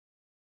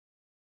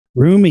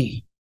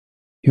Roomy,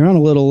 you're on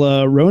a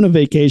little Rona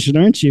vacation,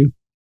 aren't you?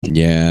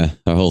 Yeah,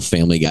 our whole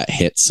family got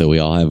hit, so we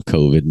all have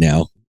COVID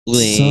now.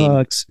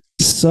 Lame.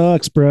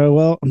 Sucks, bro.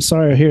 Well, I'm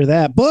sorry to hear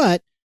that,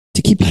 but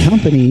to keep you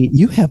company,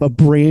 you have a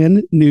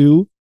brand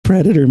new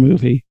Predator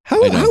movie.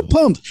 How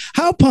pumped?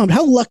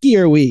 How lucky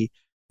are we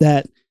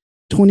that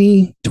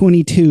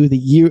 2022, the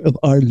year of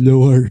our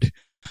Lord,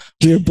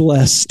 we are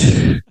blessed.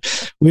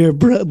 We are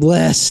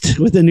blessed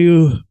with a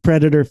new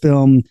Predator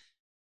film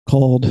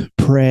called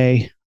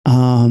Prey.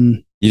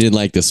 You didn't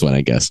like this one,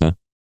 I guess, huh?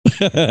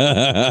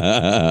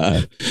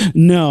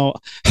 No.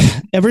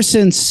 Ever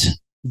since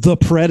The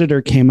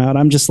Predator came out,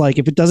 I'm just like,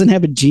 if it doesn't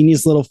have a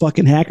genius little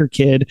fucking hacker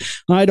kid,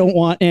 I don't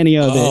want any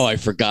of it. Oh, I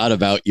forgot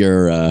about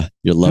your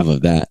love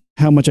of that.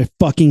 How much I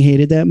fucking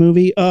hated that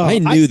movie. I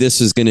knew this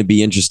was going to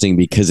be interesting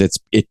because it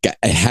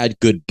had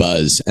good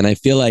buzz, and I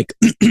feel like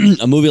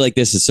a movie like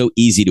this is so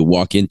easy to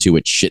walk into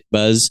with shit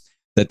buzz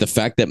that the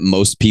fact that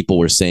most people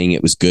were saying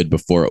it was good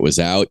before it was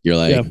out, you're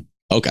like, yeah.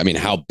 Okay, I mean,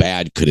 how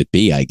bad could it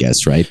be, I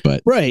guess, right?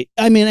 But right.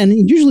 I mean,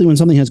 and usually when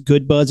something has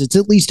good buzz, it's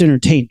at least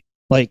entertaining.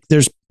 Like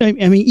I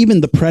mean,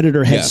 even The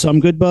Predator had some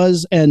good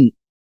buzz, and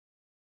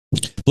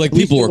like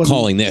people were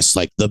calling this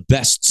like the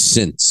best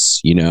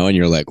since, and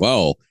you're like,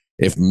 well,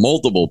 if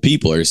multiple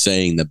people are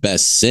saying the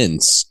best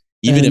since,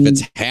 even if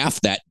it's half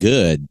that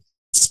good,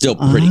 it's still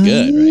pretty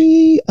good,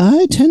 right?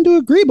 I tend to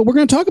agree, but we're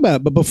going to talk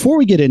about it. But before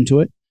we get into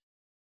it,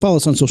 follow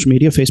us on social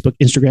media, Facebook,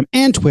 Instagram,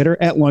 and Twitter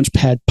at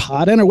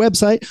LaunchpadPod, and our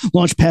website,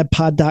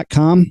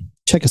 launchpadpod.com.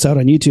 Check us out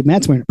on YouTube.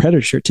 Matt's wearing a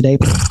Predator shirt today.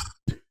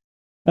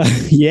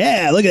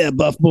 Yeah, look at that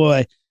buff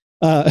boy.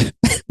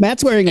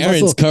 Matt's wearing a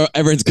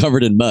Everyone's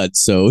covered in mud,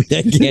 so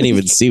I can't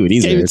even see what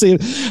he's wearing.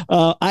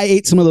 I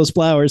ate some of those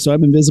flowers, so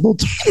I'm invisible.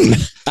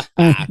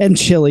 And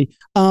chilly.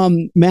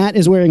 Matt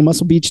is wearing a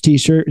Muscle Beach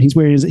t-shirt. He's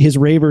wearing his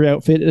raver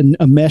outfit and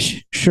a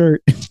mesh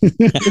shirt.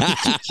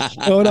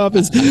 Showing off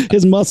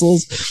his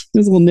muscles.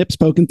 His little nips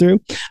poking through.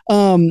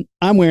 I'm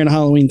wearing a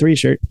Halloween 3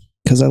 shirt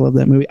because I love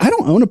that movie. I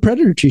don't own a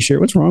Predator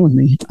t-shirt. What's wrong with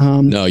me?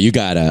 No, you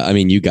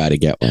gotta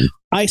get one.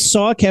 I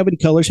saw Cavity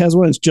Colors has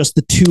one. It's just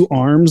the 2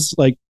 arms,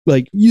 like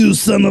you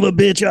son of a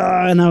bitch.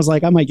 And I was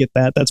like, I might get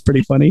that. That's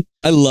pretty funny.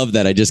 I love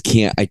that. I just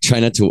can't. I try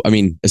not to. I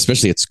mean,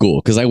 especially at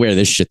school, because I wear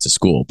this shit to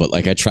school. But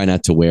like, I try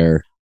not to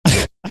wear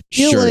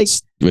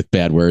shirts with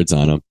bad words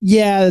on them.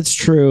 Yeah, that's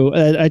true.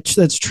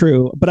 That's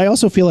true. But I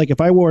also feel like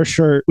if I wore a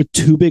shirt with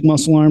 2 big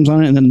muscle arms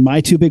on it, and then my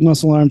 2 big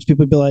muscle arms,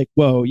 people would be like,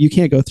 "Whoa, you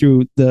can't go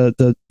through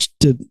the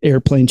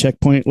airplane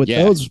checkpoint with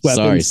those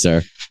weapons."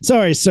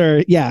 Sorry,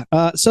 sir. Yeah.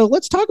 So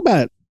let's talk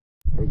about it.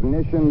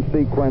 Ignition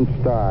sequence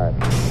start.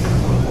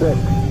 6,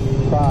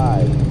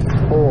 5,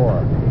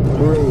 4,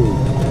 3,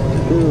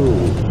 2,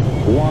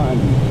 1,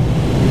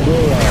 0.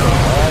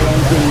 All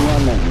engine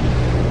running.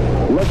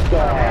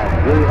 Liftoff.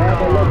 We have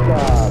a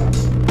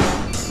liftoff.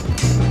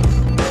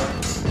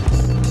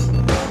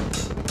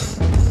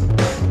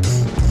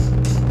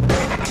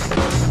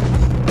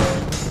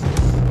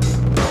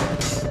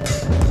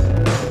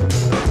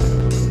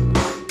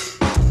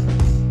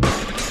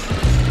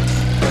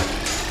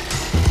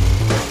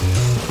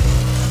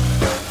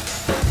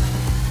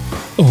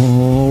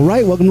 All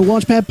right, welcome to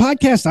Launchpad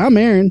Podcast. I'm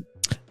Aaron.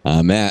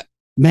 Matt.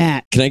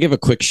 Can I give a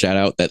quick shout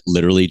out that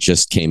literally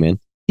just came in?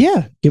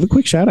 Yeah, give a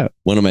quick shout out.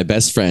 One of my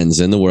best friends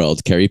in the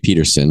world, Carrie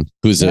Peterson,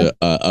 who's a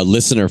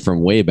listener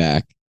from way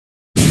back,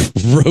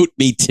 wrote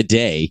me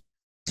today,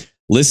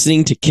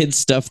 listening to kids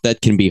stuff that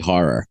can be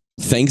horror.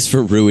 Thanks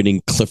for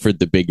ruining Clifford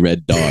the Big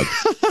Red Dog.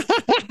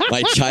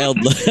 My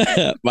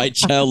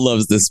child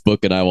loves this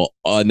book, and I will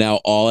now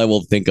all I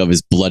will think of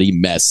is bloody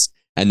mess,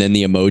 and then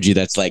the emoji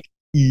that's like.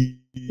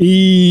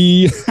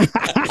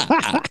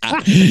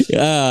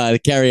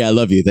 Carrie, I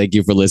love you. Thank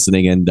you for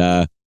listening,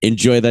 and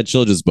enjoy that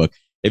children's book.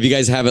 If you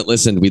guys haven't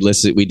listened, we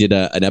did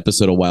an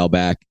episode a while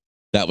back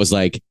that was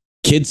like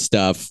kids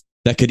stuff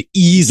that could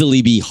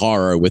easily be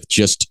horror with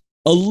just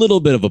a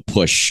little bit of a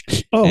push.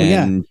 Oh,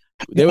 and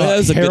that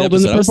was a Harold good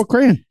and the Purple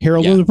Crayon.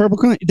 Harold and the Purple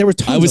Crayon. There were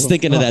tons. I was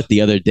thinking of that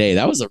the other day.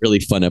 That was a really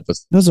fun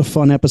episode. That was a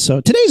fun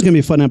episode. Today's going to be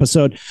a fun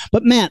episode.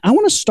 But Matt, I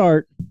want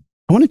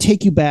to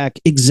take you back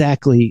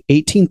exactly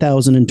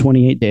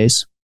 18,028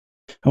 days.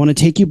 I want to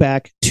take you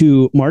back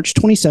to March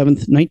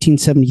 27th,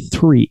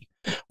 1973,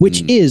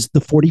 which is the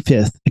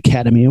 45th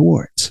Academy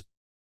Awards.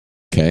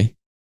 Okay.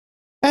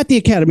 At the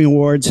Academy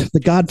Awards,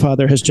 The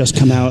Godfather has just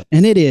come out,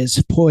 and it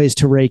is poised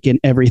to rake in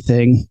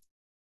everything.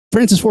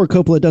 Francis Ford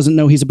Coppola doesn't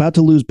know he's about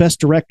to lose Best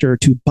Director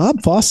to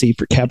Bob Fosse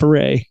for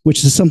Cabaret,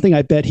 which is something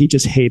I bet he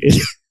just hated.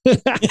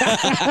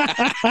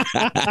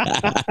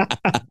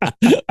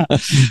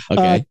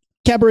 Okay.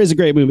 Cabaret is a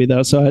great movie,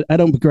 though, so I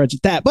don't begrudge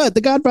it that. But The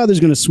Godfather is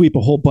going to sweep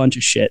a whole bunch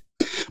of shit.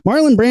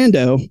 Marlon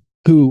Brando,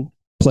 who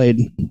played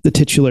the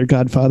titular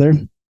Godfather,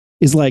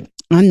 is like,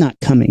 I'm not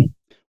coming.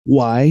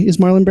 Why is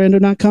Marlon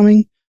Brando not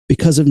coming?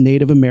 Because of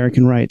Native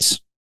American rights.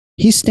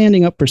 He's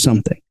standing up for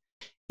something.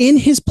 In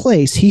his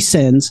place, he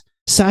sends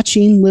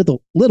Sachin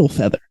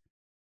Littlefeather.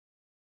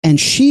 And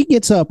she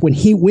gets up when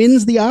he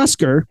wins the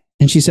Oscar,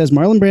 and she says,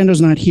 Marlon Brando's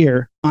not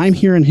here. I'm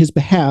here on his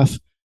behalf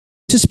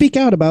to speak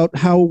out about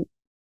how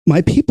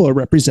my people are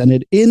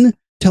represented in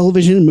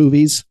television and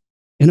movies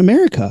in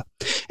America.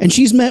 And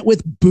she's met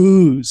with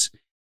boos.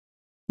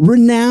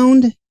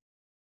 Renowned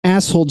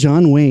asshole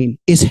John Wayne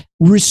is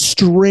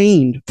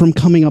restrained from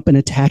coming up and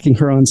attacking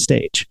her on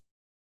stage.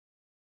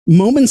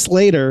 Moments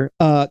later,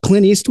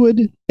 Clint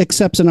Eastwood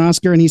accepts an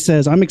Oscar and he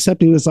says, I'm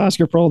accepting this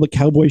Oscar for all the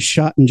cowboys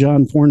shot in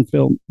John Ford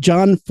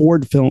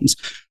films.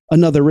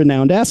 Another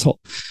renowned asshole.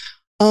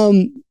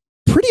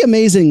 Pretty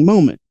amazing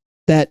moment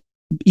that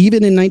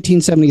even in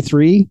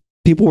 1973,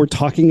 people were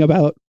talking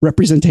about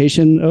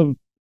representation of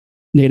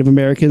Native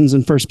Americans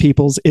and First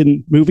Peoples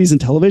in movies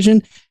and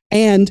television.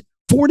 And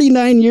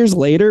 49 years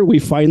later, we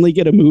finally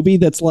get a movie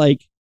that's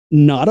like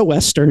not a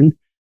Western,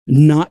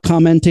 not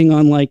commenting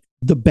on like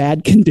the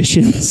bad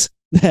conditions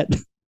that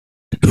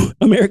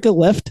America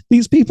left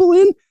these people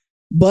in,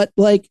 but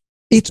like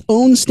its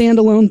own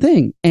standalone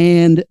thing.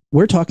 And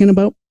we're talking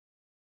about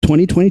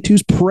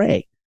 2022's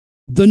Prey,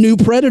 the new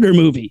Predator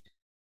movie,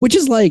 which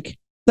is like,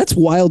 that's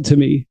wild to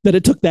me that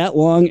it took that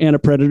long and a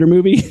Predator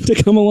movie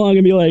to come along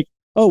and be like,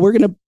 oh, we're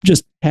going to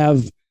just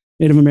have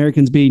Native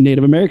Americans be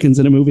Native Americans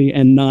in a movie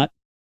and not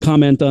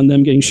comment on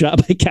them getting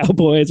shot by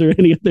cowboys or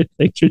any other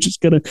things. You're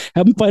just going to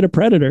have them fight a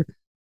predator.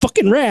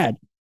 Fucking rad.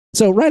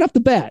 So right off the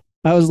bat,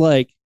 I was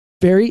like,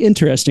 very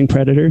interesting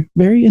Predator.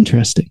 Very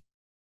interesting.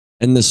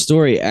 And the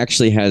story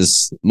actually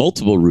has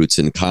multiple roots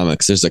in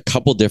comics. There's a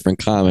couple different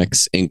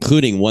comics,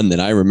 including one that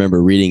I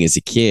remember reading as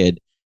a kid.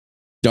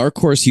 Dark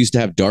Horse used to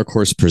have Dark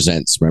Horse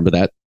Presents.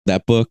 Remember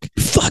that book?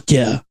 Fuck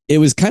yeah. It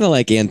was kind of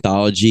like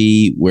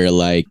anthology where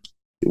like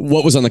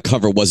what was on the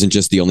cover wasn't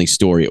just the only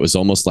story. It was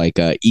almost like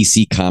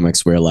EC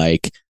Comics where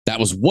like that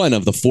was one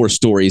of the 4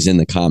 stories in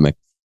the comic.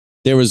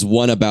 There was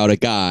one about a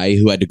guy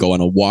who had to go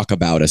on a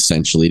walkabout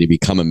essentially to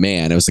become a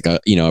man. It was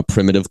like a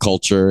primitive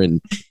culture,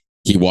 and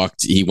he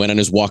went on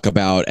his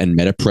walkabout and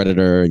met a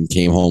predator and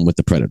came home with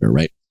the predator,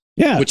 right?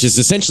 Yeah. Which is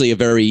essentially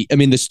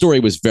the story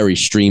was very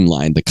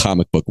streamlined. The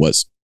comic book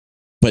was.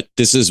 But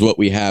this is what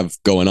we have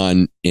going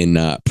on in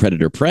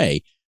Predator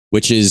Prey,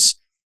 which is,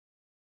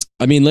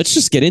 let's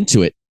just get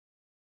into it.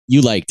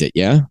 You liked it,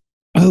 yeah?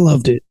 I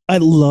loved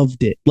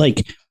it.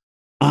 Like,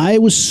 I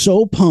was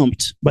so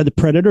pumped by the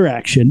Predator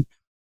action.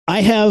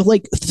 I have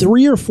like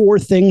 3 or 4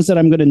 things that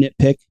I'm going to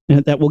nitpick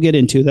that we'll get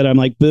into that I'm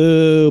like,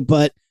 boo,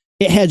 but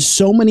it had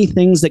so many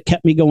things that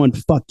kept me going,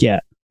 fuck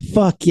yeah.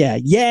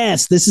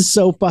 Yes, this is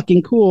so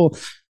fucking cool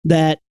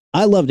that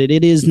I loved it.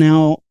 It is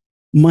now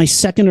my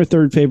 2nd or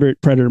 3rd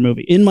favorite Predator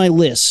movie in my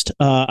list.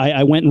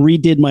 I went and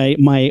redid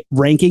my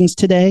rankings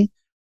today.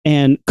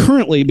 And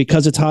currently,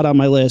 because it's hot on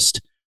my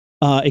list,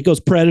 it goes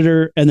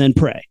Predator and then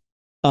Prey.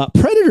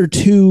 Predator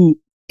 2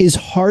 is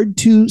hard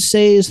to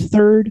say is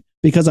 3rd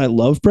because I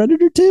love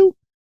Predator 2.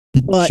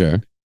 But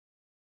sure.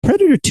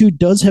 Predator 2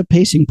 does have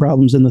pacing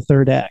problems in the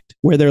 3rd act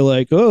where they're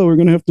like, oh, we're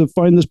going to have to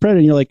find this Predator.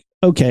 And you're like,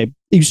 okay,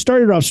 you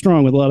started off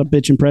strong with a lot of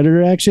bitch and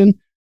Predator action,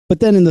 but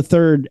then in the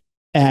 3rd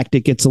act,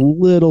 it gets a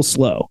little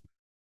slow.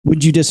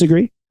 Would you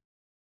disagree?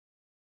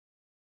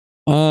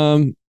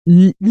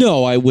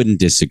 No, I wouldn't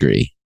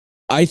disagree.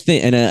 I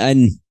think,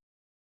 and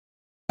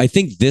I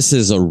think this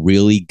is a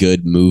really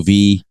good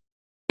movie.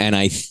 And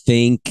I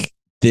think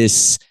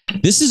this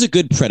is a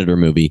good Predator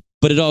movie,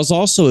 but it is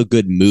also a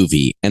good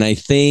movie. And I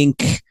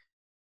think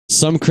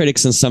some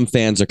critics and some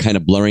fans are kind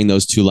of blurring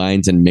those 2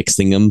 lines and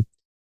mixing them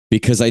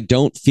because I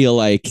don't feel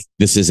like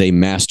this is a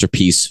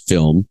masterpiece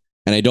film.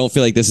 And I don't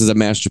feel like this is a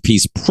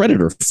masterpiece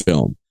Predator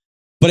film.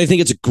 But I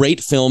think it's a great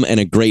film and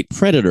a great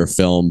Predator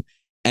film.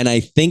 And I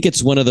think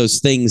it's one of those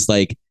things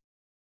like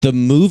the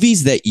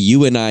movies that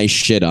you and I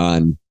shit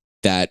on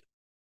that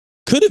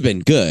could have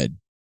been good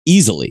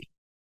easily.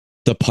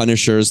 The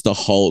Punishers, the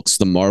Hulks,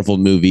 the Marvel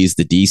movies,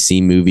 the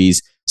DC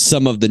movies,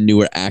 some of the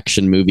newer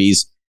action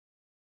movies.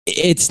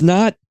 It's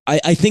not,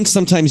 I think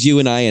sometimes you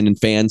and I and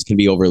fans can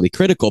be overly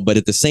critical, but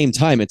at the same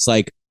time, it's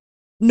like,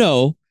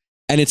 no.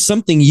 And it's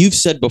something you've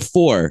said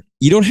before.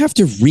 You don't have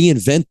to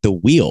reinvent the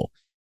wheel.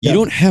 You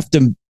don't have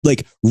to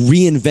like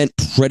reinvent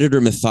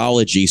Predator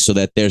mythology so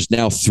that there's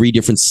now 3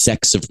 different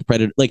sects of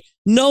Predator. Like,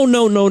 no.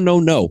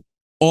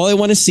 All I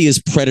want to see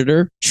is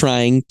Predator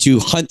trying to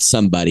hunt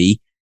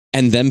somebody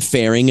and them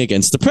faring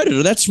against the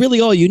Predator. That's really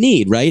all you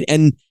need, right?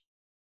 And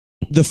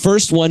the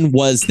first one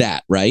was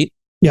that, right?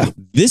 Yeah.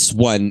 This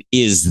one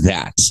is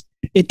that.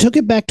 It took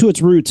it back to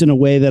its roots in a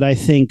way that I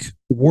think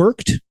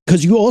worked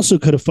because you also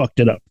could have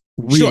fucked it up.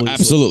 Sure,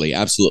 absolutely.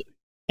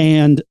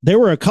 And there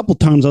were a couple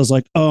times I was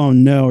like, oh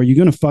no, are you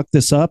going to fuck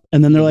this up?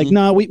 And then they're like,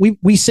 no,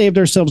 we saved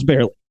ourselves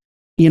barely,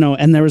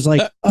 and there was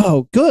like,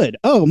 oh, good.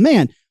 Oh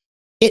man,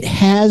 it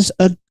has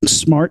a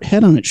smart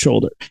head on its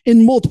shoulder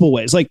in multiple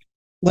ways.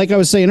 Like I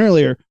was saying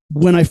earlier,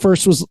 when I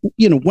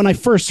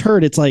first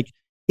heard it's like,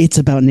 it's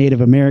about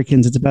Native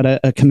Americans. It's about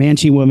a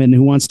Comanche woman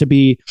who wants to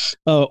be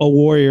a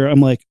warrior.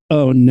 I'm like,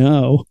 oh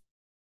no.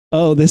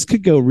 Oh, this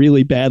could go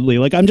really badly.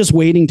 Like I'm just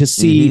waiting to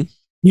see,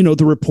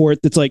 the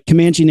report that's like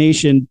Comanche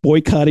Nation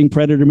boycotting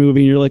Predator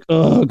movie. And you're like,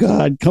 oh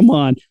God, come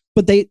on.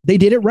 But they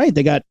did it right.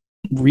 They got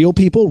real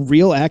people,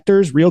 real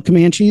actors, real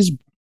Comanches,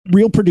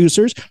 real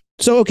producers.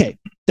 So, okay,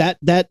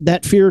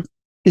 that fear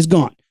is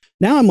gone.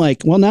 Now I'm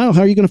like, well, now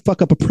how are you going to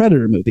fuck up a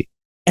Predator movie?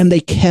 And they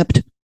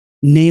kept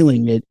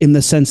nailing it in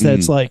the sense that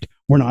it's like,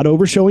 we're not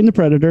overshowing the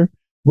Predator.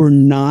 We're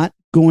not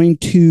going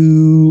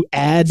to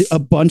add a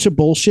bunch of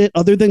bullshit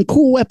other than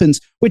cool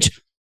weapons,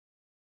 which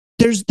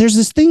there's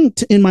this thing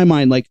in my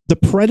mind, like the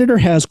Predator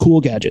has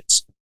cool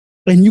gadgets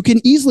and you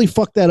can easily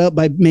fuck that up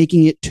by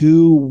making it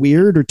too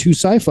weird or too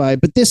sci-fi.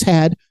 But this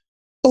had,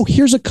 oh,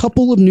 here's a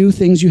couple of new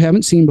things you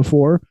haven't seen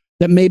before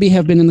that maybe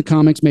have been in the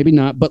comics, maybe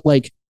not, but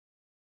like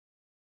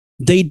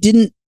they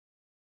didn't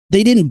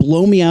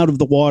blow me out of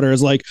the water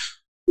as like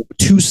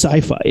too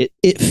sci-fi.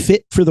 It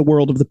fit for the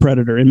world of the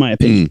Predator, in my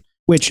opinion.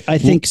 Which I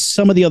think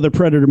some of the other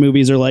Predator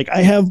movies are like,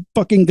 I have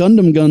fucking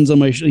Gundam guns on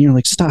my and you're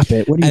like, stop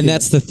it. What are you doing?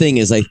 That's the thing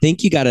is, I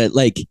think you gotta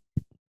like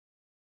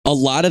a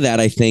lot of that.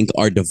 I think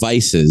are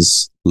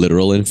devices,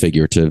 literal and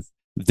figurative,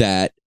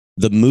 that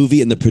the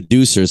movie and the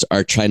producers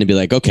are trying to be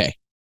like, okay,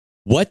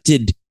 what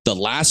did the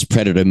last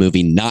Predator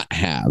movie not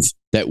have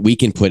that we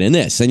can put in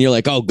this? And you're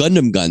like, oh,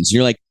 Gundam guns. And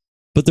you're like,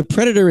 but the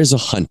Predator is a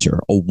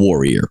hunter, a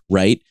warrior,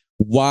 right?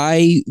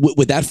 Why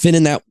would that fit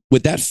in that?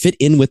 Would that fit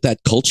in with that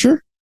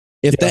culture?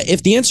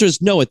 If the answer is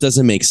no, it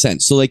doesn't make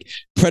sense. So like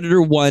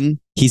Predator 1,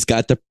 he's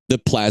got the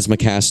plasma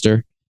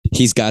caster.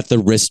 He's got the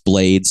wrist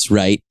blades,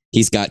 right?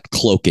 He's got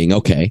cloaking.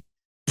 Okay.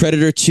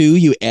 Predator 2,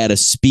 you add a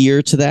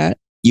spear to that.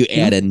 You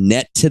add a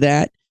net to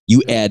that.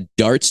 You add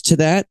darts to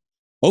that.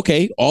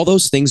 Okay. All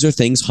those things are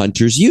things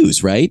hunters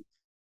use, right?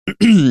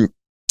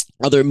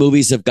 Other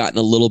movies have gotten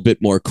a little bit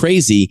more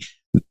crazy.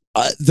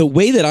 The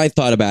way that I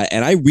thought about it,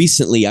 and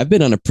I've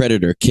been on a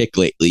Predator kick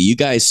lately. You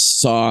guys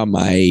saw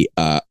my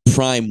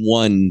Prime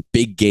 1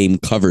 big game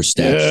cover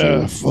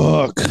statue. Yeah,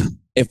 fuck.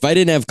 If I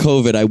didn't have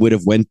COVID, I would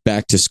have went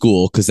back to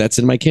school because that's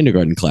in my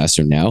kindergarten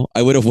classroom now.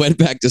 I would have went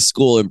back to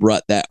school and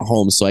brought that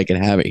home so I could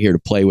have it here to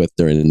play with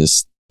during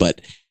this.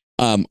 But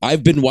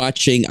I've been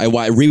watching, I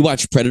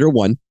rewatched Predator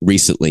 1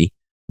 recently,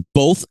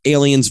 both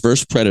Aliens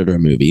vs. Predator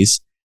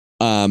movies,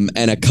 and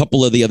a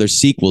couple of the other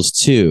sequels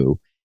too.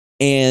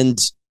 And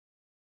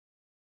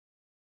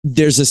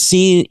there's a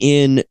scene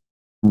in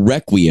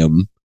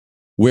Requiem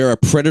where a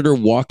Predator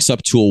walks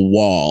up to a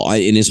wall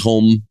in his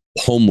home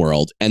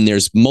world, and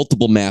there's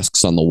multiple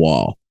masks on the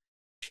wall.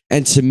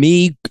 And to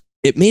me,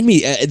 it made me,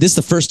 this is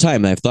the first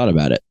time I've thought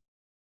about it.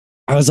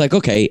 I was like,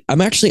 okay,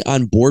 I'm actually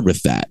on board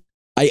with that.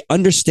 I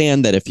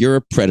understand that if you're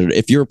a predator,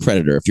 if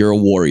you're a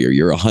warrior,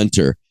 you're a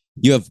hunter,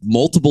 you have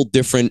multiple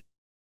different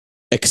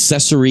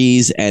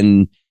accessories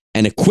and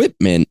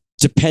equipment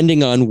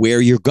depending on where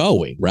you're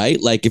going,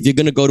 right? Like if you're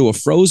going to go to a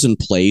frozen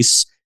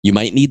place, you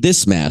might need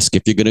this mask.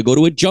 If you're going to go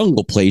to a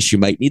jungle place, you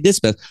might need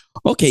this mask.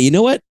 Okay, you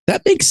know what?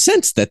 That makes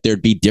sense that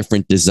there'd be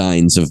different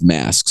designs of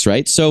masks,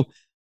 right? So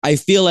I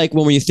feel like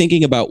when you're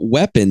thinking about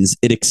weapons,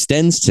 it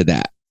extends to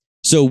that.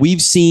 So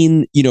we've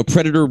seen,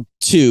 Predator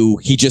 2,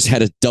 he just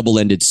had a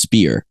double-ended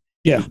spear.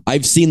 Yeah.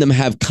 I've seen them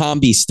have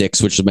combi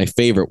sticks, which is my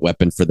favorite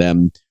weapon for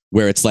them,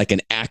 where it's like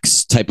an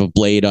axe type of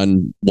blade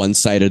on one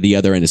side or the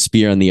other and a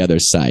spear on the other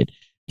side.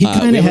 He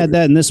kind of had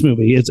that in this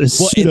movie. It's a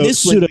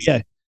pseudo,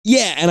 yeah.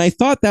 Yeah, and I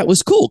thought that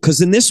was cool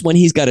because in this one,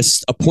 he's got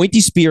a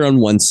pointy spear on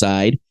one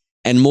side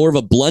and more of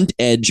a blunt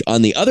edge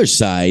on the other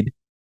side,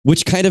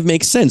 which kind of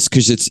makes sense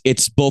because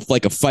it's both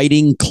like a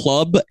fighting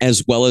club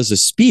as well as a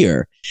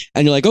spear.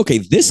 And you're like, okay,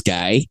 this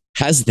guy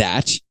has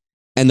that.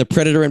 And the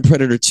Predator and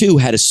Predator 2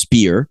 had a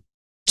spear,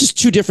 just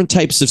two different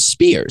types of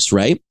spears,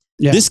 right?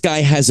 Yeah. This guy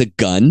has a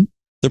gun.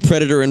 The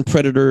Predator and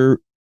Predator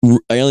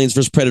Aliens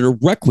vs. Predator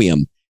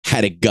Requiem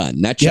had a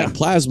gun. That shot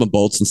plasma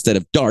bolts instead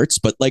of darts.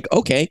 But like,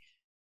 okay,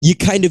 you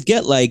kind of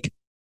get like,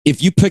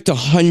 if you picked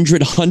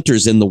 100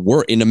 hunters in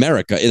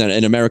America,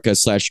 in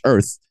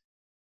America/Earth,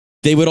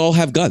 they would all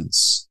have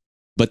guns,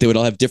 but they would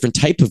all have different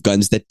type of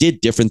guns that did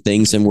different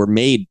things and were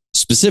made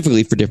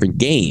specifically for different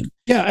game.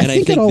 Yeah,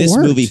 I think this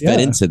movie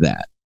fed into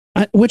that,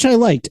 which I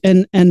liked,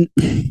 and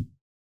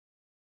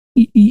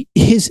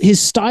his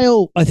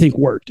style I think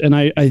worked, and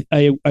I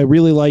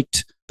really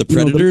liked the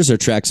Predators or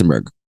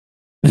Traxenberg.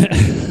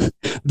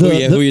 Who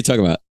are you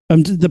talking about?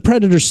 The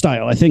Predator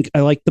style. I think I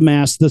liked the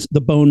mask.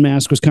 The bone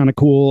mask was kind of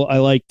cool. I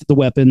liked the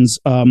weapons.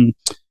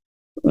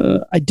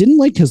 I didn't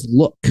like his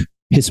look.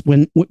 This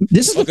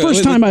is the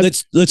first time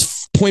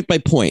let's point by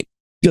point.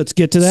 Let's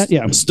get to that.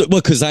 Yeah.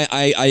 Well, because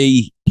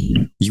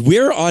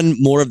we're on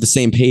more of the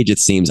same page. It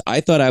seems.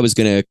 I thought I was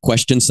going to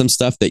question some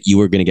stuff that you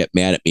were going to get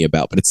mad at me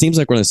about, but it seems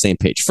like we're on the same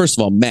page. First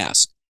of all,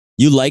 mask.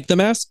 You like the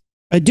mask?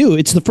 I do.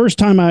 It's the first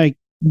time I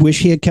wish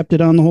he had kept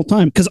it on the whole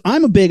time because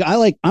I'm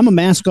a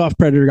mask off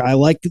Predator guy. I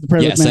like the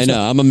Predator. Yes, I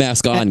know. I'm a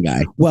mask on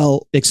guy.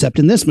 Well, except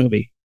in this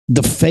movie,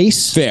 the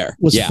face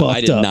was fucked up.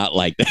 I did not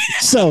like that.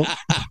 So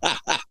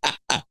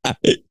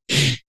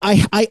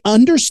I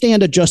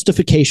understand a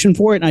justification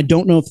for it, and I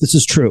don't know if this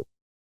is true.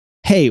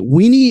 Hey,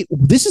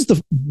 this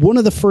is one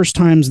of the first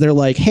times they're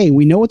like, hey,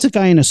 we know it's a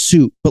guy in a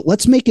suit, but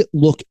let's make it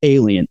look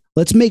alien.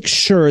 Let's make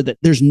sure that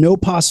there's no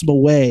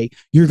possible way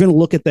you're going to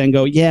look at that and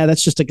go, yeah,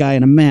 that's just a guy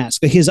in a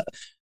mask.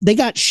 They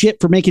got shit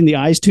for making the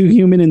eyes too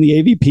human in the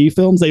AVP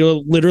films. They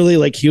were literally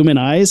like human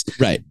eyes.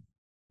 Right.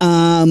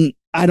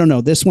 I don't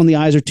know. This one, the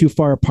eyes are too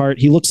far apart.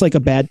 He looks like a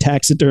bad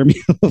taxidermy.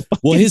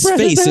 Well, his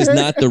predator. face is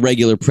not the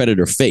regular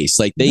predator face.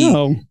 Like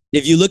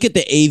if you look at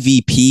the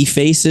AVP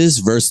faces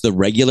versus the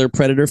regular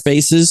predator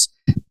faces,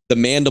 the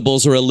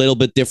mandibles are a little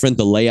bit different.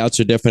 The layouts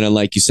are different. And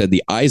like you said,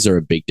 the eyes are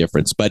a big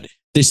difference, but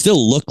they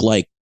still look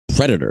like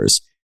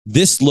predators.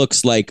 This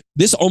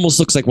almost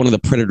looks like one of the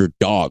predator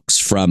dogs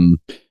from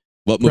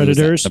what movie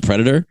Predators? The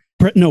Predator?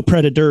 No,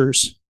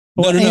 Predators.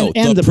 No.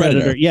 And the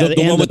Predator. Yeah.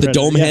 The one with the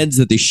dome heads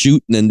that they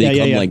shoot and then they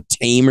come like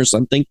tame or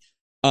something.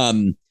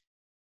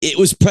 It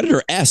was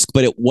Predator-esque,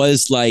 but it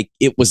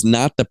was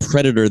not the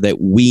Predator that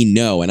we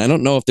know. And I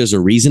don't know if there's a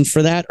reason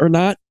for that or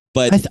not.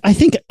 But I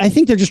think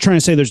they're just trying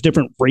to say there's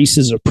different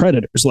races of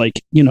predators,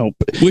 like, you know,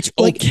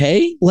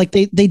 like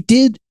they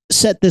did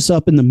set this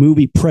up in the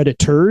movie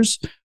Predators,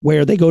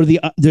 where they go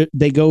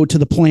to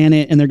the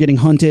planet and they're getting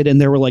hunted,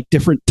 and there were like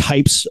different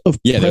types of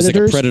predators. There's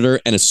like a predator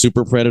and a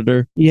super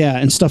predator,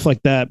 and stuff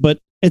like that. But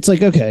it's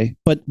like, okay,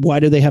 but why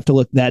do they have to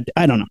look that?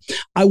 I don't know.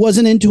 I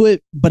wasn't into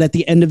it, but at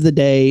the end of the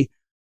day,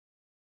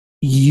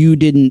 you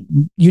didn't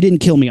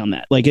kill me on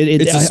that. Like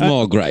it's a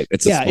small gripe.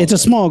 It's a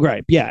small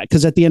gripe. Yeah,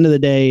 because at the end of the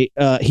day,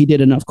 he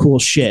did enough cool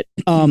shit.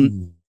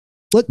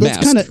 Let's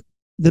kind of.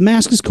 The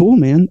mask is cool,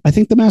 man. I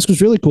think the mask was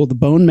really cool. The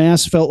bone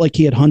mask felt like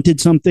he had hunted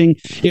something.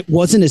 It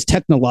wasn't as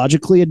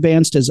technologically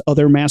advanced as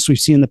other masks we've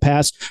seen in the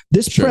past.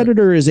 This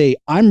Predator is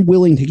I'm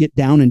willing to get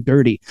down and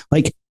dirty.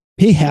 Like,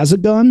 he has a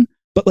gun,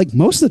 but like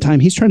most of the time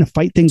he's trying to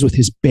fight things with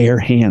his bare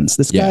hands.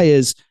 This guy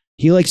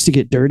he likes to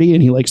get dirty,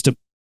 and he likes to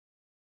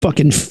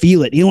fucking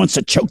feel it. He wants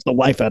to choke the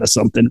life out of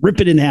something, rip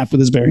it in half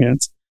with his bare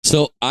hands.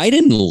 So I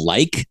didn't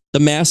like the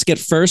mask at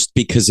first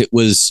because it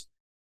was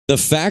the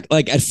fact,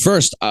 like at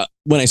first,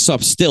 when I saw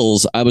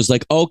stills, I was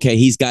like, okay,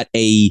 he's got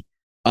an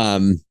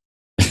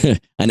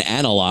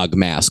analog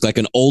mask, like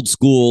an old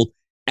school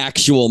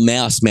actual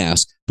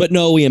mask. But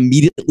no, we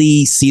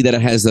immediately see that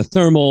it has the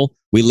thermal.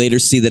 We later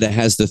see that it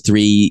has the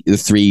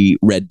three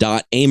red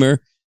dot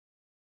aimer.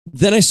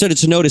 Then I started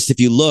to notice, if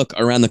you look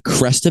around the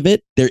crest of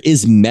it, there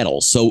is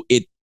metal. So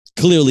it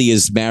clearly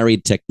is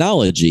married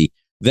technology.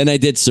 Then I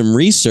did some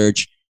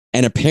research,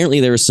 and apparently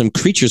there were some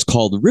creatures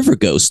called river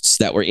ghosts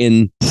that were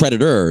in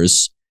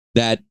Predators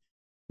that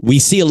we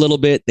see a little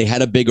bit. They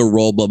had a bigger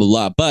role, blah, blah,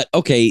 blah. But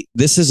okay,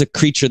 this is a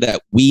creature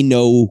that we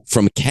know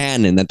from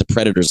canon that the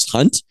Predators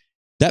hunt.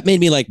 That made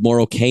me like more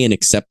okay and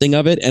accepting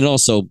of it. And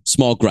also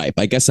small gripe.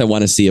 I guess I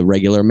want to see a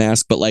regular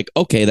mask, but like,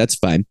 okay, that's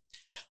fine.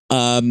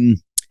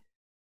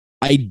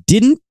 I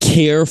didn't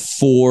care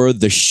for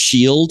the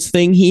shield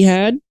thing he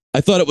had.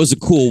 I thought it was a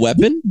cool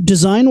weapon.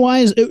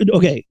 Design-wise,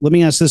 okay, let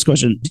me ask this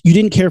question. You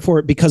didn't care for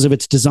it because of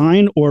its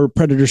design, or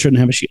Predator shouldn't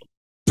have a shield?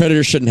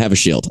 Predator shouldn't have a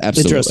shield,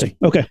 absolutely. Interesting,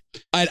 okay.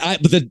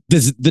 But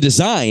the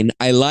design,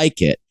 I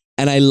like it.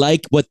 And I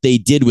like what they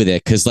did with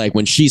it, because like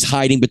when she's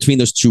hiding between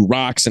those two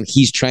rocks and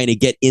he's trying to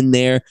get in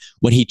there,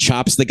 when he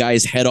chops the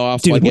guy's head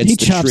off, dude, when he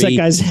chops that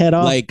guy's head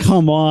off, like,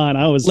 come on.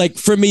 I was like,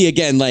 for me,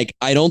 again, like,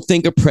 I don't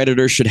think a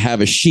Predator should have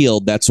a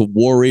shield. That's a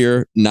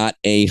warrior, not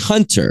a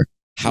hunter.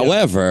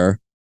 However,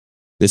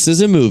 this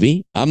is a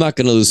movie. I'm not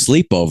going to lose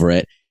sleep over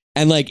it.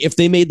 And like, if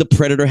they made the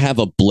Predator have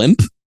a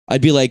blimp,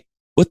 I'd be like,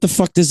 what the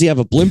fuck does he have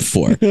a blimp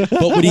for? But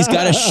when he's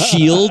got a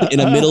shield in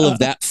the middle of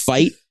that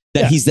fight,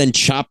 that he's then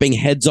chopping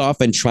heads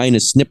off and trying to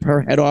snip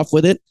her head off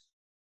with it.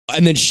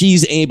 And then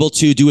she's able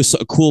to do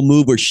a cool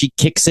move where she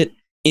kicks it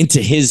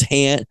into his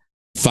hand.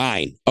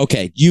 Fine.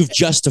 Okay. You've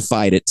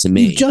justified it to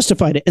me. You've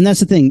justified it. And that's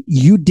the thing.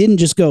 You didn't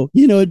just go,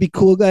 it'd be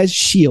cool, guys,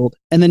 shield.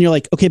 And then you're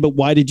like, okay, but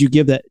why did you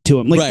give that to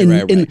him? Like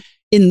right.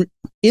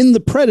 In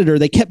the Predator,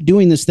 they kept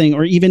doing this thing,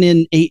 or even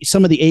in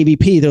some of the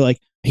AVP, they're like,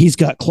 he's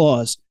got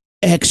claws.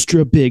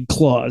 Extra big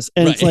claws.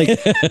 And it's like,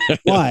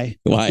 why?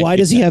 Why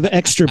does he have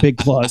extra big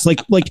claws?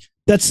 Like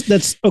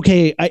that's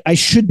okay. I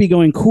should be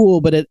going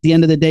cool, but at the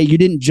end of the day, you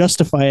didn't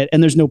justify it,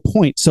 and there's no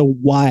point. So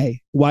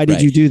why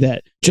did you do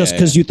that? Just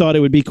because you thought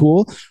it would be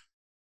cool?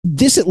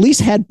 This at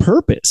least had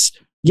purpose.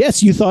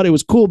 Yes, you thought it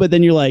was cool, but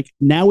then you're like,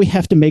 now we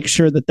have to make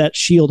sure that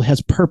shield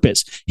has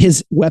purpose.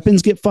 His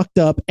weapons get fucked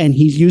up, and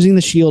he's using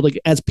the shield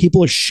as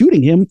people are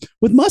shooting him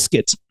with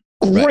muskets.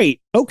 Great.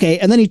 Right. Okay.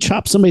 And then he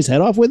chops somebody's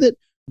head off with it.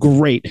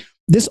 Great.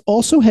 This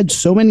also had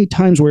so many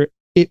times where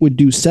it would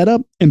do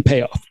setup and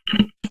payoff.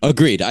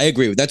 Agreed. I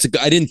agree.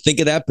 I didn't think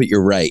of that, but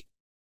you're right.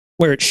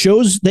 Where it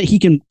shows that he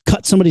can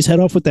cut somebody's head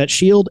off with that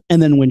shield.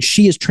 And then when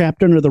she is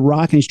trapped under the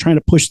rock and he's trying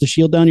to push the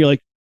shield down, you're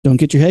like, don't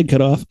get your head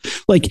cut off.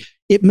 Like,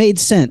 it made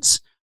sense.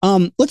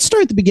 Let's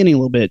start at the beginning a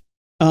little bit.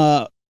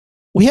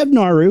 We have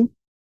Naru.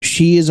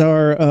 She is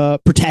our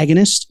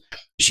protagonist.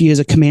 She is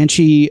a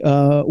Comanche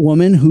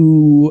woman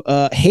who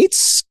hates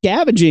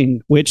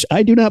scavenging, which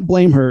I do not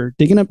blame her.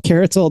 Digging up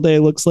carrots all day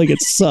looks like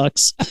it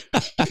sucks.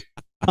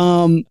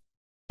 And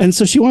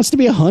so she wants to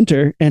be a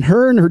hunter, and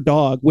her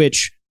dog,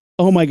 which,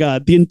 oh my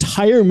God, the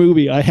entire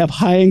movie, I have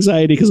high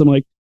anxiety because I'm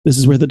like, this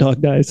is where the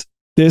dog dies.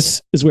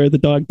 This is where the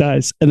dog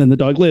dies. And then the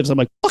dog lives. I'm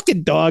like,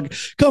 fucking dog,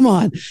 come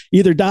on,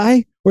 either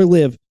die or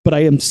live. but I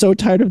am so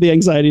tired of the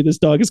anxiety this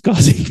dog is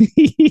causing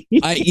me.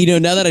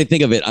 Now that I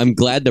think of it, I'm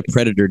glad the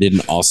Predator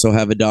didn't also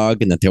have a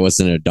dog and that there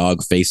wasn't a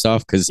dog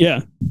face-off, because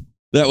yeah,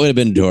 that would have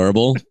been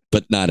adorable,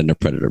 but not in a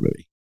Predator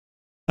movie.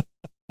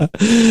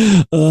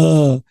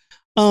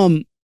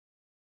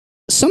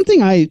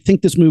 Something I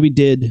think this movie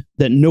did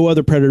that no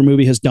other Predator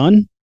movie has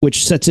done,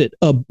 which sets it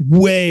up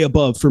way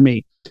above for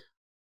me.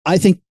 I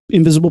think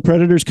Invisible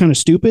Predator is kind of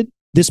stupid.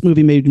 This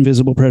movie made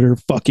Invisible Predator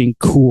fucking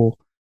cool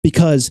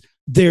because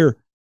their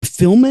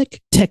filmic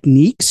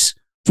techniques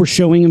for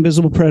showing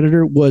Invisible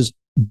Predator was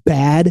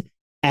bad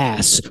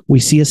ass. We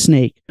see a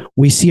snake.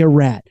 We see a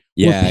rat.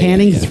 We're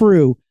panning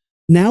through.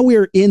 Now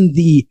we're in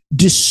the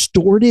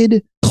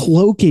distorted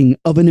cloaking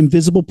of an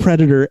invisible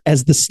predator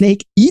as the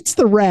snake eats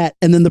the rat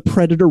and then the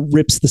predator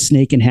rips the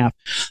snake in half.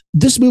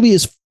 This movie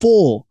is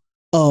full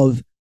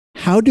of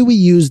how do we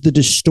use the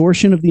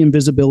distortion of the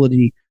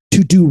invisibility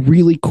to do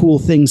really cool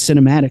things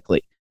cinematically.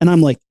 And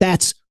I'm like,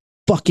 that's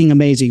fucking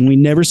amazing. We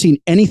never seen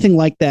anything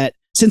like that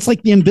since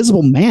like The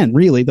Invisible Man,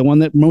 really, the one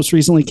that most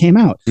recently came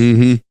out.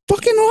 Mm-hmm.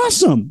 Fucking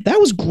awesome. That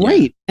was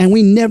great. Yeah. And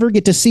we never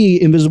get to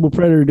see Invisible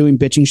Predator doing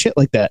bitching shit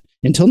like that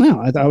until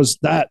now. I was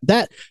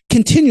that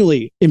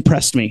continually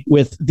impressed me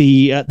with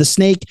the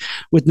snake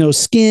with no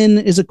skin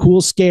is a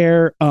cool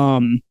scare.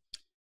 The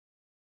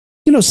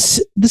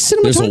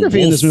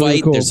cinematography in this movie fight,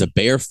 is cool. There's a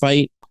bear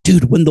fight.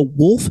 Dude, when the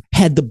wolf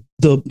had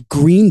the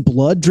green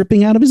blood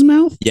dripping out of his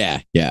mouth.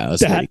 Yeah,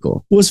 that's pretty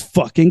cool. Was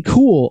fucking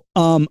cool.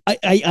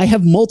 I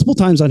have multiple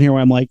times on here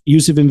where I'm like,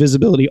 use of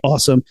invisibility,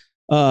 awesome.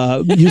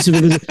 Use of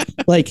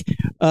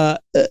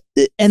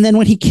and then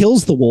when he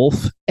kills the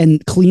wolf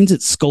and cleans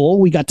its skull,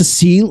 we got to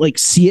see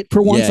it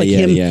for once,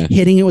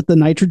 hitting it with the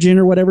nitrogen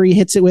or whatever he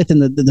hits it with,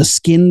 and the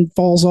skin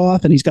falls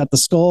off, and he's got the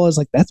skull. I was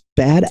like, that's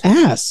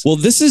badass. Well,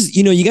 this is,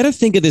 you got to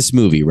think of this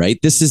movie, right?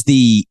 This is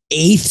the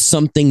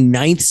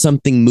 9th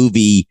something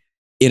movie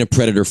in a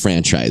Predator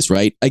franchise,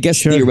 right? I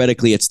guess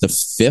theoretically it's the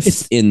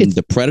 5th in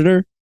the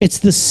Predator. It's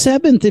the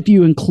 7th if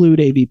you include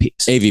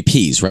AVPs.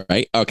 AVPs,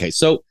 right? Okay,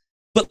 so.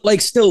 But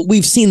still,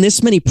 we've seen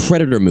this many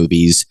Predator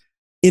movies.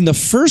 In the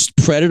first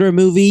Predator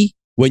movie,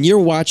 when you're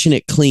watching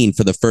it clean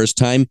for the first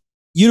time,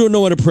 you don't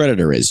know what a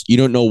Predator is. You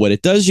don't know what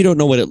it does. You don't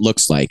know what it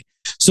looks like.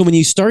 So when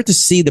you start to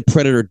see the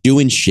Predator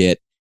doing shit,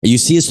 and you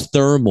see his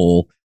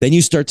thermal, then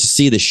you start to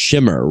see the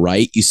shimmer,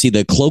 right? You see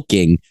the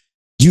cloaking.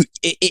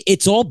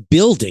 It's all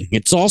building.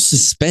 It's all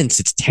suspense.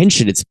 It's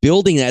tension. It's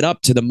building that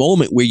up to the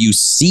moment where you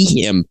see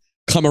him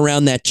come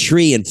around that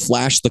tree and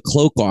flash the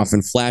cloak off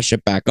and flash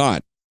it back on.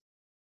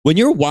 When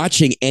you're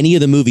watching any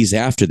of the movies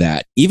after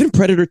that, even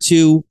Predator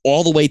 2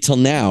 all the way till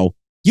now,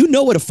 you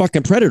know what a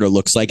fucking Predator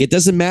looks like. It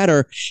doesn't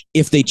matter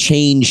if they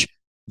change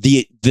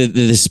the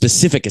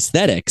specific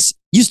aesthetics.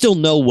 You still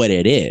know what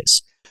it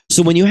is.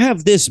 So when you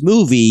have this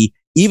movie,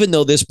 even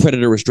though this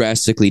Predator was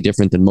drastically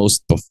different than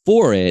most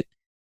before it,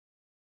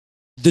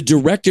 the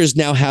directors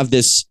now have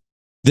this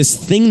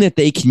thing that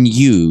they can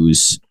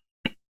use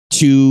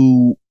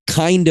to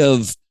kind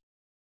of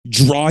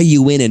draw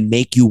you in and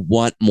make you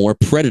want more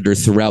Predator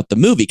throughout the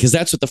movie, because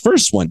that's what the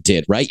first one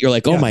did, right? You're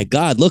like, oh my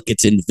God, look,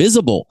 it's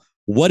invisible.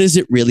 What does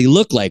it really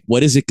look like?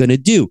 What is it going to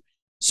do?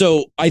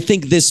 So I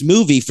think this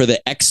movie, for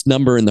the X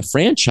number in the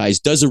franchise,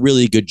 does a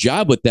really good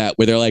job with that,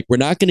 where they're like, we're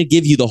not going to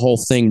give you the whole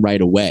thing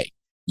right away.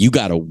 You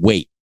got to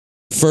wait.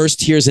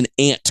 First, here's an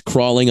ant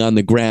crawling on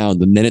the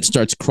ground, and then it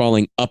starts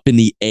crawling up in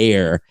the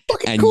air.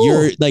 And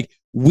you're like,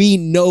 we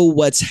know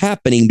what's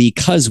happening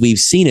because we've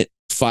seen it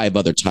 5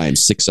 other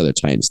times, 6 other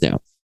times now.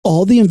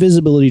 All the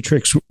invisibility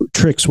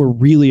tricks were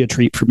really a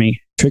treat for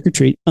me. Trick or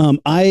treat.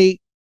 Because I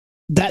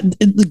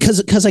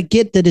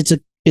get that it's a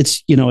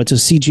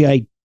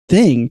CGI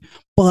thing,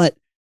 but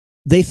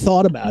they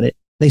thought about it.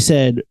 They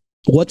said,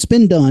 what's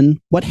been done,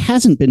 what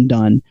hasn't been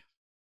done,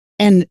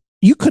 and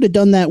you could have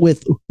done that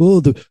with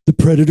the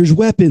Predator's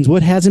weapons.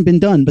 What hasn't been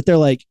done? But they're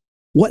like,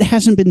 what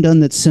hasn't been done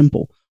that's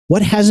simple?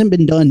 What hasn't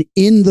been done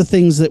in the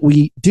things that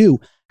we do?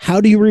 How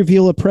do you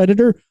reveal a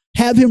Predator?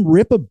 Have him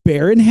rip a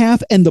bear in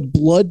half and the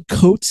blood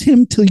coats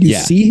him till you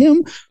see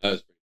him.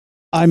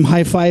 I'm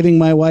high-fiving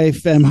my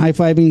wife. I'm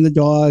high-fiving the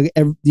dog.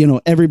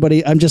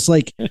 Everybody. I'm just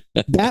like,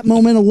 that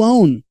moment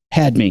alone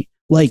had me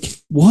like,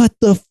 what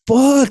the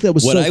fuck? That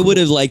was what I would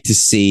have liked to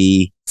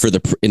see for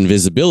the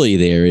invisibility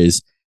there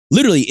is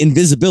literally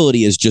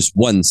invisibility is just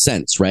one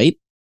sense, right?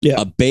 Yeah.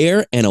 A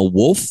bear and a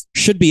wolf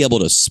should be able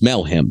to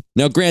smell him.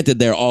 Now, granted,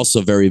 they're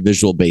also very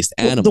visual-based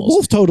animals. The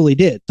wolf totally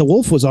did. The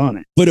wolf was on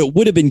it. But it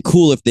would have been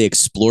cool if they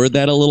explored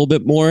that a little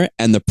bit more.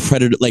 And the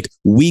Predator,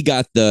 we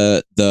got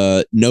the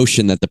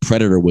notion that the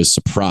Predator was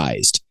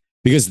surprised.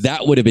 Because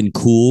that would have been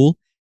cool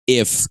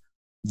if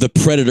the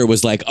Predator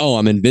was like, oh,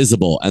 I'm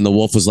invisible. And the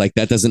wolf was like,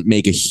 that doesn't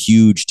make a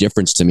huge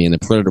difference to me. And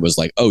the Predator was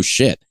like, oh,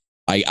 shit,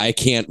 I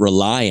can't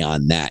rely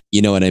on that.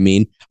 You know what I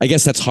mean? I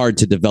guess that's hard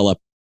to develop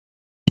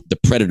the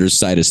Predator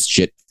side of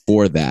shit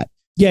for that.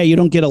 Yeah, you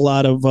don't get a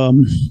lot of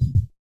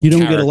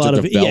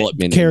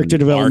development, character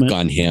development arc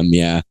on him.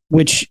 Yeah,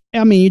 which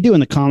I mean, you do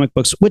in the comic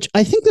books. Which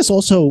I think this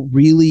also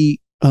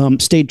really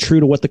stayed true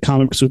to what the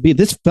comics would be.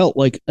 This felt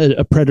like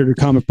a Predator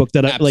comic book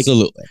that I like.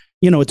 Absolutely.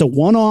 It's a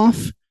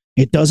one-off.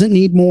 It doesn't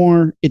need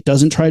more. It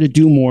doesn't try to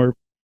do more.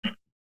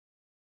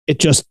 It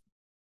just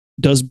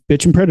does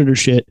bitch and Predator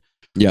shit.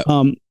 Yeah.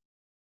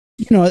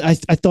 I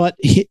thought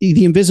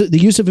the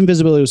use of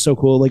invisibility was so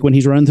cool. Like when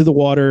he's running through the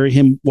water,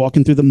 him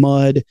walking through the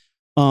mud.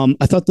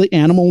 I thought the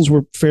animals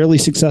were fairly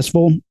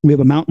successful. We have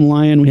a mountain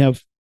lion. We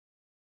have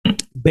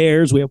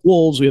bears. We have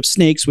wolves. We have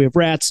snakes. We have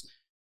rats.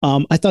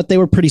 I thought they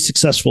were pretty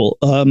successful.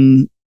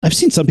 I've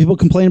seen some people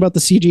complain about the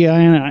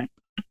CGI,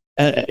 and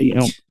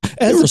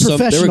as a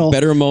professional, there were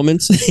better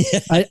moments.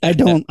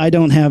 I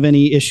don't have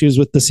any issues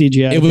with the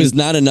CGI. It was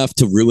not enough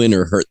to ruin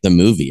or hurt the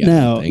movie.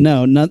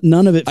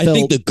 None of it. I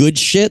think the good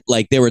shit,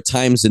 like there were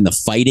times in the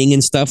fighting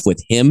and stuff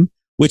with him,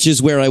 which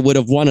is where I would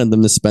have wanted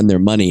them to spend their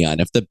money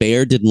on. If the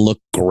bear didn't look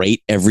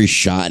great every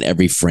shot,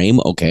 every frame,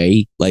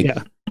 okay,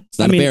 it's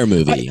not a bear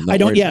movie.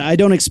 I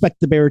don't expect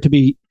the bear to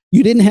be.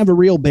 You didn't have a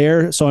real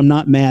bear, so I'm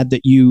not mad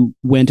that you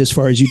went as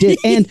far as you did.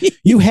 And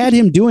you had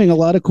him doing a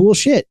lot of cool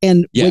shit.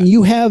 And when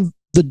you have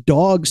the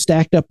dog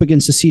stacked up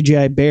against a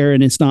CGI bear,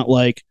 and it's not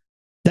like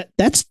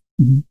that's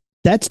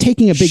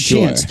taking a big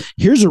chance.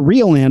 Here's a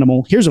real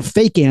animal. Here's a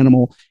fake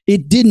animal.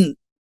 It didn't.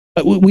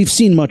 We've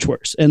seen much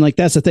worse. And like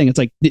that's the thing. It's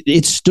like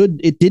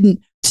it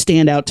didn't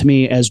stand out to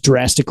me as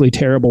drastically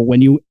terrible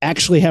when you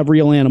actually have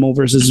real animal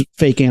versus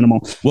fake animal.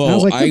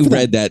 Well, I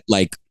read that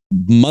like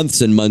months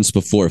and months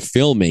before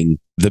filming,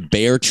 the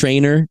bear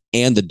trainer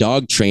and the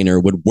dog trainer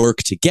would work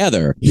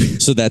together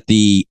so that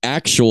the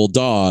actual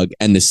dog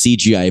and the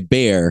CGI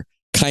bear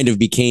kind of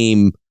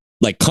became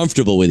like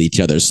comfortable with each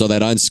other, so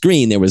that on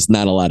screen there was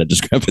not a lot of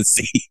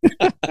discrepancy.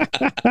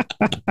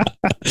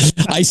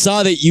 I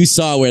saw that you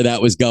saw where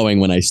that was going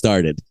when I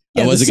started.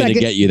 I wasn't going to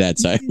get you that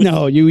time.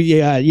 No,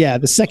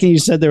 the second you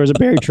said there was a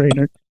bear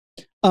trainer.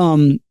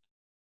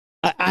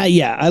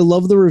 I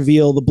love the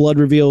reveal. The blood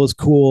reveal was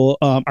cool.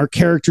 Our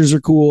characters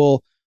are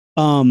cool.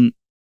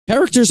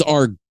 Characters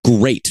are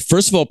great.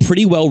 First of all,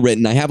 pretty well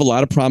written. I have a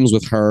lot of problems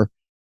with her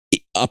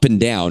up and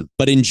down,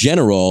 but in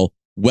general,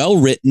 well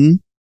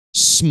written,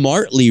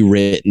 smartly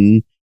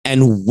written,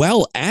 and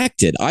well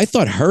acted. I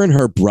thought her and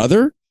her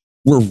brother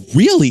were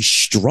really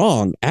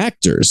strong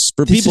actors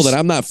for people that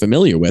I'm not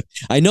familiar with.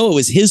 I know it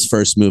was his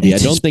first movie. I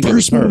don't think it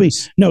was hers. Movie.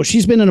 No,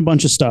 she's been in a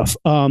bunch of stuff.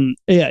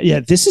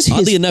 This is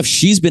oddly enough,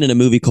 she's been in a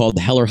movie called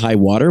Hell or High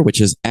Water,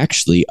 which is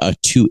actually a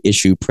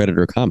 2-issue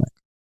Predator comic.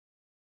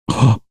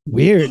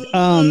 Weird.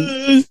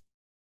 There's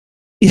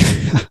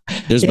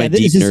my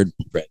deep nerd.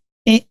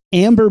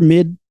 Amber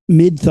Mid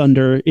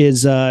Thunder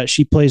is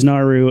she plays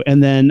Naru,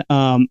 and then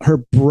her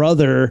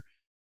brother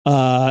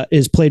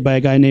is played by a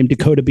guy named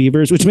Dakota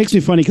Beavers, which makes me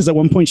funny because at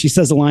one point she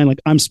says a line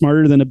like "I'm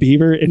smarter than a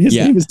beaver," and his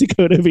name is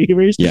Dakota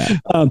Beavers. Yeah,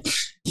 but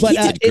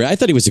I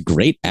thought he was a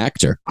great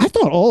actor. I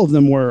thought all of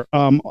them were.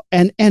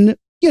 And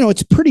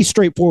it's pretty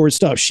straightforward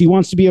stuff. She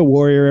wants to be a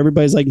warrior.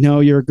 Everybody's like,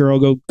 "No, you're a girl.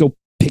 Go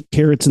pick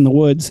carrots in the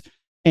woods."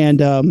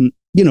 And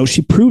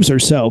she proves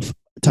herself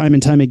time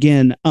and time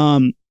again.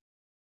 I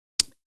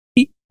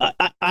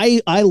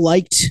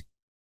liked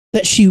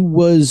that she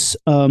was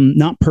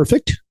not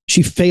perfect.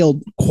 She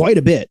failed quite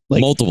a bit,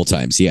 like multiple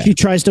times. Yeah, she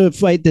tries to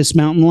fight this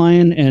mountain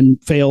lion and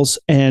fails,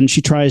 and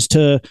she tries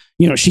to,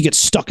 she gets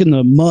stuck in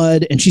the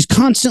mud, and she's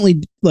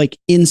constantly like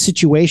in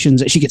situations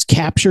that she gets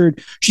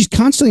captured. She's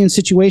constantly in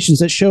situations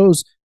that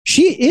shows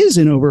she is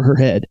in over her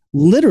head,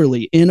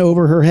 literally in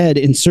over her head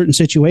in certain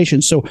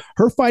situations. So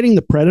her fighting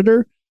the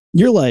Predator,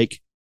 you're like,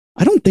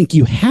 I don't think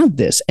you have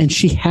this. And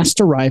she has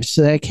to rise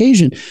to that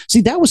occasion.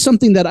 See, that was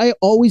something that I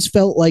always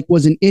felt like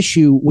was an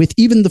issue with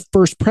even the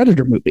first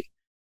Predator movie.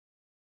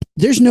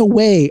 There's no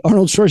way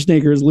Arnold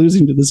Schwarzenegger is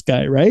losing to this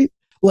guy, right?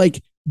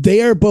 Like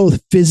they are both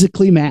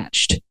physically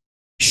matched.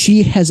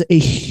 She has a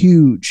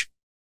huge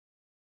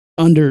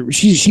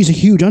she's a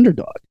huge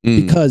underdog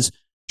because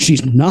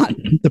she's not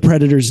the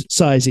Predator's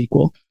size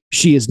equal.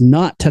 She is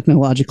not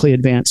technologically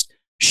advanced.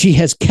 She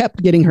has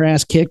kept getting her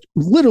ass kicked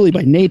literally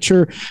by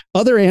nature,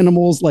 other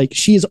animals. Like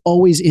she is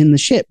always in the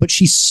shit, but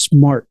she's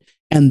smart.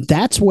 And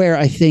that's where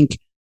I think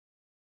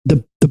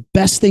the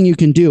best thing you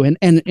can do. And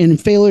in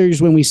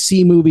failures, when we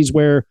see movies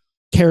where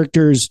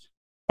characters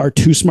are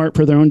too smart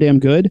for their own damn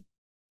good,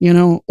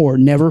 or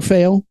never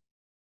fail.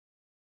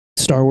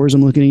 Star Wars,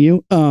 I'm looking at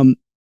you.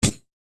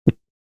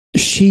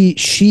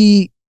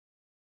 She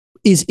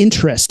is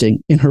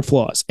interesting in her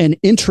flaws and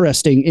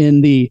interesting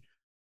in the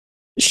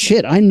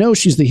shit. I know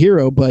she's the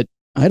hero, but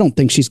I don't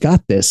think she's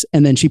got this.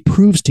 And then she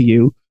proves to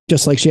you,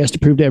 just like she has to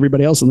prove to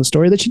everybody else in the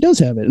story, that she does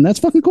have it. And that's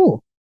fucking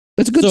cool.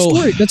 That's a good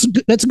story.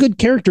 That's a good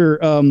character,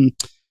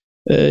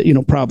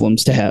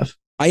 problems to have.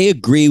 I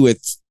agree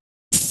with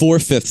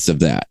 4/5 of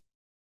that.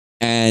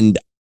 And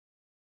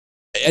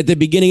at the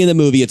beginning of the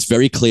movie, it's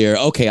very clear.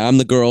 Okay, I'm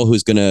the girl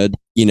who's gonna,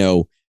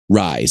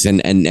 rise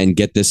and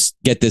get this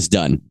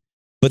done.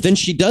 But then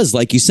she does,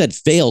 like you said,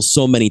 fail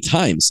so many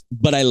times.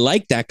 But I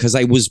like that because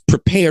I was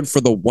prepared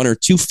for the 1 or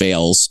 2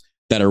 fails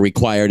that are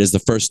required as the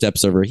first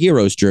steps of her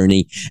hero's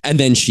journey. And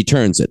then she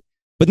turns it.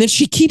 But then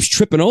she keeps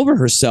tripping over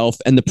herself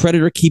and the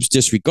Predator keeps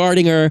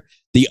disregarding her.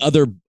 the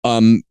other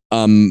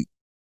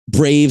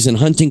braves and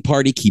hunting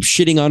party keep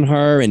shitting on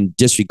her and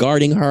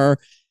disregarding her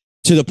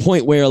to the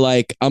point where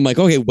like I'm like,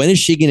 okay, when is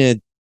she gonna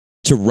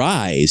to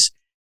rise?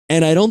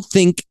 And I don't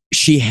think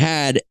she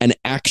had an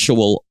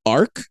actual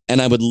arc.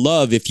 And I would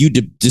love, if you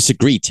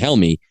disagree, tell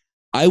me.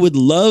 I would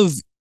love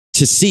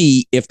to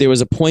see if there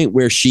was a point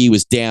where she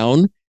was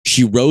down,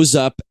 she rose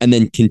up and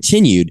then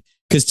continued.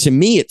 Because to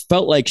me, it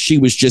felt like she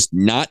was just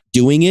not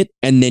doing it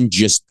and then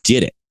just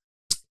did it.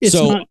 It's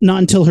not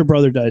until her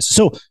brother dies.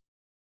 So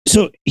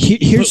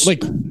here's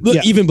like,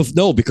 even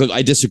no, because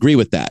I disagree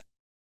with that.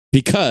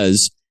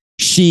 Because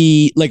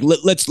she like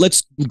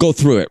let's go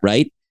through it,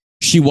 right?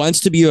 She wants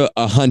to be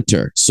a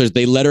hunter, so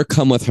they let her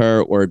come with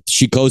her, or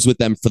she goes with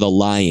them for the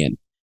lion.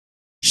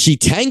 She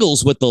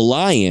tangles with the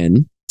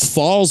lion,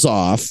 falls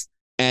off,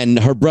 and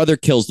her brother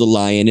kills the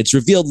lion. It's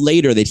revealed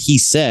later that he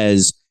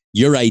says,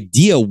 your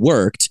idea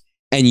worked,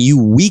 and you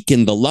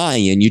weakened the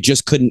lion. You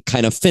just couldn't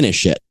kind of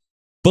finish it.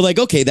 But like,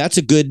 okay, that's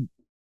a good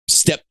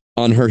step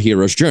on her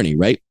hero's journey,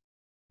 right?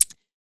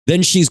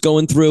 Then she's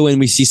going through, and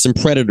we see some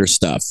predator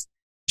stuff.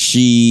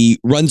 She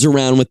runs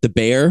around with the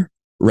bear,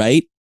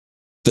 right?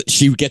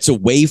 She gets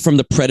away from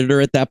the predator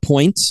at that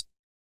point.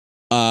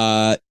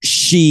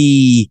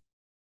 She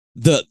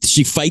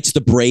fights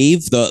the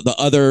brave, the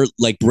other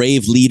like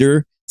brave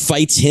leader,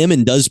 fights him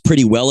and does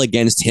pretty well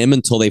against him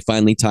until they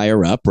finally tie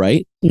her up,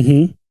 right?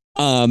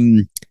 Mm-hmm.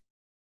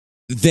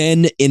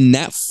 Then in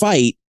that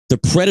fight, the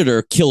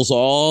predator kills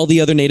all the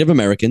other Native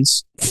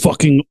Americans.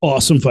 Fucking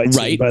awesome fight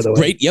scene, by the way.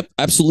 Great, yep,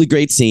 absolutely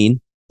great scene.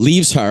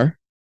 Leaves her,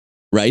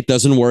 right?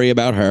 Doesn't worry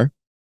about her.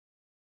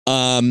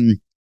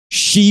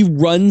 She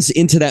runs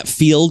into that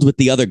field with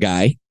the other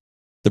guy.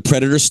 The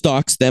predator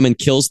stalks them and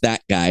kills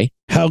that guy.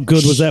 How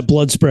good was that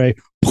blood spray?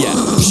 Yeah.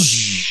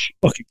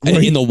 Fucking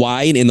great. In the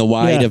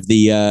wide of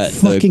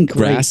the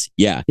grass.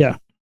 Yeah. Yeah.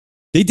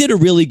 They did a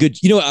really good,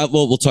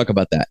 we'll talk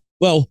about that.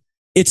 Well,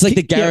 it's like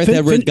the Gareth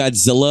Edward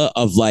Godzilla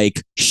of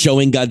like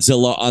showing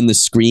Godzilla on the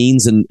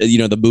screens and,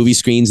 the movie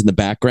screens in the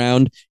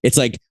background. It's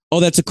like, oh,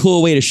 that's a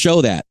cool way to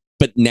show that.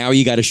 But now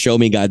you got to show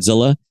me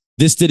Godzilla.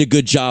 This did a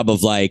good job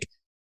of like,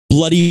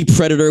 bloody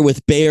predator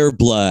with bear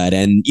blood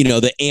and,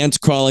 the ants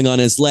crawling on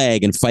his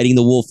leg and fighting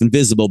the wolf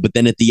invisible. But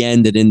then at the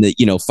end and in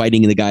the,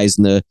 fighting the guys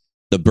in the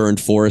burned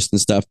forest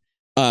and stuff.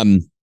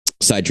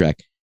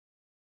 Sidetrack.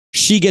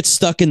 She gets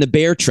stuck in the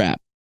bear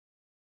trap.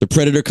 The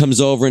predator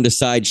comes over and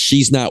decides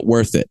she's not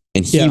worth it.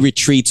 And he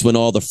retreats when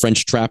all the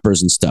French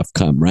trappers and stuff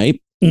come,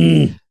 right?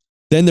 Mm.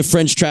 Then the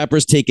French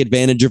trappers take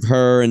advantage of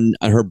her and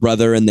her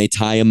brother and they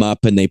tie him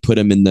up and they put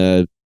him in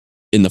the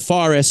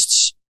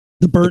forests.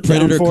 The burnt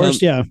down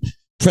forest, yeah.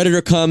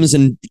 Predator comes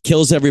and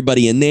kills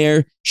everybody in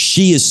there.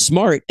 She is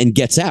smart and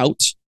gets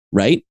out,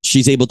 right?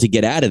 She's able to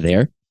get out of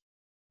there.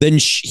 Then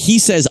he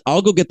says,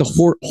 I'll go get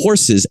the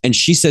horses. And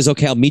she says,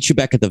 okay, I'll meet you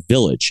back at the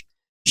village.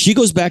 She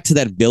goes back to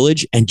that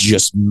village and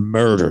just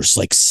murders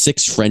like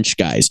 6 French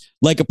guys,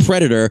 like a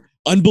predator.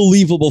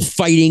 Unbelievable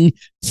fighting,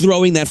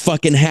 throwing that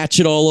fucking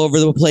hatchet all over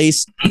the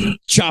place,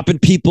 chopping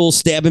people,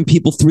 stabbing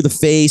people through the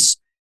face.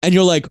 And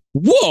you're like,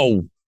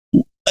 whoa.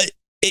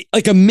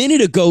 Like a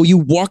minute ago, you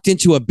walked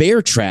into a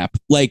bear trap.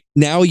 Like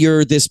now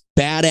you're this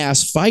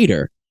badass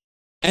fighter.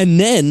 And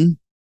then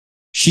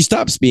she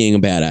stops being a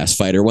badass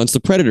fighter once the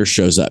predator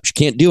shows up. She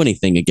can't do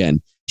anything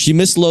again. She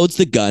misloads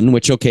the gun,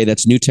 which, okay,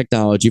 that's new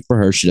technology for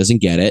her. She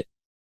doesn't get it.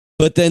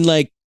 But then,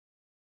 like,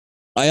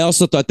 I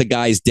also thought the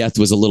guy's death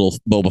was a little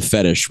Boba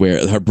Fettish,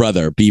 where her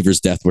brother, Beaver's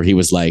death, where he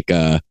was like,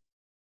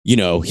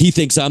 he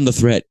thinks I'm the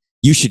threat.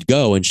 You should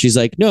go. And she's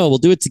like, no, we'll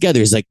do it together.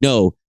 He's like,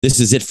 no, this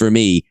is it for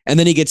me. And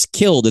then he gets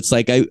killed. It's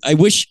like, I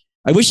wish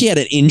he had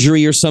an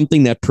injury or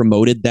something that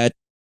promoted that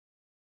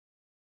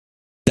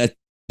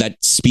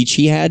speech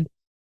he had.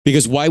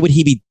 Because why would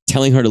he be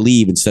telling her to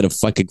leave instead of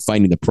fucking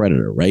finding the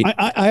predator, right?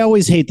 I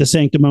always hate the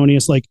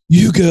sanctimonious, like,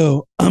 you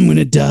go, I'm going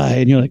to die.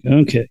 And you're like,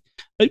 okay.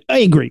 I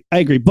agree.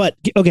 But,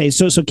 okay,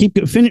 so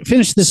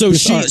finish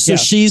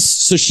this.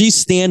 She's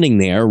standing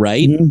there,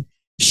 right? Mm-hmm.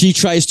 She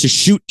tries to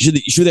shoot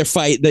their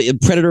fight. The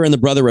predator and the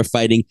brother are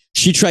fighting.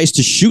 She tries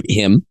to shoot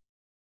him.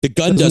 The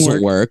gun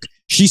doesn't work.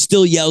 She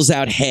still yells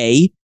out,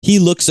 hey. He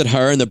looks at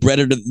her and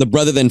the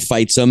brother then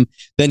fights him.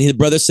 Then his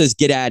brother says,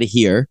 get out of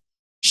here.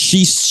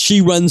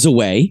 She runs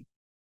away,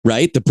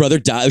 right? The brother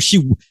dies. She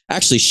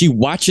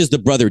watches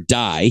the brother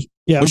die.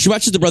 Yeah. When she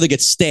watches the brother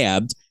get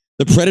stabbed,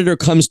 the predator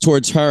comes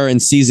towards her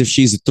and sees if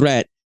she's a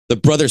threat. The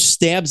brother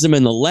stabs him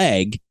in the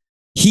leg.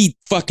 He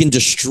fucking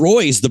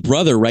destroys the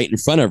brother right in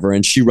front of her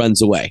and she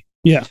runs away.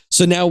 Yeah.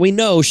 So now we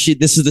know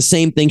this is the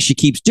same thing she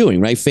keeps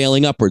doing, right?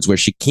 Failing upwards where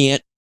she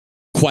can't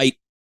quite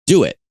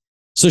do it.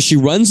 So she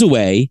runs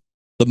away.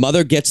 The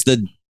mother gets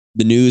the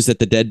news that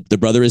the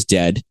brother is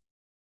dead,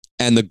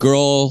 and the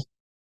girl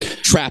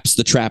traps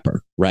the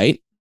trapper,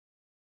 right?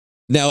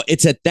 Now,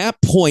 it's at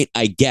that point,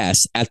 I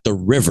guess, at the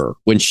river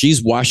when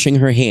she's washing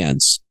her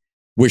hands,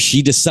 where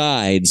she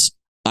decides,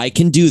 I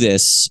can do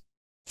this.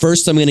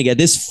 First, I'm going to get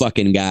this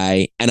fucking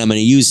guy, and I'm going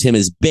to use him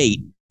as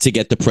bait to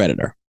get the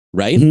predator,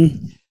 right?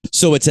 Mm-hmm.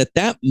 So it's at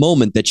that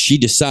moment that she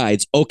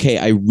decides, okay,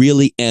 I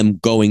really am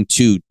going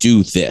to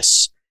do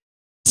this.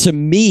 To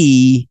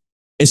me,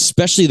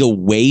 especially the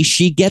way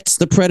she gets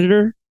the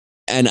predator,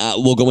 and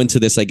we'll go into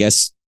this, I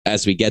guess,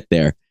 as we get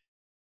there.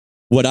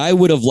 What I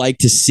would have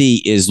liked to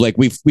see is, like,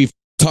 we've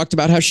talked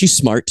about how she's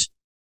smart.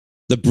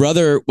 The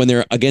brother, when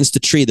they're against a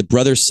tree, the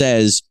brother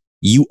says,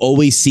 "You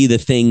always see the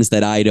things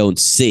that I don't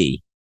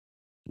see."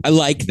 I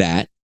like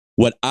that.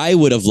 What I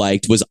would have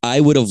liked was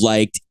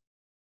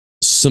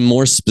some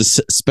more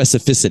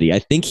specificity. I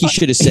think he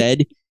should have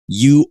said,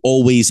 "You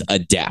always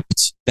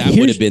adapt." That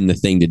would have been the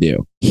thing to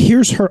do.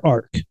 Here's her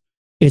arc.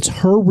 It's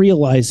her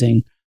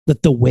realizing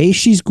that the way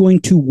she's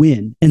going to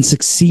win and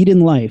succeed in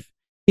life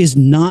is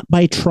not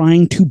by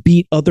trying to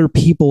beat other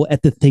people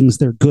at the things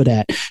they're good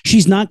at.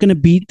 She's not going to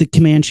beat the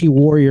Comanche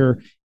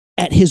warrior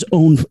at his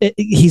own.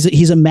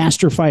 He's a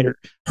master fighter.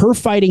 Her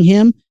fighting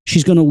him,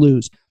 she's going to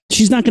lose.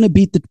 She's not going to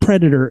beat the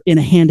predator in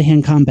a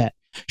hand-to-hand combat.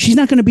 She's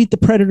not going to beat the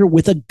predator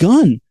with a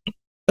gun,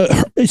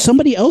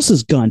 somebody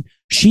else's gun.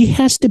 She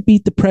has to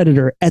beat the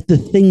predator at the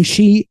thing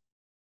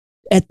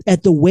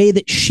at the way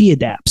that she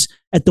adapts,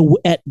 at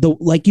the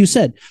like you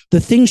said,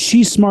 the things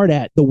she's smart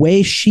at, the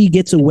way she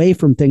gets away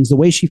from things, the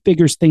way she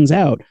figures things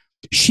out.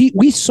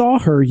 We saw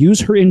her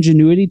use her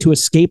ingenuity to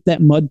escape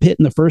that mud pit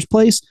in the first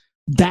place.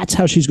 That's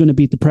how she's going to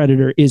beat the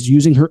predator, is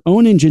using her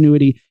own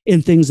ingenuity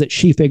in things that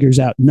she figures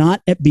out,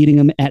 not at beating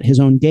him at his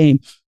own game,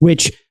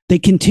 which they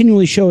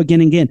continually show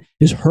again and again,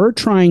 is her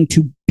trying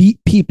to beat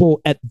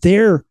people at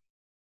their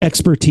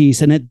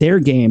expertise and at their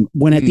game,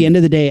 when at the end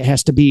of the day, it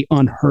has to be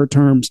on her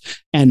terms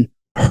and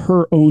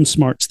her own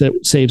smarts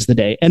that saves the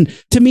day. And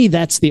to me,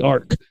 that's the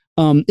arc.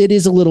 It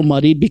is a little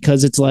muddied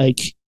because it's like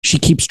she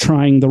keeps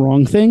trying the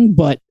wrong thing,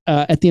 but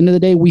at the end of the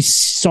day, we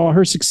saw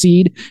her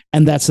succeed,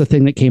 and that's the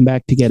thing that came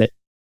back to get it.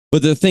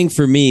 But the thing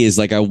for me is,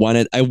 like, I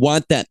want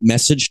that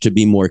message to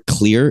be more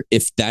clear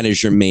if that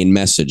is your main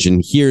message.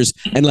 And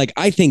like,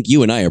 I think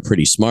you and I are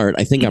pretty smart.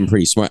 I think I'm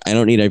pretty smart. I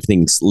don't need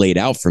everything laid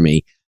out for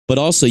me. But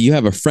also, you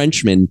have a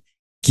Frenchman,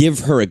 give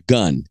her a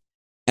gun.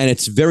 And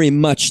it's very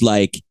much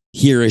like,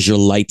 here is your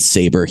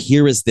lightsaber.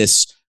 Here is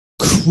this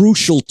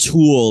crucial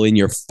tool in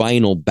your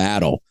final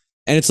battle.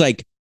 And it's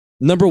like,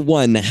 number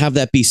one, to have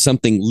that be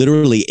something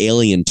literally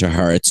alien to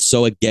her. It's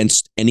so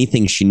against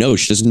anything she knows.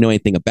 She doesn't know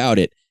anything about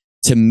it.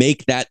 To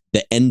make that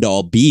the end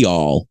all be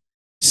all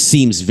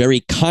seems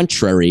very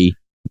contrary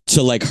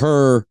to, like,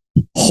 her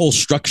whole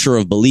structure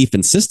of belief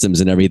and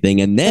systems and everything.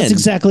 And then that's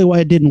exactly why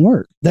it didn't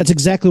work. That's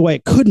exactly why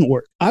it couldn't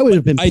work. I would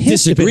have been pissed. I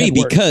disagree,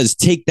 because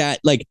take that,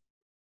 like,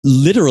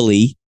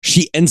 literally,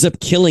 she ends up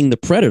killing the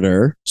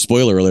predator.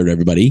 Spoiler alert,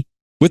 everybody,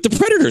 with the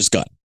predator's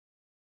gun.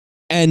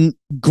 And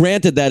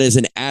granted, that is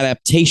an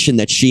adaptation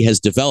that she has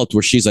developed,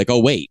 where she's like, oh,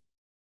 wait,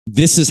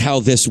 this is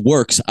how this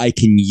works. I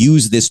can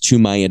use this to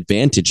my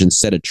advantage and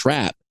set a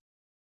trap.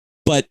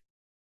 But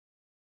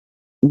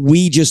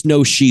we just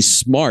know she's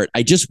smart.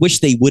 I just wish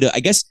they would have. I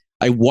guess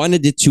I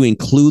wanted it to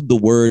include the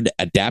word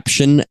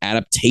adaptation,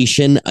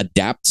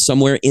 adapt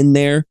somewhere in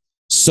there,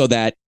 so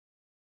that,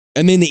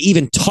 I mean, they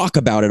even talk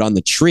about it on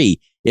the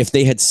tree. If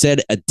they had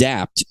said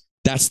adapt,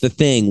 that's the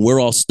thing. We're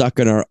all stuck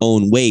in our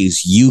own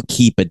ways. You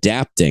keep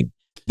adapting.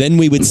 Then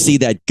we would see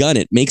that gun.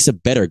 It makes a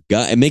better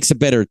gun. It makes a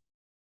better.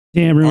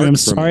 Damn, Ruben, I'm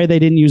sorry they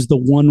didn't use the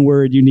one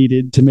word you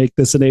needed to make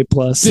this an A+.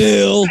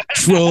 Still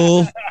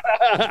troll.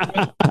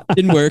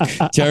 Didn't work.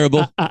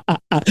 Terrible.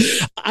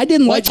 I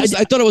didn't like. I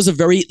thought it was a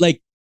very, like.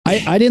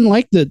 I didn't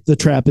like the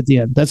trap at the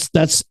end.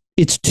 That's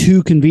it's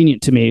too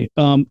convenient to me.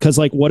 Because,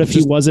 like, what if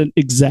he wasn't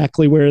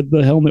exactly where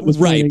the helmet was?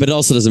 Right, pointing? but it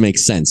also doesn't make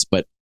sense.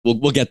 But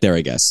we'll get there,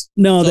 I guess.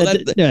 No,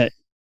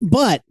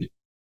 but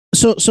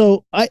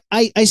so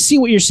I see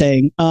what you're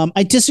saying.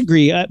 I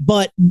disagree,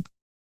 but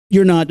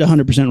you're not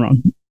 100%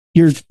 wrong.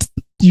 You're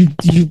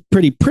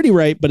pretty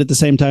right, but at the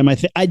same time,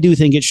 I do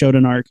think it showed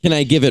an arc. Can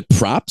I give it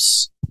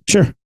props?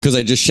 Sure, because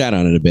I just shat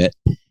on it a bit.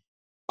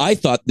 I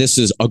thought this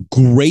is a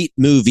great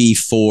movie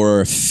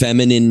for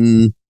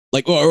feminine,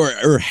 like,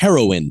 or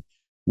heroine,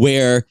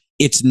 where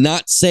it's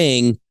not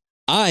saying,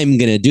 I'm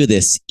gonna do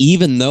this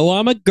even though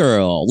I'm a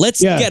girl.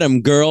 Let's get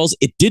them, girls.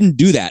 It didn't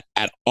do that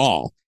at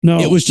all. No,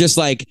 it was just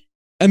like,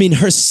 I mean,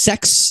 her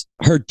sex,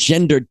 her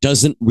gender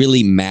doesn't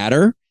really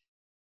matter.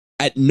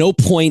 At no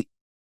point,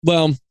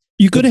 well,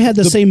 you could have had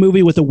the same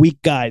movie with a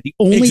weak guy. The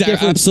only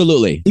difference,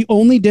 absolutely. The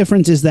only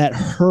difference is that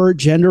her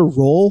gender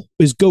role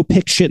is go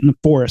pick shit in the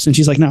forest, and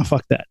she's like, "No,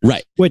 fuck that."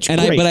 Right. But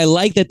I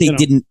like that they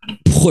didn't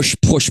push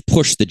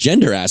the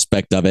gender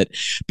aspect of it,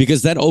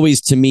 because that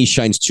always, to me,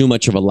 shines too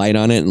much of a light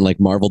on it, and like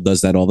Marvel does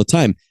that all the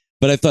time.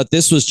 But I thought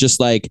this was just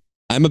like,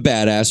 I'm a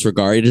badass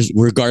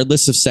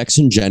regardless of sex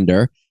and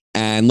gender.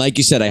 And like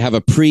you said, I have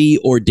a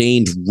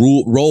preordained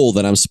role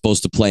that I'm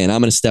supposed to play, and I'm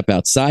going to step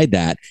outside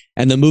that.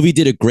 And the movie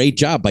did a great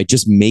job by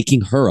just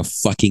making her a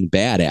fucking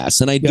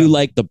badass. And I do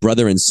like the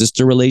brother and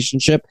sister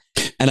relationship.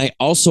 And I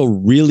also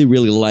really,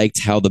 really liked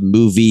how the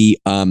movie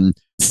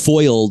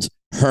foiled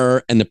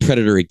her and the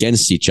predator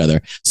against each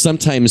other.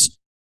 Sometimes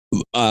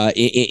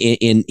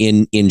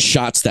in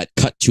shots that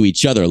cut to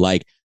each other,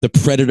 like the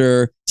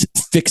predator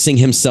fixing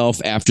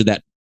himself after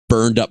that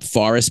burned up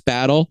forest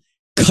battle.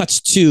 Cuts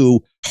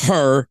to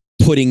her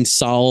putting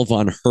salve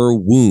on her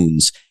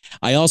wounds.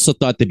 I also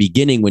thought the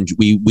beginning when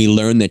we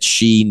learned that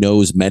she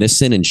knows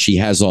medicine and she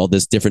has all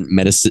this different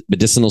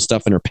medicinal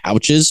stuff in her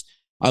pouches.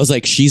 I was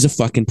like, she's a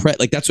fucking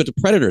like that's what the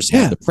predators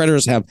have. The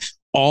predators have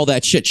all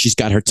that shit. She's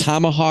got her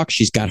tomahawk.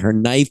 She's got her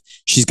knife.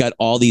 She's got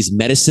all these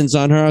medicines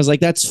on her. I was like,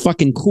 that's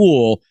fucking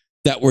cool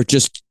that we're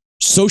just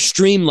so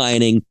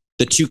streamlining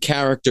the two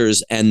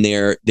characters and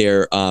their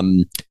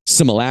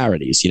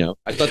similarities. You know,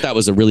 I thought that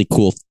was a really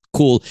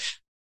cool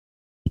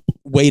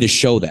way to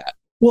show that.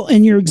 Well,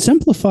 and you're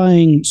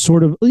exemplifying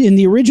sort of in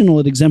the original,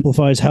 it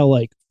exemplifies how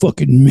like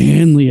fucking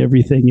manly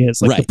everything is.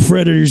 Like the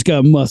Predator's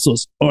got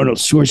muscles. Arnold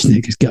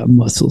Schwarzenegger's got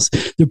muscles.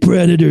 The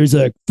Predators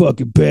are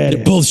fucking bad.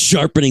 They're both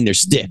sharpening their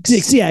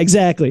sticks. Yeah,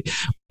 exactly.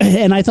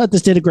 And I thought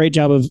this did a great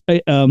job of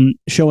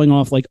showing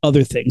off like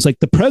other things. Like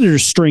the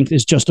Predator's strength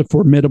is just a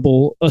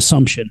formidable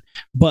assumption,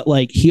 but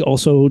like he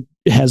also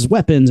has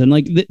weapons and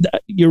like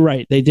you're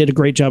right. They did a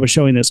great job of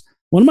showing this.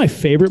 One of my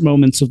favorite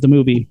moments of the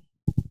movie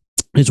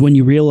is when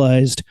you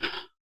realized,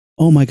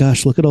 oh my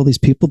gosh, look at all these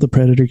people the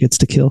Predator gets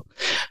to kill.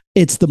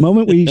 It's the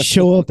moment we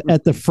show up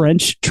at the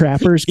French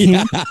trappers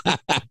camp.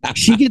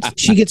 She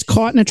gets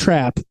caught in a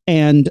trap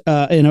and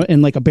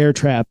in like a bear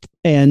trap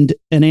and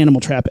an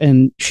animal trap,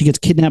 and she gets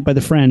kidnapped by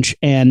the French.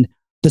 And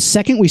the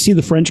second we see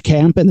the French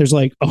camp and there's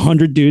like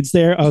 100 dudes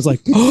there, I was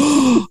like,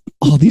 oh,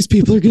 all these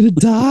people are gonna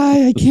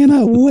die. I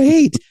cannot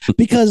wait.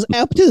 Because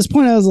up to this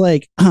point, I was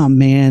like, oh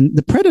man,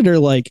 the Predator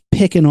like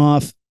picking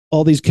off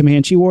all these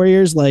Comanche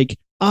warriors, like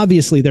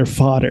obviously they're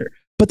fodder.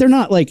 But they're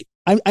not like,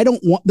 I don't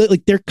want,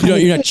 like they're kind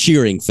of, you're not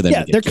cheering for them.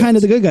 Yeah, they're kind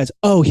of the good guys.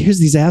 Oh, here's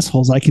these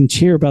assholes I can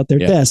cheer about their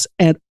deaths.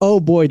 And oh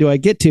boy, do I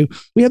get to.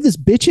 We have this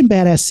bitchin'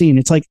 badass scene.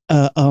 It's like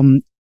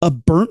a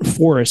burnt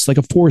forest, like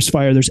a forest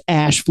fire. There's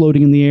ash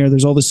floating in the air.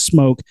 There's all this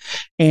smoke.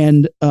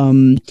 And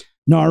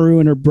Naru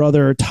and her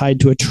brother are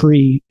tied to a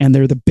tree and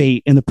they're the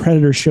bait. And the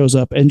Predator shows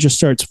up and just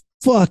starts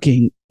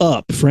fucking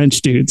up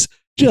French dudes.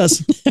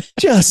 Just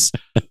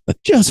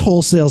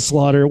wholesale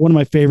slaughter. One of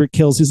my favorite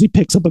kills is he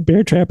picks up a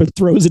bear trap and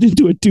throws it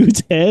into a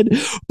dude's head.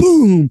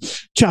 Boom!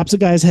 Chops a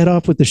guy's head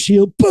off with the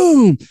shield.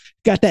 Boom!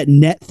 Got that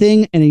net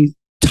thing and he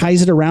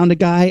ties it around a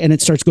guy and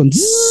it starts going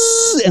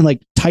zzz, and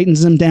like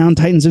tightens him down,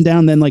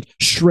 then like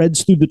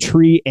shreds through the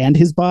tree and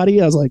his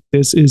body. I was like,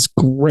 this is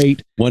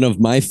great. One of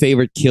my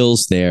favorite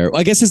kills there.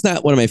 Well, I guess it's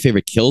not one of my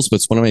favorite kills, but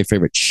it's one of my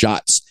favorite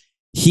shots.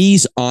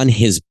 He's on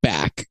his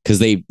back because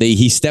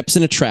he steps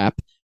in a trap.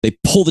 They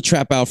pull the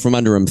trap out from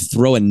under him,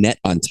 throw a net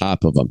on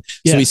top of him.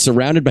 So he's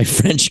surrounded by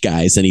French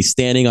guys and he's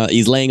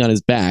laying on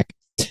his back.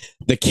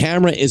 The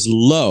camera is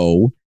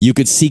low. You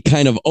could see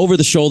kind of over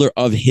the shoulder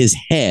of his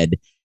head,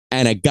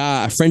 and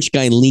a French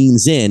guy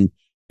leans in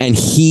and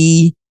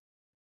he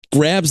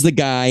grabs the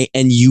guy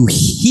and you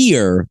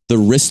hear the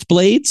wrist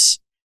blades,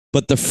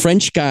 but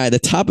the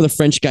top of the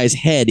French guy's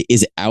head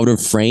is out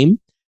of frame.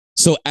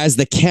 So as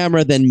the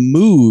camera then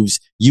moves,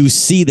 you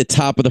see the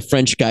top of the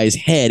French guy's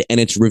head and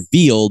it's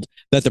revealed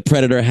that the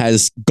Predator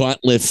has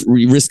gauntlet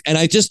wrist. And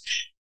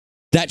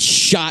that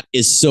shot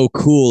is so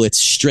cool. It's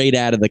straight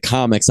out of the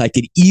comics. I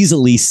could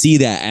easily see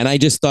that. And I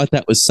just thought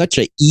that was such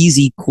an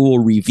easy, cool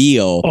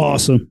reveal.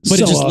 Awesome.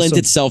 But it just lent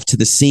itself to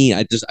the scene.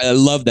 I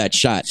love that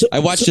shot. I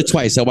watched it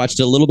twice. I watched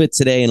it a little bit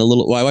today and I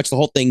watched the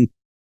whole thing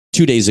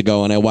 2 days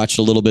ago and I watched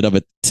a little bit of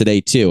it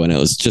today too. And it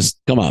was just,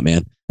 come on,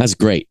 man. That's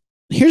great.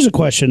 Here's a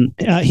question.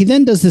 He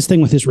then does this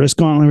thing with his wrist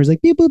gauntlet where he's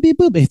like, beep, boop, beep,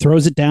 boop. He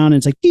throws it down and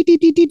it's like, dee, dee,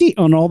 dee, dee, dee.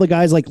 And all the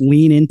guys like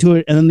lean into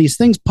it. And then these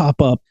things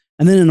pop up.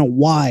 And then in a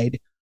wide,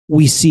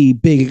 we see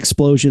big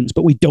explosions,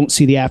 but we don't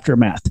see the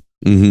aftermath.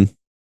 Mm-hmm.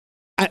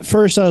 At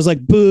first, I was like,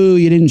 boo,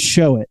 you didn't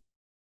show it.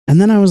 And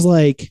then I was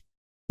like,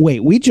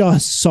 wait, we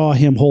just saw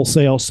him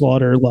wholesale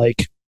slaughter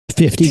like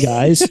 50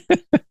 guys.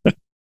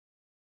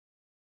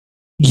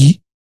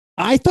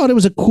 I thought it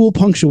was a cool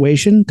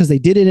punctuation because they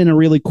did it in a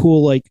really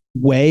cool like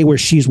way where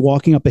she's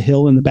walking up a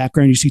hill in the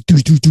background. You see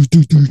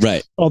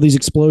right, all these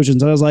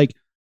explosions. And I was like,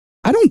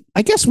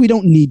 I guess we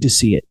don't need to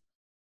see it.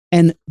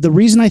 And the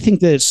reason I think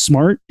that it's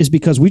smart is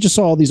because we just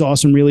saw all these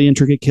awesome, really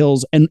intricate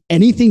kills, and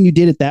anything you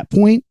did at that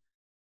point,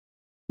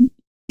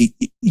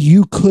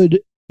 you could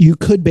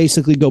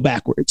basically go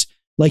backwards.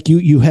 Like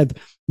you have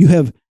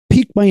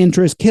piqued my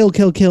interest, kill.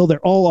 They're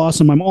all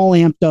awesome. I'm all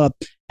amped up.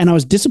 And I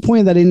was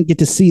disappointed that I didn't get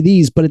to see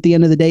these. But at the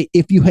end of the day,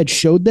 if you had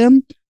showed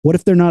them, what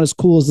if they're not as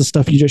cool as the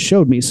stuff you just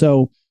showed me?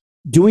 So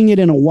doing it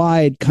in a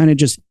wide kind of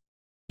just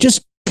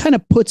kind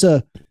of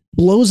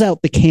blows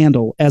out the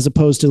candle as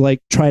opposed to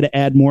like try to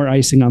add more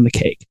icing on the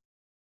cake.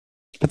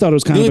 I thought it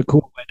was kind of a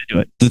cool way to do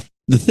it.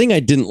 The thing I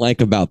didn't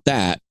like about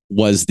that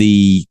was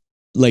these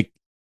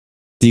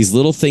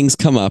little things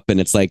come up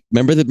and it's like,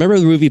 remember the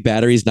movie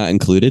Batteries Not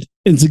Included?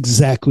 It's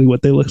exactly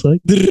what they look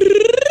like.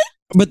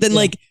 But then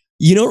like,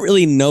 you don't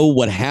really know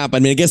what happened.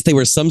 I mean, I guess they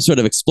were some sort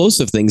of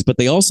explosive things, but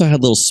they also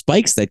had little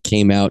spikes that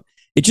came out.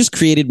 It just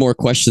created more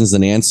questions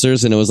than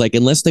answers. And it was like,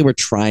 unless they were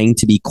trying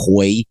to be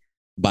coy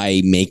by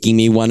making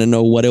me want to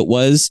know what it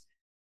was,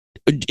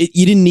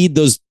 you didn't need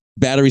those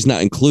Batteries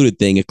Not Included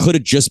thing. It could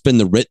have just been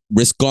the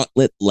wrist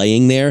gauntlet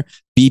laying there.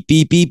 beep,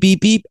 beep, beep,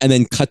 beep, beep, and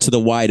then cut to the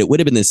wide. It would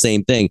have been the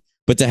same thing.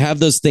 But to have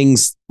those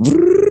things, and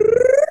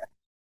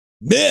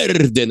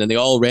then they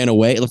all ran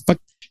away. Like, fuck,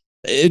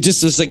 it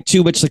just was like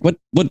too much. Like,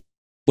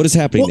 what is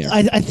happening there?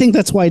 I think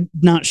that's why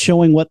not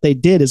showing what they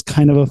did is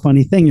kind of a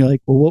funny thing. You're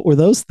like, well, what were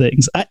those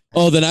things?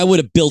 Then I would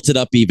have built it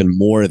up even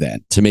more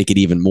then to make it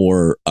even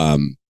more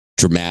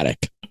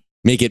dramatic.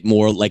 Make it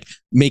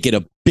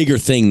a bigger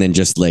thing than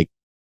just like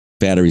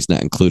batteries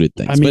not included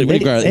things. I mean, but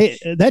regardless,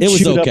 that it was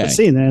chewed okay. up a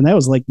scene, and that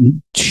was like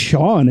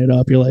chawing it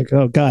up. You're like,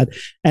 oh god.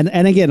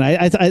 And again,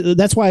 I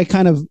that's why I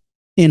kind of,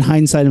 in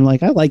hindsight, I'm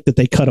like, I like that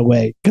they cut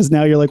away, because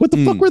now you're like, what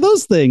the fuck were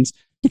those things?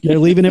 They're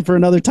leaving it for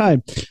another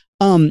time.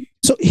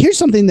 So here's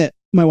something that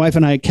my wife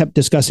and I kept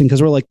discussing,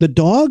 because we're like, the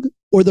dog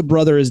or the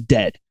brother is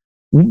dead.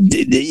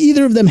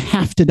 Either of them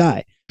have to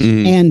die.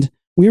 And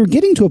we were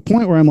getting to a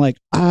point where I'm like,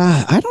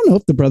 I don't know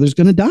if the brother's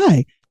going to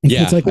die. And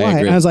it's like, why?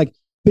 And I was like,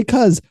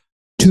 because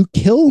to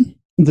kill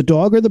the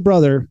dog or the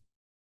brother,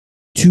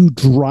 to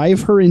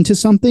drive her into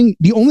something,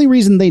 the only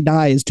reason they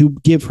die is to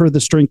give her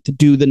the strength to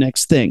do the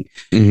next thing.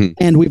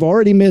 And we've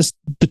already missed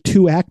the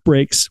 2 act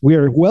breaks. We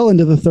are well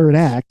into the 3rd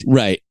act.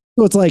 Right.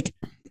 So it's like,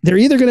 they're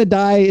either going to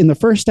die in the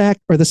 1st act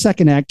or the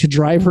 2nd act to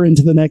drive her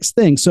into the next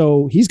thing.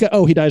 So he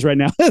dies right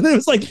now. And it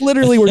was like,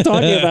 literally, we're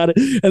talking about it.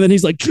 And then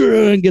he's like,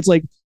 and gets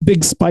like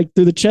big spike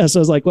through the chest. I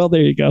was like, well,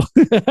 there you go.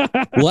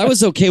 Well, I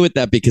was okay with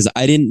that because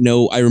I didn't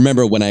know. I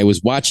remember when I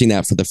was watching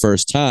that for the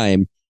first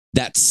time,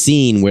 that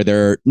scene where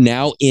they're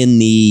now in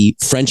the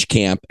French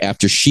camp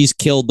after she's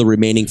killed the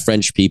remaining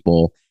French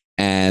people.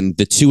 And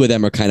the 2 of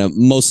them are kind of,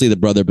 mostly the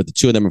brother, but the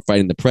 2 of them are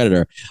fighting the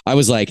Predator. I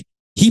was like,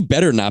 he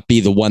better not be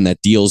the one that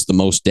deals the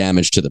most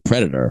damage to the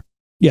Predator.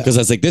 Yeah. Because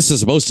I was like, this is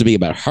supposed to be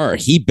about her.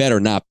 He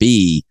better not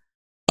be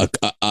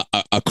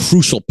a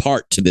crucial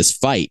part to this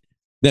fight.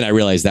 Then I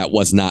realized that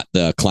was not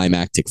the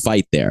climactic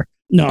fight there.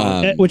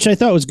 No, which I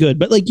thought was good.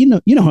 But like, you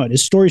know how it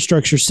is. Story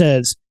structure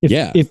says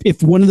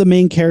if one of the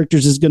main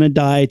characters is going to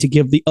die, to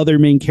give the other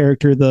main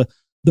character the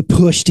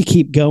push to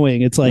keep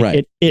going. It's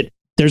like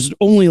there's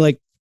only like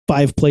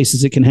 5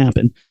 places it can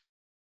happen.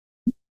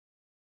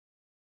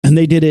 And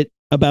they did it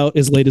about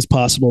as late as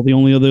possible. The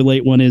only other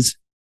late one is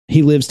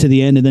he lives to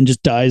the end and then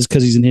just dies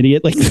because he's an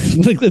idiot, like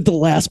at the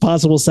last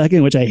possible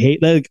second, which I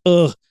hate. Like,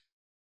 ugh.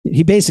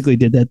 He basically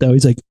did that though.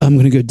 He's like, I'm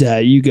gonna go die.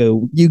 You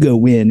go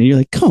win. And you're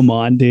like, come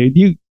on, dude.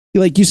 You,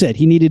 like you said,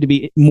 he needed to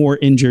be more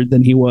injured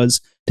than he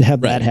was to have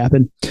that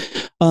happen.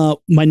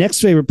 My next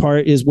favorite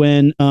part is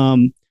when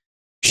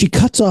she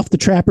cuts off the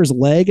trapper's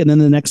leg, and then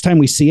the next time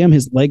we see him,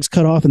 his leg's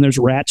cut off and there's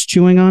rats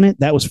chewing on it.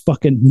 That was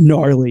fucking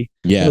gnarly.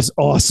 Yeah, it was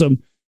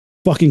awesome.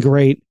 Fucking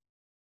great.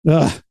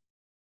 Ugh.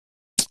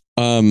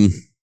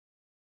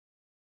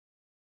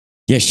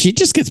 Yeah, she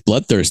just gets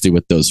bloodthirsty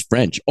with those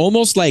French.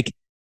 Almost like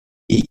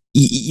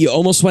you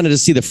almost wanted to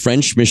see the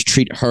French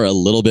mistreat her a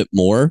little bit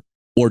more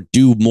or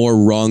do more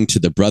wrong to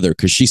the brother,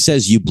 because she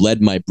says, you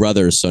bled my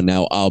brother, so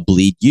now I'll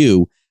bleed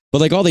you.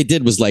 But like all they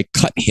did was like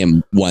cut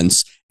him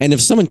once. And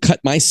if someone cut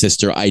my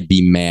sister, I'd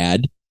be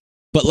mad.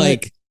 But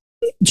like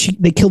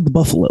they killed the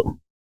buffalo,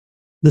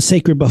 the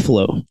sacred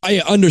buffalo. I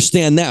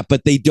understand that,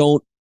 but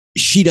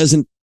she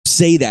doesn't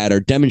say that or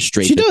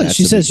demonstrate. She does.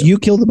 She says, you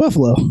killed the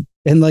buffalo,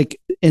 and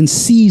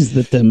sees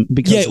that them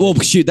because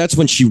that's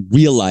when she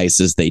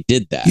realizes they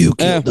did that. You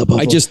killed the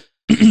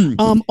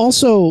buffalo.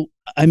 Also,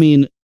 I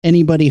mean,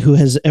 anybody who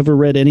has ever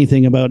read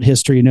anything about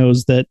history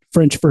knows that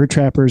French fur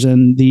trappers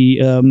and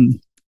the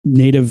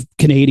Native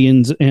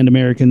Canadians and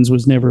Americans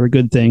was never a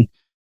good thing.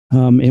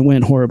 It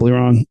went horribly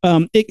wrong.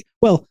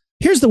 Well,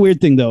 here's the weird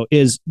thing though,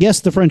 is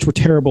yes, the French were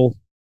terrible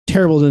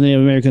to the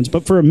Native Americans,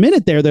 but for a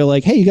minute there, they're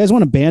like, hey, you guys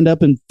want to band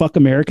up and fuck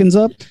Americans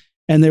up?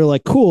 And they were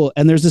like, cool.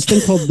 And there's this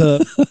thing called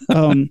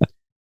the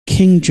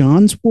King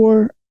John's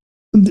War.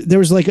 There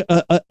was like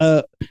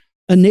a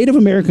Native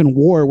American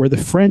war where the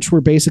French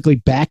were basically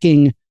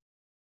backing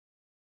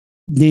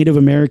Native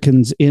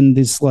Americans in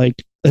this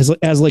like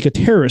as like a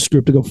terrorist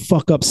group to go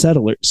fuck up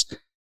settlers.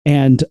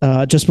 And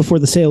just before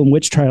the Salem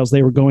witch trials,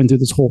 they were going through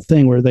this whole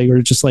thing where they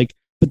were just like,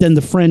 but then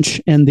the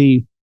French and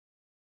the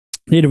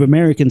Native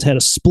Americans had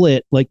a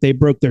split, like they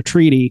broke their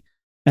treaty,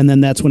 and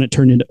then that's when it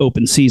turned into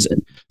open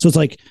season. So it's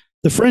like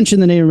the French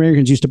and the Native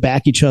Americans used to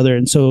back each other,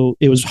 and so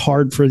it was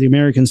hard for the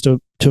Americans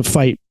to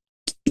fight,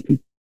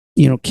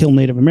 kill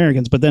Native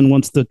Americans. But then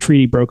once the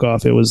treaty broke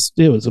off, it was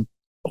a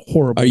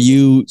horrible. Are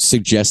you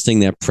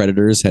suggesting that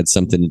predators had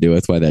something to do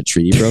with why that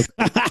treaty broke?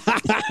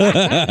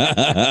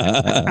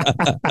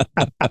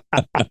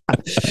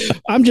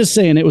 I'm just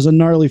saying it was a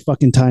gnarly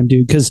fucking time,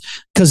 dude. Because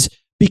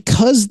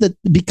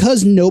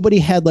nobody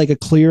had like a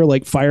clear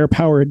like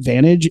firepower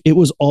advantage, it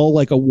was all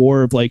like a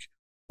war of like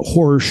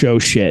horror show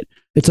shit.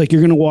 It's like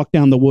you're gonna walk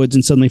down the woods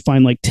and suddenly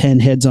find like 10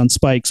 heads on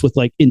spikes with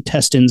like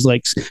intestines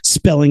like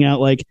spelling out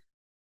like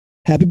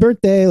happy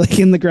birthday like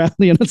in the ground,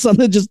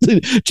 something just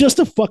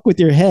to fuck with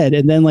your head.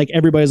 And then like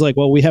everybody's like,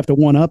 well, we have to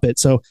one up it.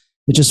 So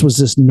it just was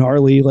this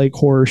gnarly like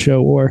horror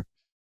show war.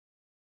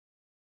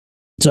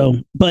 So,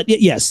 but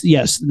yes,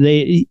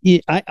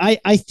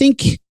 I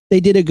think they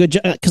did a good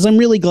job, because I'm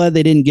really glad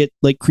they didn't get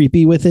like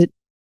creepy with it.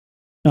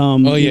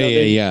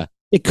 Yeah.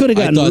 It could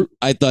have gotten.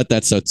 I thought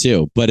that so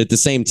too. But at the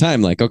same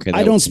time, like, okay,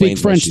 I don't speak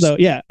French though.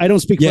 Yeah, I don't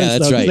speak French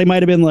that's though. right. They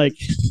might have been like,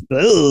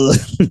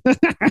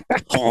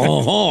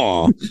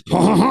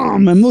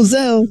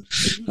 mademoiselle.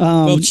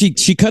 Well,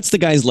 she cuts the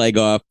guy's leg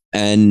off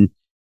and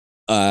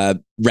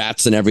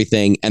rats and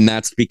everything, and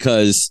that's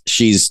because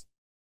she's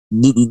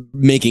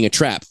making a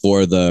trap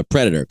for the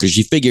predator because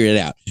she figured it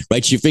out,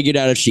 right? She figured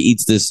out if she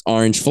eats this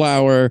orange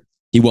flower,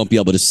 he won't be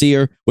able to see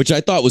her, which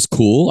I thought was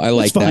cool. I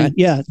like that.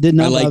 Yeah, did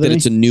not. I like that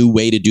it's a new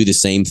way to do the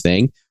same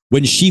thing.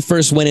 When she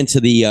first went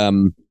into the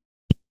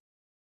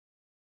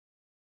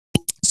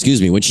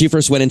when she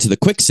first went into the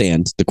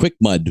quicksand, the quick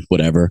mud,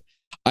 whatever,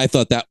 I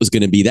thought that was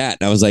going to be that.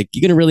 And I was like,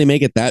 you're going to really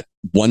make it that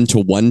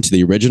 1-to-1 to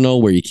the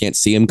original where you can't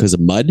see him because of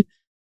mud?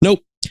 Nope.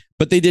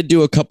 But they did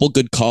do a couple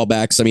good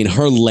callbacks. I mean,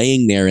 her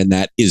laying there in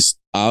that is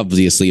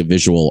obviously a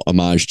visual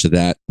homage to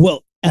that.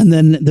 Well, and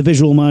then the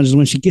visual homage is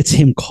when she gets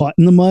him caught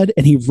in the mud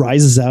and he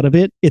rises out of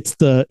it. It's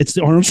the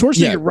Arnold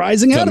Schwarzenegger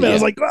rising out of it. I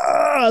was like,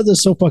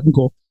 that's so fucking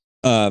cool.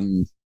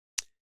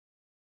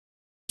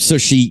 So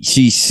she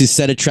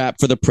set a trap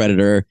for the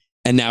predator,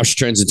 and now she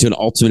turns into an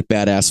ultimate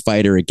badass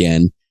fighter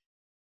again.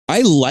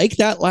 I like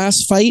that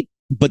last fight,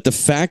 but the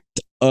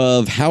fact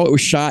of how it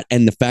was shot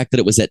and the fact that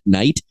it was at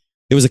night,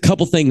 there was a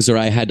couple things where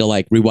I had to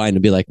like rewind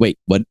and be like, wait,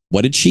 what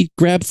did she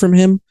grab from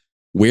him?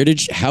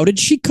 How did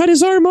she cut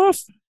his arm off?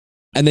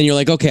 And then you're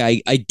like,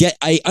 okay,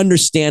 I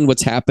understand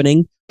what's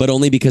happening, but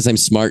only because I'm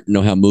smart and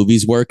know how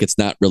movies work. It's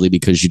not really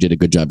because you did a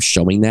good job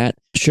showing that.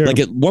 Sure. Like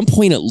at one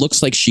point, it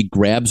looks like she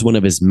grabs one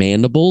of his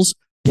mandibles,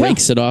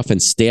 breaks it off,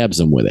 and stabs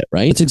him with it,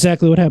 right? That's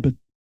exactly what happened.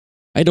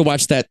 I had to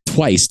watch that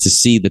twice to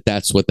see that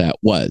that's what that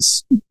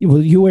was.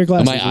 Well, you wear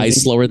glasses. Are my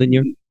eyes slower than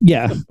you?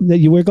 Yeah,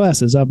 you wear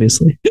glasses,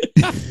 obviously.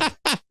 All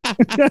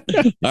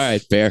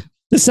right, fair.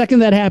 The second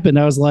that happened,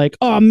 I was like,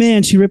 oh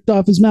man, she ripped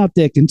off his mouth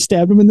dick and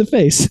stabbed him in the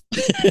face.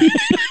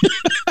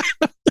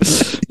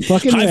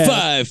 Fucking High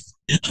five.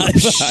 High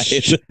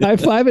five. High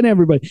five and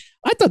everybody.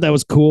 I thought that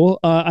was cool.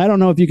 I don't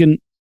know if you can,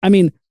 I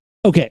mean,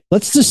 okay,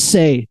 let's just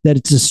say that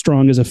it's as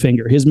strong as a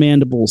finger. His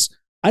mandibles.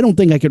 I don't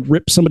think I could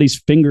rip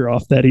somebody's finger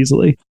off that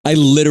easily. I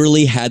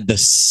literally had the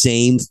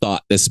same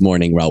thought this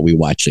morning while we were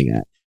watching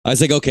it. I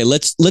was like, okay,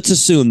 let's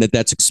assume that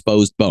that's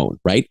exposed bone,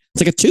 right?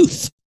 It's like a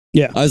tooth.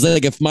 Yeah. I was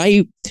like, if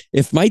my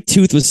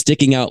tooth was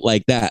sticking out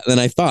like that, then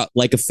I thought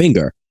like a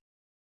finger.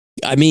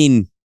 I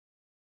mean,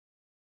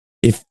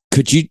 if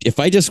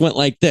I just went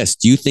like this,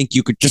 do you think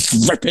you could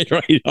just rip it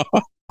right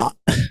off?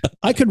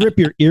 I could rip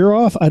your ear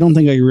off. I don't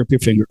think I could rip your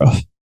finger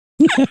off.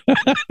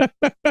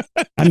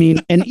 I mean,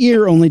 an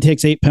ear only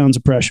takes 8 pounds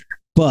of pressure,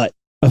 but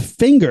a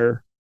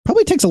finger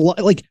probably takes a lot,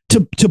 like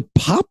to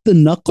pop the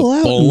knuckle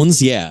out.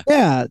 Bones, yeah.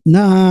 Yeah.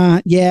 Nah.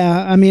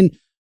 Yeah. I mean,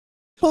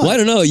 well, I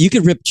don't know. You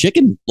could rip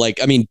chicken. Like,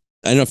 I mean,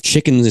 I don't know if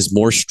chicken is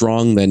more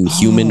strong than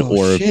human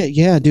or shit.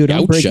 Yeah, dude.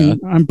 goucha.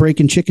 I'm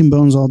breaking chicken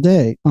bones all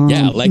day.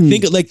 Yeah, like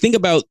think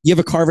about, you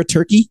ever carve a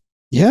turkey?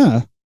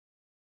 Yeah.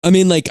 I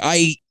mean, like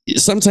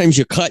sometimes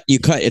you cut.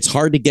 It's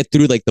hard to get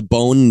through like the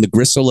bone and the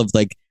gristle of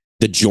like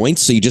the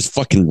joints, so you just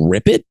fucking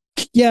rip it.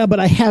 Yeah, but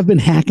I have been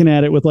hacking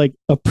at it with like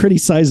a pretty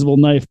sizable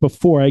knife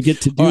before I get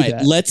to do all right,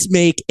 that. let's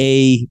make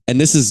and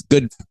this is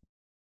good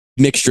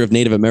mixture of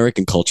Native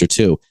American culture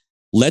too.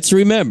 Let's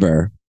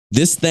remember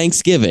this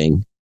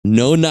Thanksgiving,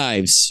 no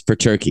knives for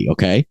turkey,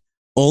 okay?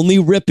 Only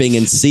ripping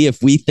and see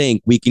if we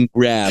think we can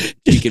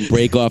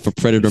break off a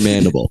predator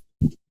mandible.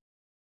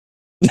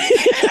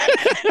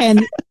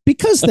 And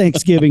because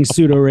Thanksgiving's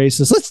pseudo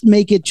racist, let's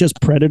make it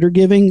just predator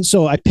giving.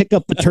 So I pick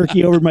up the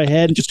turkey over my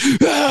head and just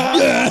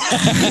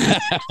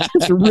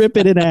rip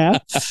it in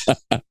half.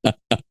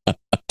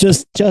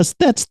 Just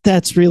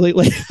that's really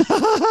like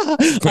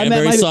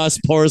cranberry sauce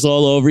pours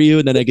all over you,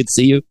 and then I could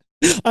see you.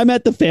 I'm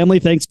at the family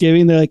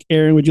Thanksgiving. They're like,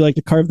 Aaron, would you like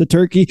to carve the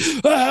turkey?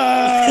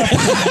 How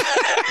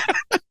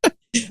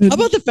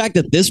about the fact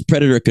that this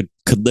predator could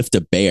lift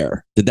a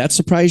bear? Did that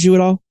surprise you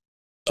at all?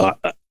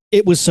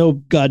 It was so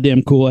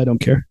goddamn cool. I don't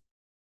care.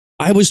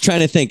 I was trying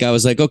to think. I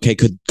was like, okay,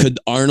 could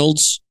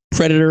Arnold's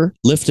predator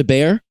lift a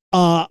bear?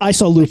 I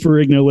saw Lou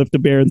Ferrigno lift a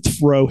bear and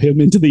throw him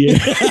into the air.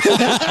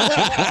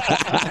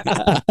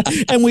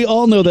 And we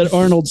all know that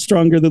Arnold's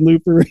stronger than Lou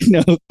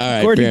Ferrigno. All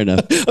right, fair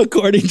enough.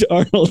 According to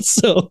Arnold.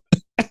 So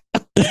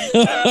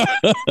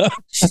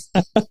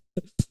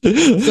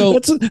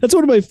that's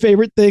one of my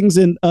favorite things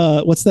in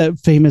what's that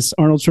famous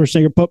Arnold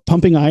Schwarzenegger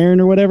Pumping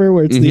Iron or whatever,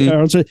 where it's the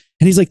Arnold and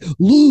he's like,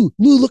 Lou,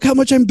 look how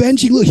much I'm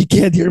benching. Look, he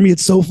can't hear me.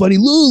 It's so funny.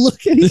 Lou,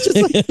 look, and he's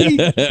just like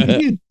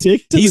he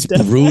dick to he's the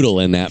death. Brutal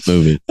in that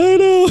movie. I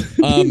know.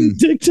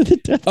 Dick to the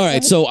death. All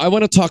right, so I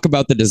want to talk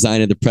about the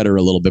design of the predator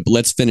a little bit, but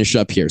let's finish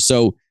up here.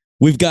 So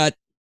we've got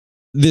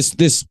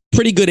this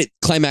pretty good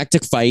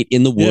climactic fight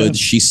in the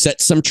woods. Yeah. She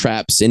sets some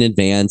traps in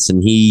advance,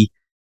 and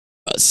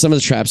some of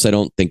the traps I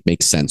don't think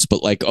make sense,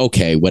 but like,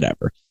 okay,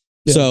 whatever.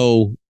 Yeah.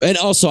 So, and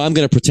also I'm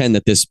going to pretend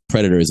that this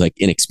predator is like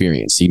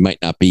inexperienced. He might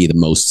not be the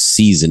most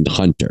seasoned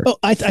hunter. Oh,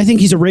 I think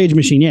he's a rage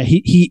machine. Yeah.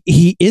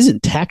 He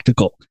isn't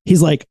tactical.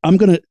 He's like, I'm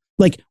going to,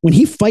 like, when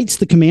he fights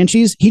the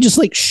Comanches, he just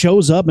like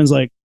shows up and is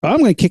like, I'm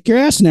going to kick your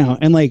ass now.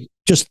 And like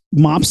just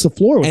mops the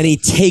floor with and he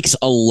takes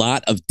a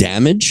lot of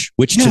damage,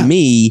 which to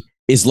me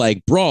is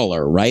like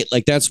Brawler, right?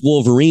 Like that's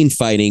Wolverine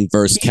fighting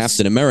versus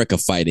Captain America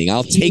fighting.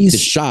 I'll take the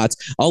shots.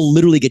 I'll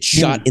literally get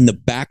shot in the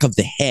back of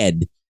the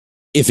head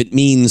if it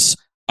means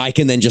I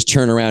can then just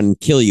turn around and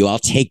kill you. I'll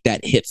take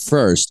that hit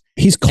first.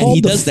 He's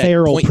called the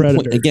feral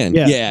predator. Again,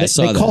 I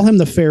saw that. They call him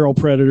the feral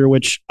predator,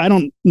 which I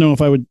don't know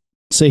if I would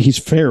say he's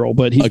feral,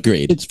 but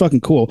agreed. It's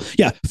fucking cool.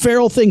 Yeah,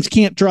 feral things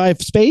can't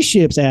drive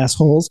spaceships,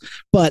 assholes,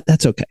 but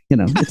that's okay. You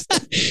know.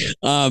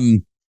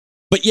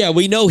 But yeah,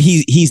 we know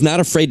he's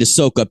not afraid to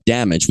soak up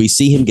damage. We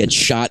see him get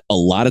shot a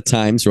lot of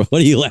times. What are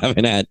you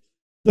laughing at?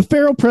 The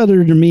feral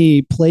predator to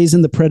me plays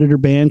in the Predator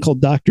band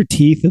called Dr.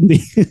 Teeth, and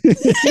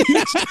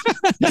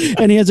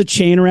and he has a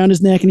chain around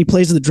his neck, and he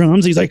plays the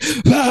drums. He's like,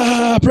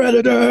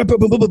 Predator, boom,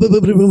 boom, boom, boom,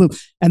 boom, boom, boom.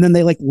 And then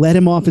they like let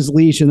him off his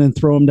leash and then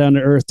throw him down to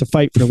earth to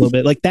fight for a little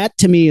bit. Like that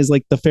to me is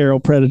like the feral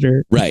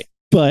predator, right?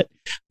 But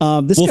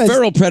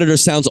feral predator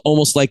sounds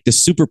almost like the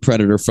super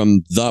predator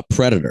from The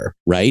Predator,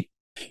 right?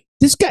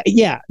 This guy,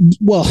 yeah.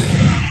 Well,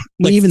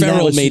 like even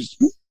feral that made.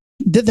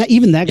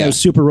 That guy was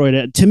super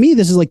roided. To me,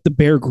 this is like the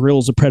Bear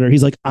Grylls of Predator.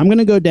 He's like, I'm going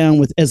to go down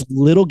with as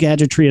little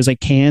gadgetry as I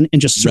can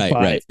and just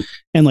survive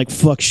and like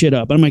fuck shit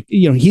up. I'm like,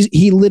 you know,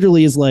 he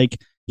literally is like,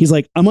 he's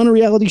like, I'm on a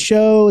reality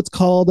show. It's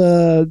called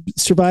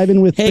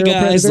Surviving with Hey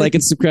guys, Predator. like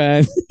and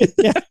subscribe.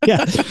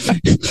 yeah.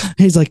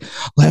 He's like,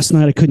 last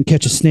night I couldn't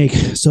catch a snake,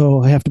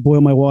 so I have to boil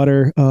my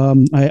water.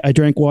 I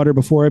drank water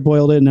before I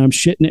boiled it, and I'm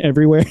shitting it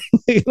everywhere.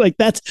 Like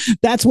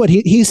that's what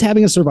he's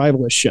having a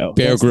survivalist show.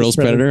 Bear Grylls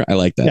Predator. I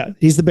like that. Yeah,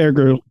 he's the Bear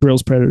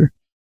Grylls Predator.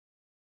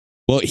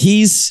 Well,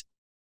 he's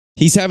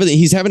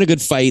having a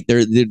good fight.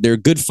 They're a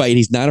good fight.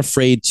 He's not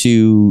afraid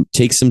to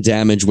take some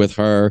damage with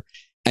her.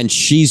 And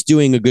she's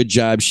doing a good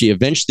job. She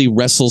eventually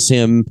wrestles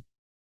him.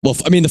 Well,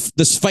 I mean,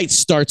 this fight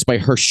starts by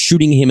her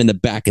shooting him in the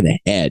back of the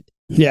head.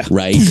 Yeah.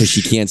 Right? Because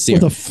she can't see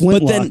with her. A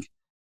flintlock. But then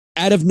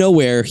out of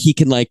nowhere, he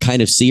can like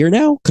kind of see her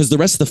now. Because the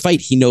rest of the fight,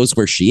 he knows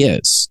where she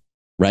is.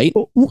 Right?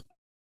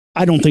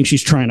 I don't think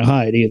she's trying to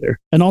hide either.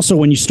 And also,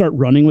 when you start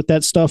running with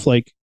that stuff,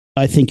 like,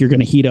 I think you're going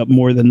to heat up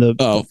more than the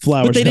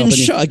flowers. But they didn't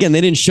show. Again,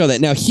 they didn't show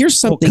that. Now, here's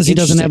something because he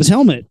doesn't have his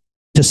helmet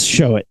to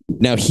show it.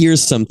 Now,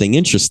 here's something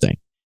interesting.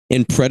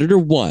 In Predator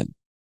 1,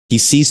 he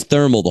sees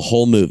Thermal the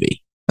whole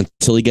movie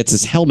until he gets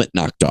his helmet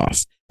knocked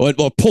off. Or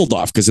pulled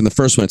off, because in the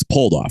first one, it's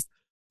pulled off.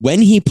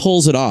 When he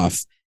pulls it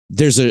off,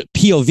 there's a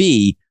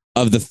POV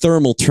of the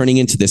Thermal turning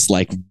into this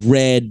like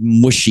red,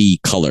 mushy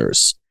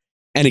colors.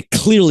 And it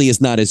clearly is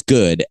not as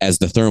good as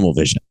the thermal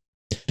vision.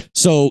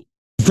 So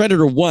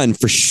Predator 1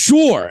 for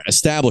sure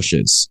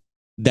establishes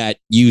that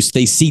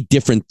they see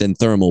different than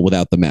Thermal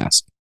without the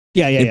mask.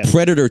 Yeah.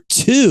 Predator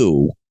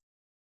 2,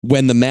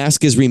 when the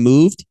mask is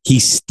removed, he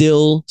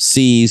still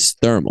sees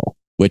Thermal,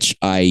 which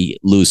I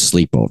lose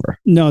sleep over.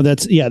 No,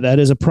 that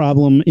is a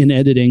problem in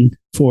editing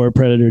for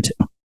Predator 2.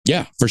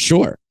 Yeah, for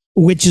sure.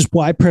 Which is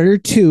why Predator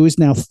 2 is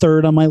now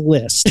third on my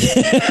list.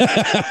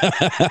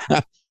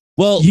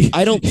 Well,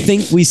 I don't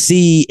think we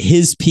see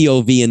his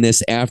POV in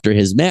this after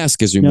his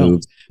mask is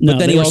removed. No, but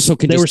then he also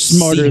can. They were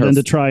smarter than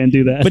to try and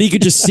do that. But he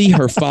could just see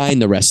her fine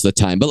the rest of the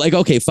time. But like,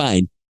 okay,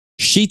 fine.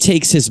 She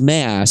takes his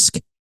mask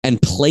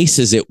and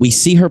places it. We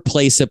see her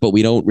place it, but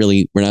we're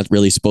not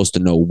really supposed to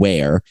know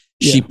where.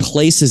 Yeah. She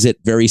places it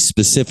very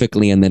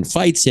specifically and then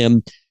fights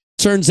him.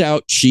 Turns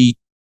out she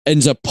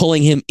ends up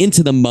pulling him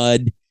into the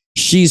mud.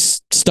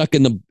 She's stuck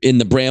in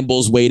the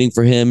brambles waiting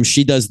for him.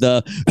 She does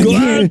the go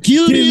out,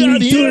 kill me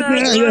out here.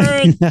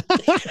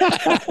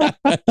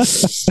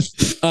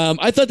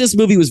 I thought this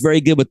movie was very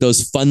good with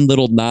those fun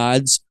little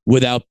nods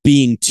without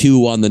being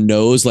too on the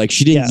nose. Like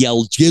she didn't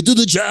yell, "Get to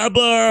the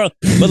chopper,"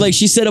 but like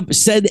she said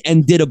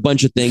and did a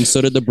bunch of things.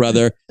 So did the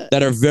brother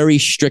that are very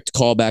strict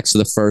callbacks to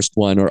the first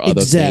one or other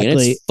thing. And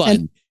it's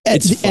fun.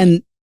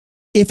 And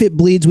if it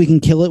bleeds, we can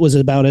kill it was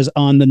about as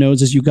on the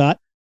nose as you got.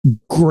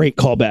 Great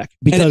callback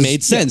because and it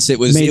made sense. It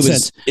was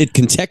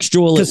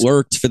contextual. It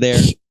worked for there.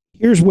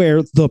 Here's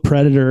where the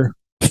Predator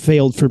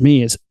failed for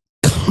me is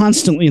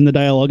constantly in the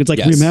dialogue. It's like,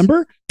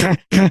 remember?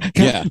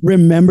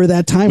 Remember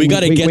that time? We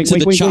got to get to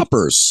the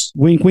choppers.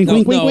 Wink, wink,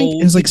 wink, wink,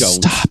 wink. It's like,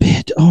 stop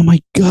it. Oh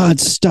my God,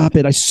 stop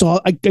it. I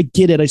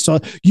get it. I saw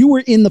it. You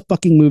were in the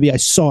fucking movie. I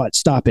saw it.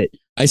 Stop it.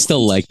 I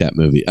still like that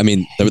movie. I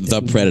mean,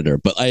 the Predator,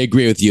 but I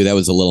agree with you. That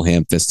was a little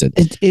ham-fisted.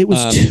 It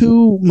was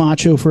too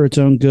macho for its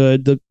own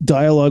good. The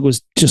dialogue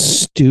was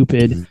just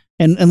stupid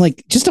and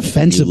like just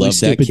offensively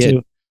stupid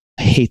too.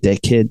 I hate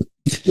that kid.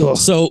 Ugh.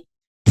 So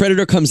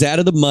Predator comes out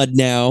of the mud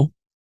now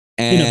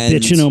and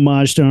bitchin'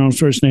 homage to Arnold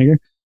Schwarzenegger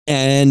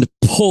and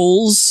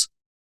pulls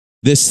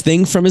this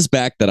thing from his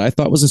back that I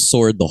thought was a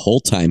sword the whole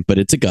time, but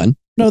it's a gun.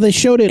 No, they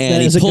showed it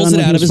and as he a pulls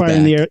gun it out of his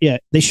back.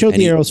 They showed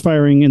the arrows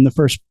firing in the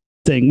first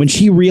thing when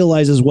she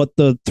realizes what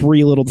the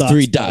three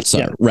dots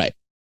are. Right.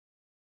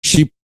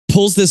 She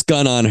pulls this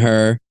gun on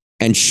her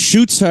and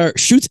shoots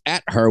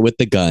at her with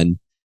the gun.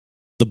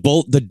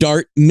 The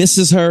dart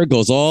misses her,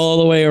 goes all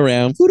the way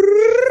around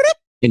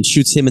and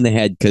shoots him in the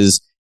head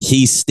because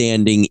he's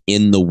standing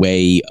in the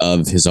way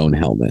of his own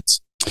helmet.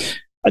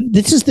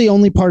 This is the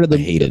only part of the.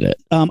 I hated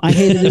it. I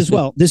hated it as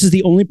well. This is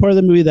the only part of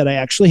the movie that I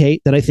actually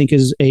hate, that I think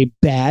is a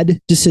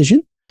bad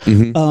decision.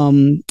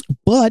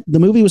 But the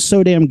movie was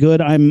so damn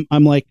good. I'm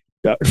like,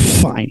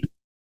 fine.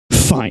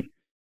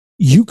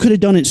 You could have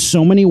done it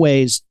so many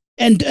ways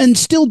and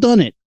still done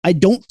it. I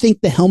don't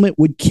think the helmet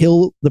would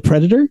kill the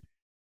Predator,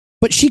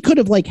 but she could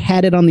have like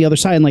had it on the other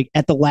side and like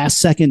at the last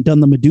second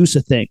done the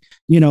Medusa thing,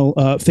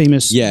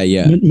 famous.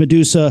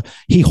 Medusa.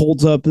 He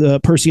holds up,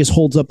 Perseus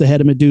holds up the head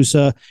of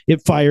Medusa.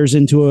 It fires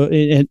into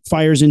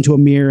a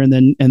mirror and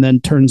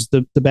then turns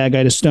the bad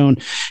guy to stone.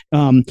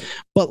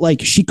 But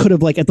like she could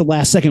have like at the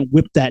last second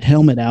whipped that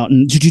helmet out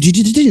and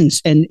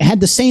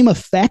had the same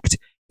effect.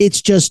 It's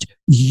just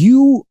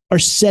you are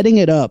setting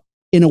it up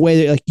in a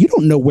way that like you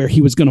don't know where he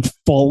was going to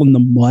fall in the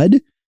mud.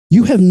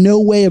 You have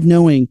no way of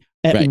knowing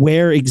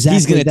where exactly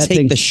he's going to take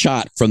thing, the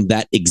shot from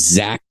that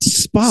exact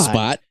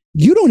spot.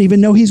 You don't even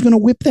know he's going to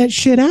whip that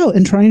shit out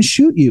and try and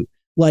shoot you.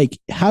 Like,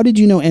 how did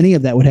you know any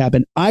of that would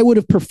happen? I would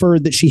have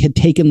preferred that she had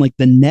taken like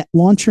the net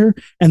launcher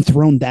and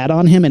thrown that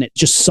on him and it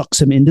just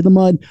sucks him into the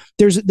mud.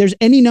 There's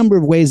any number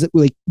of ways that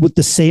like with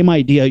the same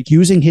idea,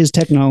 using his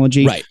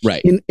technology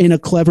in a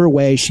clever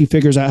way, she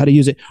figures out how to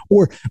use it.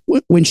 Or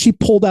when she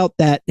pulled out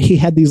that he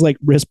had these like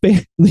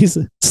these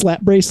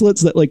slap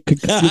bracelets that like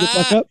could cut you the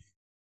fuck up.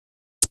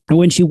 And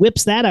when she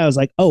whips that, I was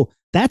like, oh,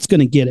 that's going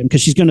to get him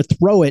because she's going to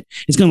throw it.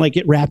 It's going to like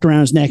get wrapped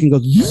around his neck and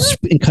go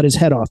and cut his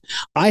head off.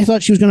 I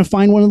thought she was going to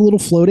find one of the little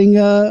floating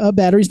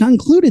batteries not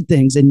included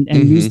things and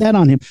use that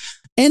on him.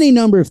 Any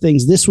number of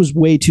things. This was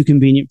way too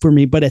convenient for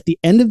me. But at the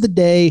end of the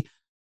day,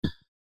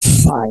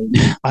 fine.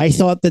 I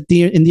thought that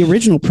in the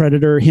original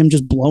Predator, him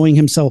just blowing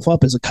himself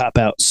up is a cop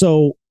out.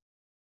 So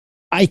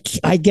I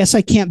guess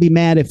I can't be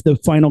mad if the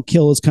final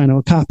kill is kind of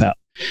a cop out.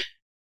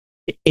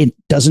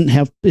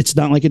 It's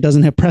not like it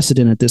doesn't have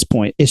precedent at this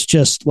point. It's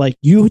just like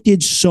you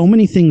did so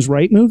many things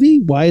right,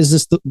 movie. Why is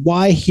this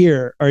why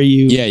here are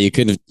you? Yeah, you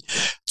could have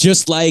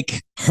just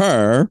like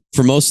her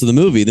for most of the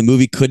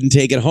movie couldn't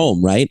take it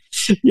home, right?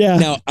 Yeah.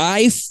 Now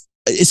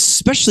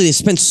especially they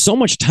spent so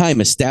much time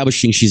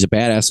establishing she's a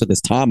badass with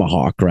this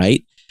tomahawk,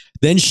 right?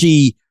 Then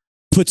she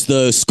puts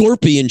the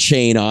scorpion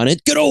chain on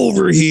it. Get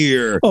over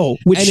here. Oh,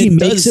 which she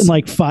makes in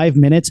like 5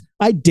 minutes.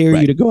 I dare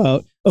you to go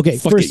out. Okay,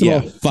 first of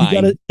all,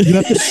 fine. You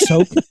have to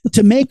soak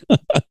to make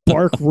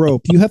bark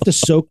rope. You have to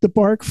soak the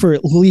bark for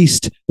at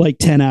least like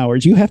 10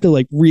 hours. You have to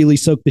like really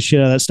soak the shit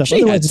out of that stuff.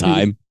 She had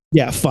time.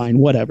 Yeah, fine,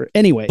 whatever.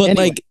 Anyway,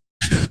 like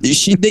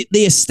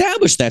they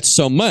established that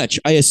so much.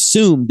 I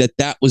assumed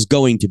that was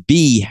going to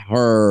be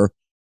her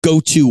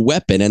go-to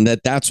weapon, and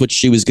that's what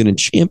she was going to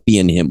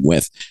champion him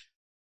with.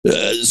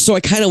 So I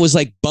kind of was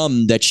like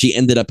bummed that she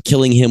ended up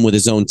killing him with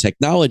his own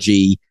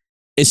technology,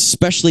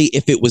 especially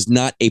if it was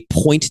not a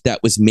point that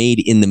was made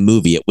in the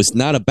movie. It was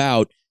not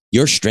about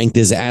your strength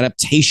is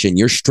adaptation.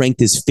 Your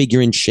strength is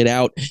figuring shit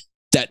out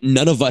that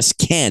none of us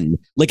can.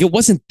 Like, it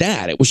wasn't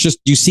that. It was just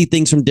you see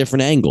things from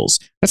different angles.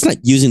 That's not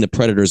using the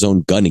Predator's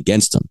own gun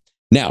against him.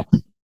 Now,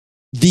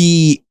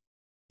 the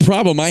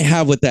problem I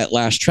have with that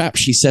last trap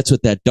she sets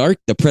with the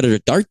Predator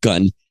dart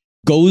gun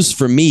goes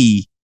for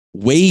me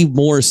way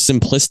more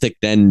simplistic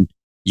than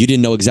you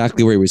didn't know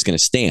exactly where he was going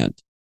to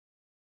stand.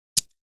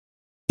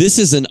 This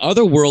is an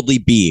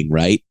otherworldly being,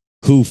 right?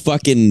 Who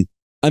even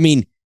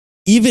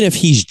if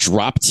he's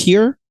dropped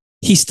here,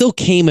 he still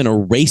came in a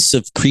race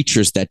of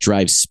creatures that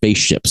drive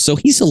spaceships. So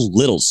he's a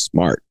little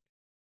smart.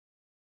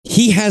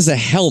 He has a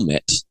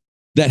helmet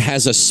that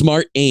has a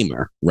smart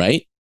aimer,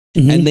 right?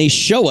 Mm-hmm. And they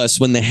show us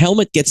when the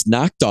helmet gets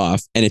knocked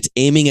off and it's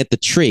aiming at the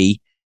tree,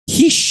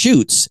 he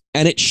shoots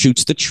and it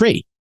shoots the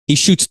tree. He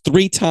shoots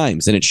 3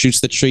 times and it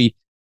shoots the tree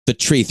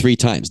 3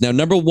 times. Now,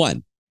 number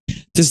one,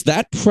 does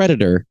that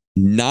Predator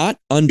not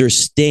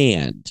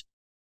understand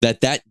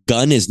that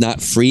gun is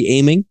not free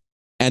aiming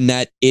and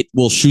that it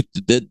will shoot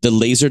the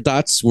laser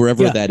dots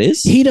wherever that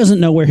is? He doesn't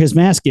know where his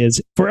mask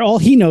is. For all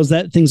he knows,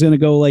 that thing's going to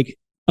go like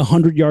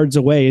 100 yards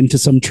away into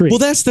some tree. Well,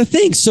 that's the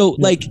thing. So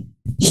like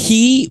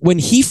when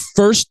he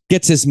first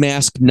gets his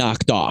mask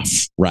knocked off,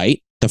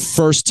 right? The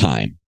first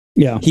time,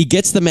 he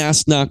gets the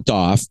mask knocked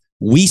off.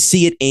 We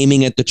see it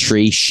aiming at the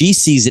tree. She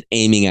sees it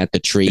aiming at the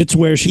tree. It's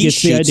where she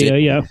gets the idea.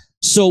 Yeah.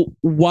 So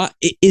what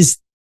is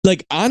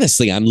like,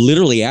 honestly, I'm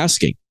literally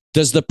asking,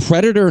 does the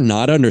Predator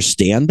not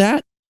understand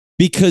that?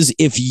 Because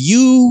if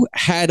you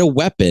had a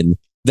weapon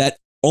that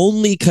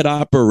only could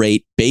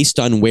operate based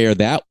on where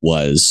that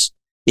was,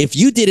 if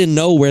you didn't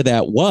know where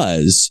that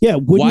was,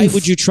 why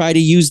would you try to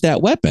use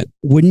that weapon?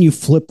 Wouldn't you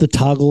flip the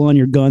toggle on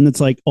your gun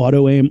that's like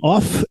auto aim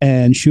off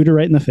and shoot her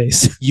right in the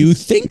face? You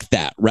think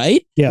that,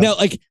 right? Yeah. Now,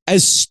 like,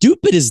 as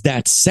stupid as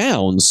that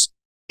sounds,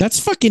 that's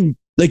fucking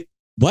like,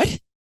 what?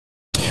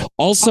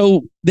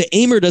 Also, the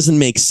aimer doesn't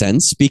make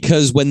sense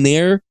because when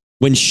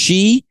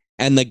she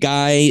and the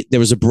guy, there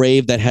was a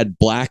Brave that had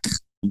black,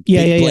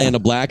 bland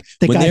of black.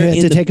 The guy had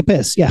to take a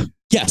piss. Yeah.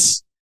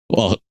 Yes.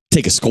 Well,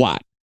 take a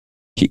squat.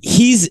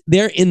 He's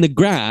there in the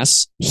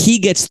grass. He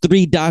gets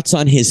 3 dots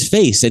on his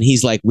face and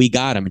he's like, we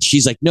got him. And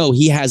she's like, no,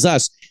 he has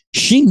us.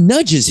 She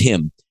nudges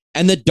him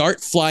and the dart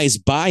flies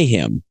by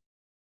him.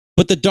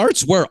 But the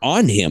darts were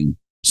on him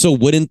So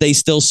wouldn't they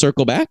still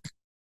circle back?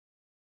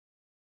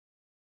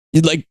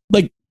 Like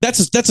that's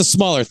a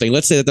smaller thing.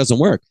 Let's say that doesn't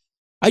work.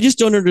 I just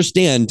don't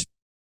understand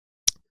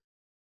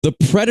the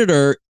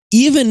Predator.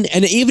 Even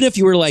if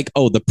you were like,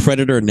 oh, the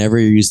Predator never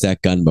used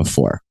that gun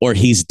before, or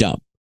he's dumb,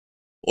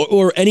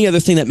 or any other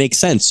thing that makes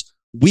sense.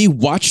 We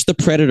watched the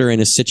Predator in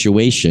a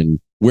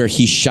situation where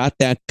he shot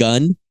that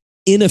gun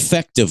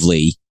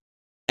ineffectively,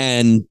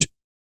 and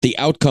the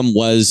outcome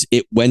was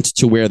it went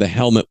to where the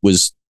helmet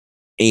was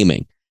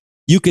aiming.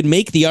 You could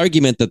make the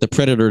argument that the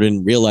Predator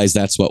didn't realize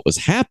that's what was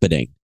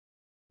happening,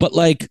 but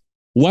like,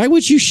 why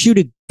would you shoot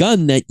a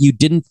gun that you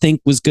didn't think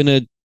was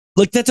gonna,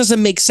 like, that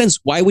doesn't make sense.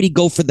 Why would he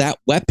go for that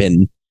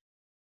weapon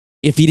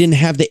if he didn't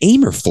have the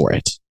aimer for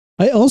it?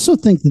 I also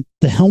think that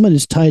the helmet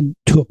is tied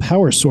to a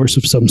power source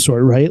of some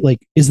sort, right? Like,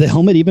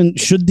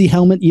 should the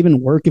helmet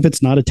even work if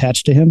it's not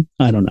attached to him?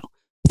 I don't know.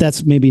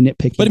 That's maybe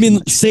nitpicking. But I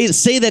mean, say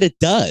that it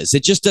does.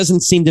 It just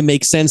doesn't seem to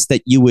make sense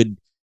that you would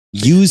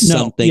use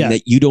something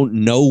that you don't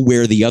know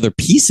where the other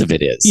piece of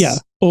it is. Yeah.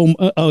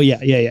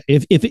 Yeah.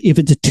 If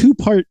it's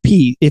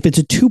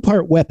a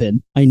two-part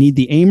weapon, I need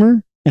the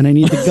aimer and I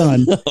need the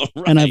gun,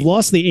 right. And I've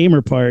lost the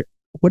aimer part.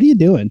 What are you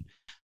doing?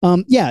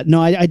 I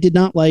did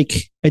not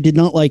like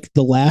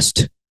the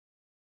last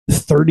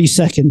 30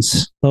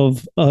 seconds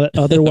of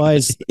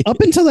otherwise up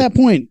until that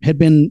point had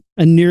been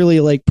a nearly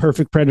like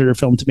perfect Predator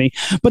film to me.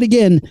 But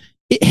again,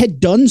 it had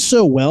done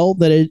so well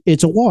that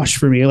it's a wash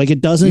for me. Like it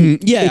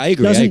doesn't. I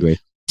agree.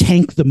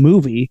 Tank the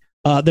movie.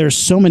 There's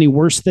so many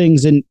worse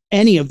things in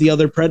any of the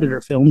other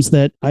Predator films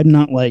that I'm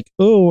not like,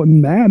 oh,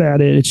 I'm mad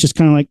at it. It's just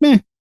kind of like, meh,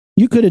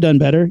 you could have done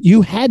better.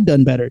 You had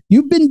done better.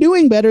 You've been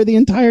doing better the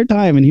entire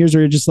time. And here's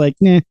where you're just like,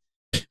 nah.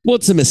 Well,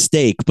 it's a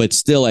mistake, but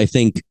still, I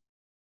think,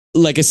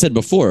 like I said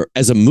before,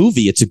 as a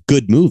movie, it's a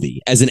good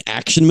movie. As an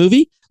action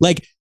movie,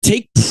 like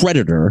take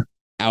Predator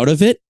out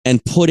of it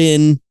and put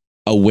in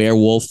a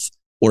werewolf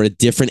or a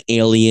different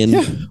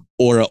alien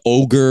or an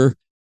ogre.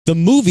 The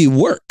movie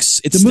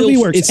works. It's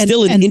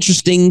still an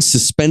interesting,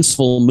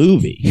 suspenseful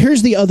movie.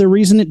 Here's the other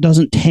reason it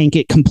doesn't tank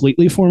it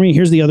completely for me.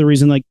 Here's the other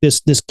reason like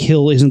this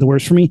kill isn't the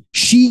worst for me.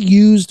 She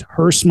used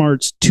her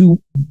smarts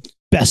to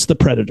best the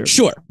Predator.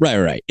 Sure.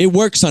 Right. It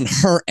works on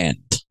her end.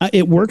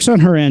 It works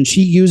on her end.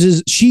 She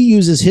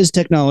uses his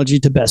technology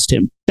to best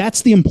him.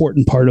 That's the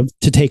important part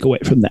to take away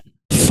from that.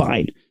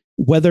 Fine.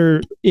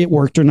 Whether it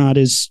worked or not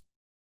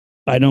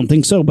I don't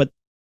think so, but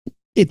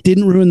it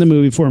didn't ruin the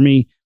movie for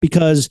me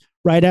because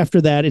right after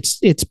that,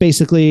 it's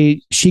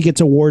basically she gets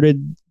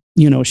awarded,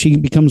 she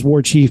becomes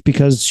war chief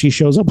because she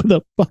shows up with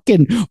a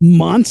fucking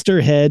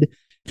monster head.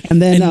 And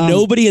then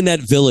nobody in that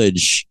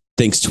village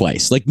thinks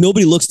twice. Like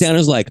nobody looks down and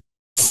is like,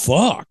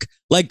 fuck.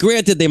 Like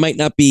granted, they might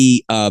not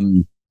be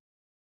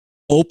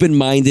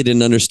open-minded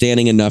and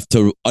understanding enough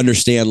to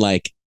understand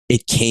like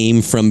it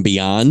came from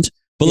beyond.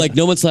 But like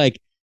no one's like,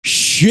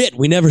 shit,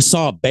 we never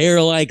saw a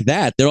bear like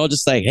that. They're all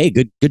just like, hey,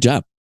 good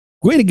job.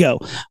 Way to go.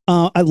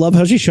 I love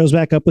how she shows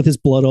back up with his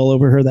blood all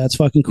over her. That's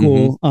fucking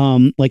cool.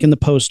 Mm-hmm. Like in the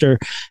poster.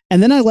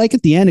 And then I like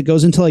at the end, it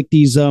goes into like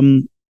these,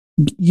 before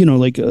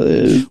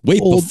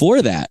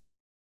that.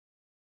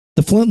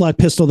 The flintlock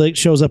pistol that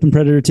shows up in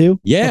Predator 2.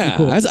 Yeah.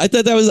 Cool. I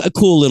thought that was a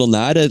cool little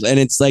nod. And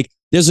it's like,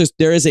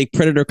 there is a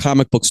Predator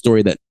comic book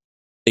story that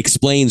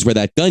explains where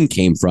that gun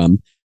came from.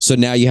 So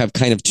now you have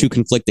kind of two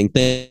conflicting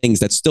things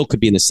that still could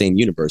be in the same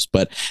universe.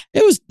 But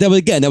that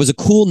was a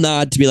cool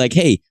nod to be like,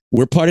 hey,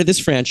 we're part of this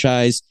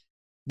franchise.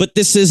 But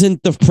this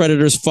isn't the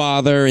Predator's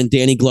father and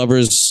Danny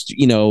Glover's,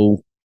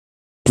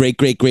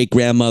 great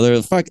grandmother.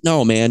 Fuck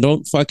no, man.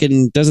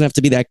 Doesn't have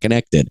to be that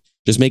connected.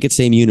 Just make it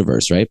same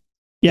universe, right?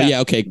 Yeah. But yeah.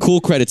 Okay. Cool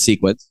credit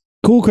sequence.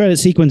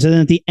 And then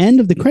at the end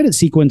of the credit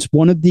sequence,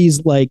 one of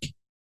these like,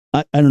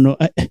 I don't know.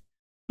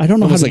 I don't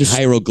know almost how to like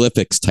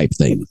hieroglyphics type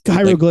thing.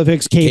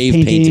 Hieroglyphics, like cave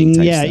painting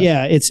type stuff.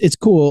 Yeah. It's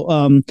cool.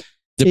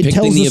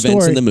 Depicting the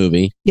events in the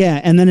movie. Yeah.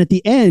 And then at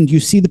the end,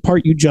 you see the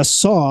part you just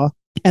saw.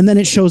 And then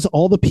it shows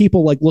all the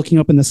people like looking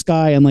up in the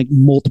sky and like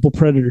multiple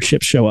Predator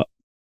ships show up.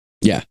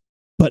 Yeah.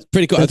 But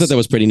pretty cool. I thought that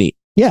was pretty neat.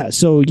 Yeah.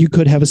 So you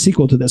could have a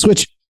sequel to this,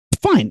 which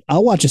fine.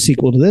 I'll watch a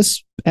sequel to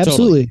this.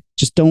 Absolutely. Totally.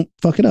 Just don't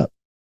fuck it up.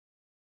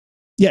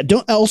 Yeah.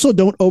 Don't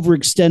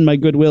overextend my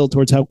goodwill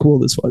towards how cool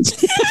this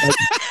was.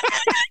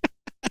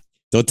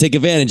 Don't take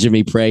advantage of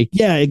me, Prey.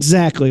 Yeah,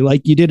 exactly.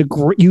 Like you did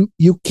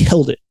you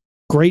killed it.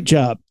 Great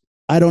job.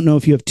 I don't know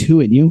if you have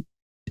two in you.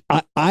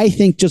 I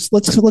think just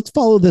let's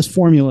follow this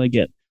formula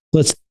again.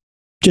 Let's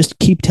just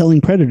keep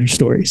telling Predator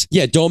stories.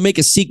 Yeah, don't make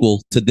a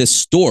sequel to this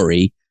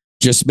story.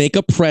 Just make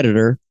a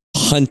Predator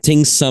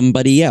hunting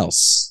somebody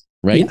else,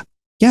 right?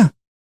 Yeah.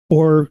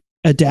 Or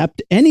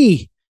adapt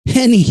any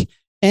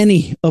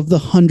of the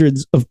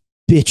hundreds of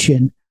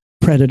bitchin'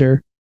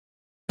 Predator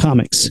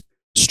comics.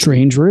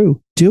 Strange Rue,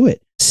 do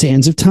it.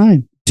 Sands of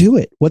Time, do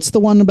it. What's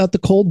the one about the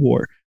Cold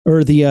War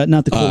or the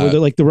not the Cold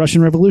War, like the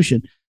Russian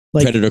Revolution?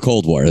 Like Predator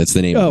Cold War. That's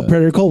the name. Oh,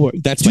 Predator Cold War.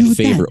 That's my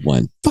favorite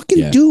one.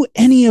 Fucking do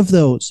any of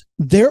those.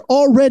 They're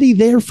already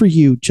there for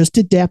you. Just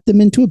adapt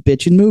them into a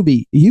bitchin'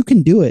 movie. You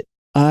can do it.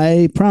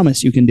 I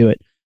promise you can do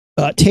it.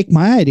 Take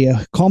my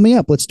idea. Call me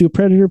up. Let's do a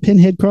Predator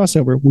Pinhead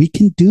crossover. We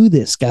can do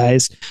this,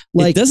 guys.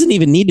 Like, it doesn't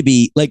even need to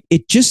be like,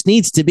 it just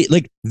needs to be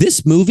like,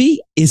 this movie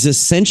is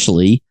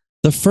essentially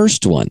the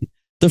first one.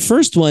 The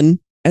first one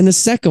and the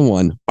second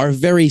one are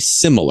very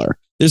similar.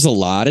 There's a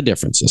lot of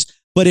differences,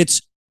 but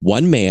it's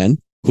one man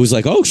who's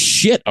like, oh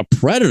shit, a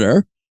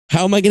predator.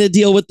 How am I going to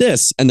deal with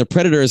this? And the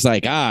predator is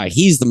like,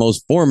 he's the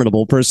most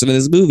formidable person in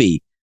this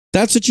movie.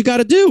 That's what you got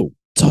to do.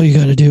 That's all you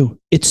got to do.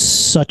 It's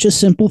such a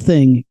simple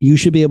thing. You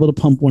should be able to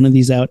pump one of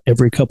these out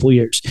every couple of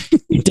years.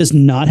 It does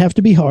not have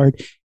to be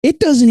hard. It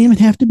doesn't even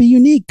have to be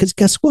unique, because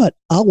guess what?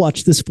 I'll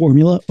watch this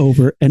formula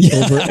over and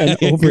over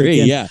and over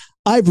again. Yeah.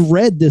 I've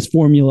read this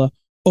formula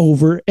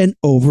over and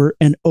over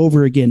and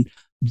over again.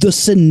 The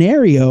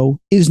scenario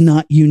is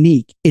not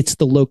unique. It's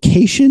the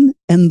location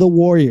and the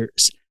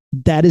warriors.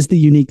 That is the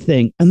unique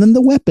thing. And then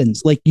the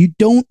weapons. Like, you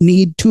don't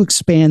need to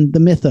expand the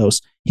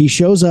mythos. He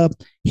shows up,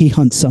 he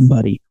hunts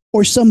somebody.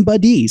 Or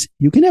somebodies.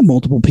 You can have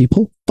multiple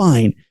people.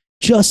 Fine.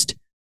 Just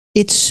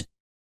it's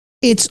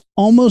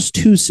almost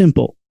too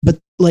simple. But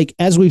like,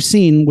 as we've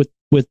seen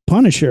with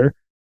Punisher,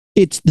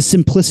 it's the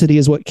simplicity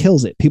is what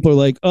kills it. People are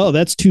like, oh,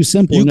 that's too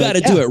simple. You got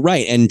to do it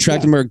right. And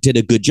Trachtenberg did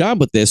a good job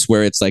with this,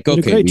 where it's like,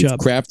 okay, we've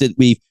crafted,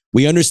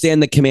 we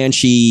understand the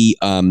Comanche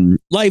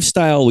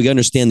lifestyle. We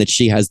understand that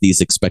she has these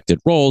expected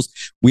roles.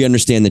 We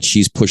understand that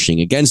she's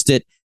pushing against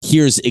it.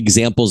 Here's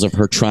examples of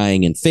her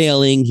trying and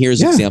failing.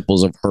 Here's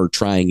examples of her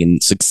trying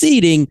and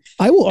succeeding.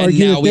 I will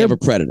argue now we have a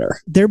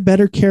predator. They're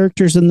better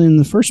characters than in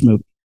the first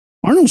movie.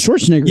 Arnold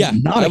Schwarzenegger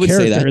is not a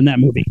character in that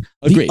movie.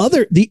 Agreed.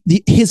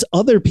 His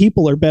other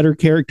people are better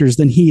characters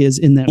than he is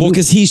in that movie. Well,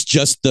 because he's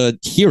just the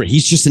hero.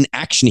 He's just an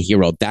action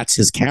hero. That's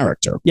his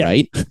character,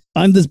 right?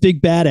 I'm this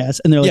big badass.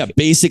 And they're like,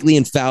 basically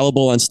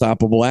infallible,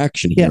 unstoppable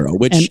action hero,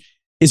 which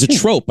is a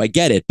trope. I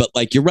get it. But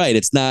like, you're right.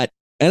 It's not.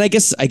 And I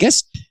guess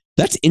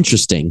that's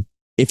interesting.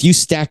 If you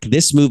stack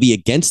this movie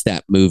against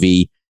that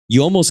movie,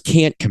 you almost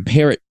can't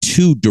compare it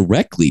too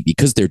directly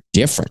because they're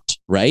different,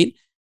 right?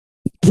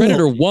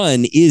 Predator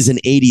 1 is an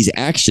 80s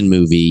action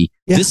movie.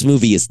 Yeah. This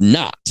movie is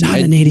not. Not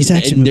an 80s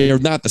action movie. They're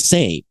not the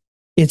same.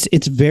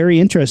 It's very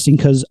interesting,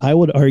 because I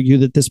would argue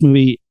that this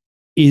movie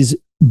is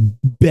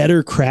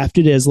better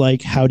crafted as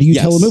like, how do you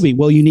tell a movie?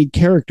 Well, you need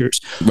characters.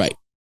 Right.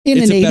 In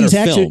an 80s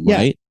action,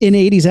 right? In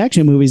 80s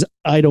action movies,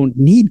 I don't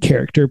need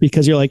character,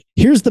 because you're like,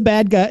 here's the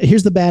bad guy,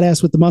 here's the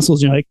badass with the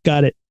muscles. And you're like,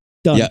 got it,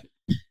 done. Yeah.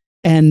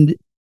 And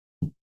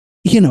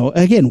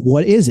again,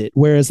 what is it?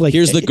 Whereas like,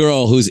 here's the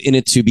girl who's in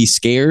it to be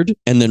scared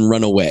and then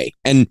run away,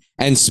 and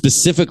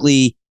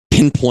specifically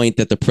pinpoint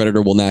that the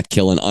predator will not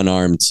kill an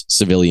unarmed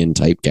civilian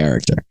type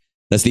character.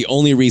 That's the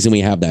only reason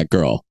we have that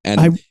girl,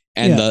 and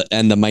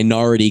the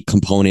minority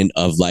component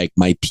of like,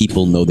 my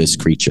people know this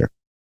creature.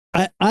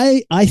 I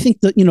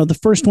think that, the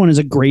first one is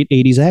a great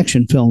 80s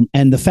action film.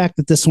 And the fact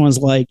that this one's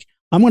like,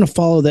 I'm going to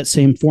follow that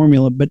same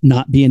formula, but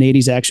not be an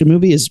 80s action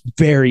movie is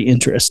very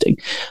interesting.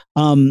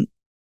 Man,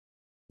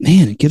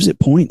 it gives it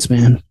points,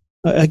 man.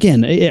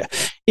 Again,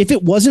 if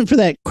it wasn't for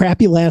that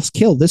crappy last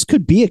kill, this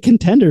could be a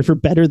contender for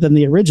better than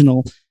the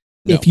original.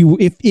 No. If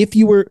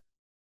you were,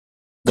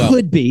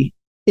 could be.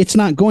 It's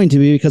not going to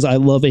be, because I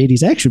love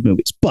 80s action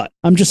movies, but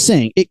I'm just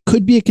saying it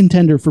could be a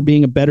contender for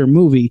being a better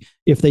movie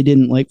if they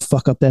didn't like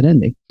fuck up that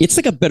ending. It's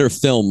like a better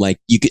film. Like,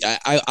 you could,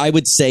 I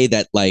would say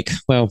that, like,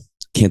 well,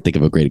 can't think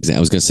of a great example.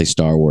 I was going to say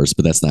Star Wars,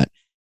 but that's not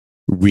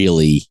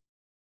really.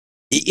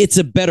 It's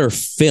a better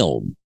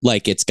film.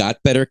 Like, it's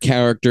got better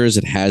characters.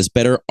 It has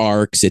better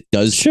arcs. It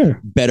does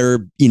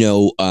better,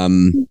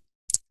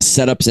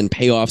 setups and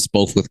payoffs,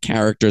 both with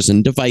characters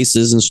and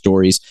devices and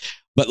stories.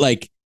 But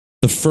like,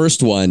 the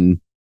first one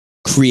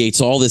creates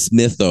all this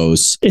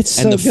mythos, the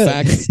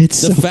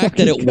fact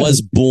that it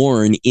was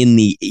born in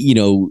the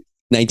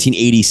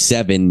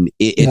 1987.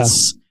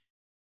 It's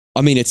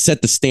I mean, it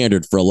set the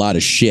standard for a lot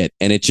of shit,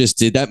 and it just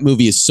did. That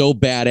movie is so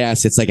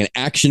badass. It's like an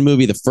action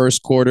movie the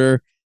first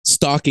quarter,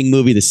 stalking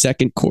movie the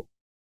second quarter.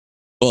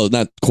 Well,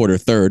 not quarter,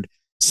 third,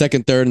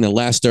 second, third, and the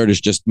last third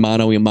is just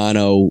mano a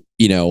mano.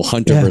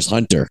 Hunter versus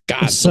Hunter.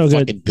 God, so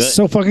fucking good.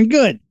 So fucking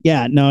good.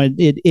 Yeah, no,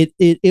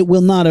 it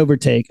will not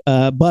overtake.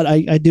 But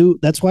I do.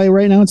 That's why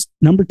right now it's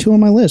number 2 on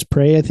my list.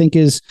 Prey, I think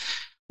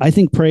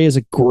Prey is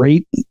a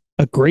great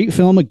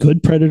film, a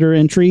good Predator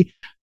entry,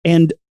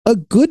 and a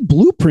good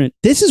blueprint.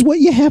 This is what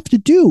you have to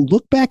do.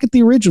 Look back at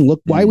the original. Look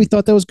why we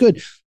thought that was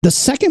good. The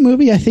second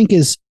movie, I think,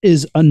 is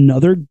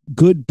another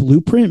good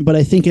blueprint, but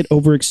I think it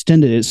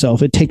overextended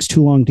itself. It takes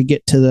too long to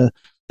get to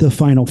the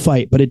final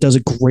fight, but it does a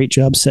great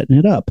job setting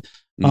it up.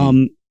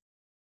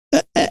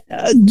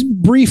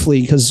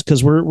 Briefly,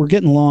 because we're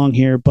getting long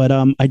here, but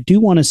I do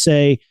want to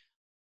say,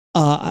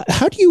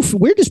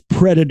 where does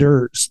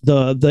Predators,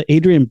 the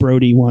Adrian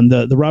Brody one,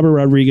 the Robert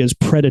Rodriguez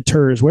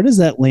Predators, where does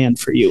that land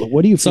for you?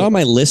 What do you feel? It's on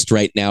my list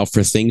right now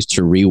for things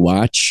to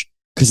rewatch,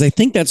 because I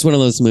think that's one of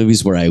those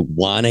movies where I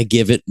want to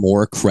give it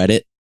more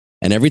credit,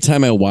 and every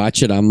time I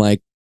watch it, I'm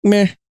like,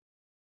 meh,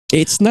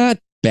 it's not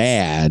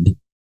bad,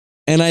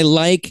 and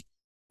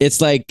it's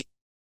like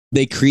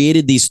they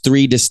created these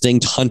 3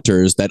 distinct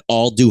hunters that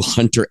all do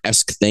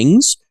hunter-esque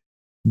things,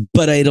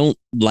 but I don't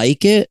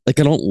like it. Like,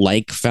 I don't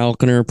like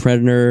Falconer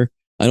Predator.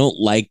 I don't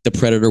like the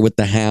Predator with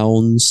the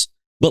hounds.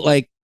 But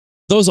like,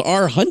 those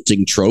are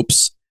hunting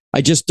tropes.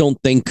 I just don't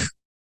think.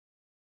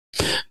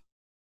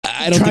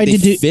 I don't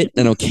think they fit.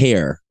 I don't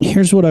care.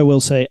 Here's what I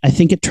will say. I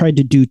think it tried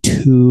to do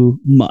too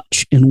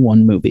much in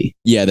one movie.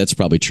 Yeah, that's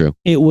probably true.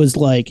 It was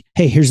like,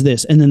 hey, here's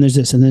this, and then there's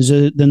this, and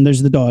then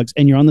there's the dogs,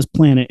 and you're on this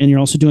planet, and you're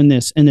also doing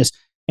this and this,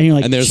 and you're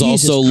like, and there's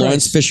Jesus also Christ.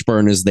 Lawrence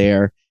Fishburne is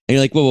there, and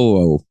you're like,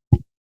 whoa.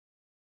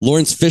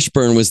 Lawrence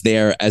Fishburne was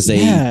there as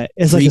a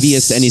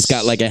previous, and he's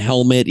got like a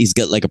helmet. He's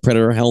got like a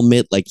Predator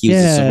helmet, like he was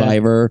a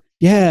survivor.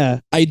 Yeah,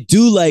 I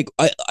do like.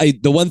 I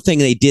the one thing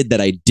they did that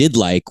I did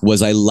like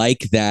was I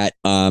like that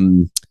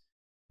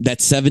that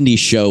 70s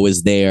show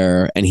is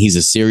there, and he's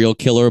a serial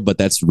killer, but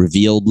that's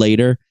revealed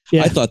later.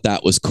 Yeah. I thought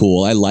that was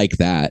cool. I like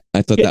that.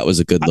 I thought that was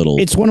a good little.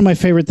 It's one of my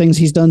favorite things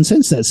he's done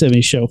since that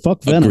 70s show.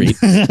 Fuck Venom.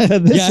 This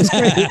is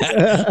great.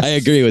 I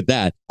agree with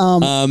that.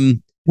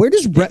 Where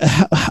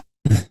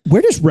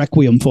does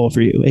Requiem fall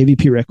for you?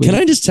 AVP Requiem. Can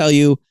I just tell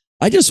you?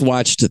 I just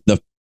watched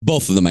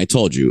both of them. I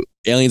told you,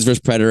 Aliens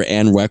vs Predator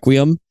and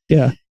Requiem.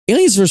 Yeah,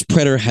 Aliens vs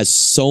Predator has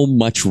so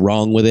much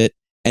wrong with it,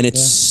 and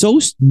it's so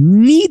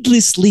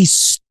needlessly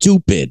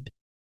stupid.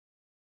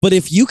 But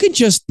if you can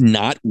just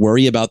not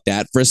worry about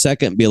that for a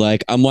second and be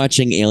like, I'm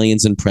watching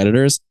Aliens and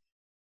Predators,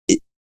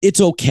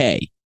 it's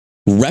okay.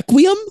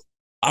 Requiem,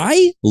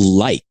 I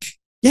like.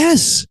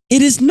 Yes.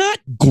 It is not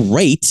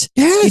great.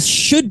 Yes. It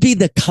should be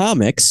the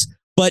comics,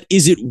 but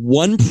is it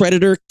one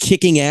Predator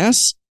kicking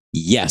ass?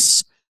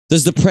 Yes.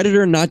 Does the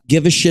Predator not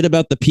give a shit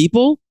about the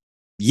people?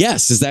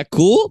 Yes. Is that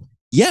cool?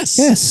 Yes.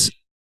 Yes.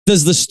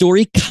 Does the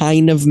story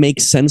kind of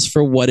make sense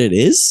for what it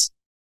is?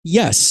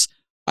 Yes.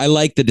 I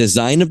like the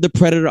design of the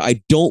Predator.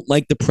 I don't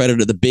like the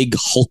Predator, the big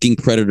hulking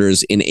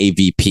Predators in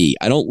AVP.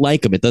 I don't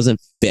like them. It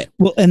doesn't fit.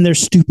 Well, and they're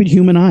stupid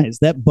human eyes.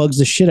 That bugs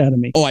the shit out of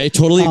me. Oh, I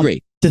totally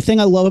agree. The thing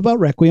I love about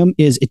Requiem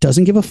is it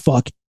doesn't give a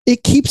fuck.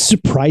 It keeps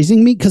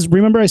surprising me because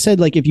remember I said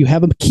like if you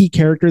have a key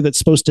character that's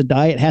supposed to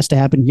die, it has to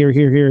happen here,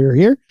 here, here, or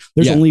here.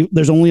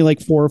 There's only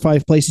like 4 or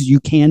 5 places you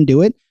can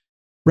do it.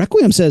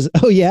 Requiem says,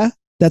 "Oh yeah,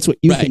 that's what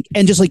you think,"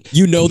 and just like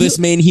this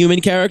main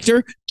human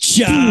character,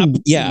 chop,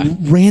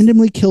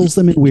 randomly kills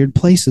them in weird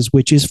places,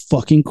 which is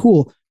fucking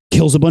cool.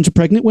 Kills a bunch of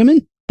pregnant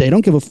women. They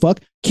don't give a fuck.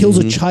 Kills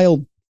a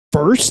child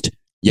first.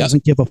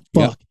 Doesn't give a fuck.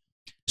 Yep.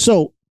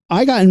 So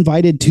I got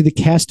invited to the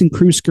cast and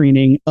crew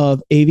screening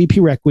of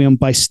AVP Requiem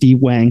by Steve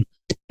Wang,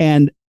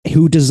 and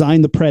who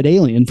designed the Pred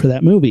Alien for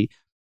that movie.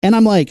 And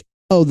I'm like,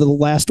 oh, the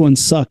last one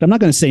sucked. I'm not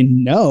going to say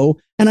no.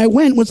 And I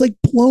went, was like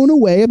blown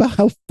away about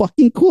how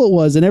fucking cool it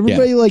was. And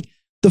everybody like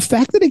the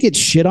fact that it gets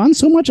shit on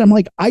so much. I'm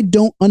like, I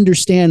don't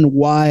understand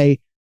why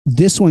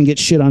this one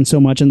gets shit on so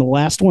much. And the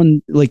last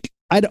one, like,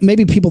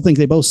 maybe people think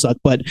they both suck,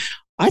 but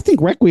I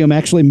think Requiem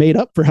actually made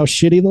up for how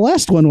shitty the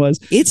last one was.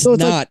 It's so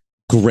not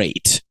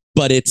great,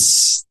 but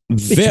it's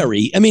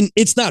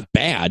it's not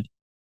bad.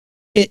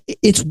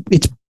 It's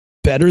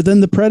better than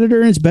the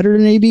Predator and it's better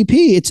than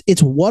AVP.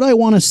 It's what I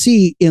want to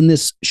see in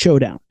this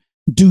showdown.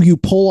 Do you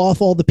pull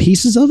off all the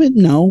pieces of it?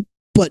 No.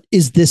 But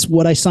is this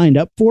what I signed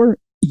up for?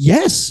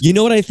 Yes. You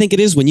know what I think it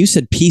is? When you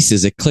said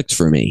pieces, it clicked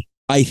for me.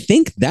 I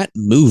think that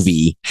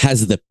movie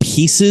has the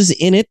pieces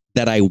in it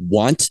that I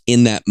want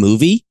in that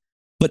movie,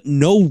 but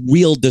no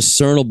real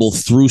discernible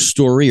through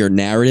story or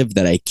narrative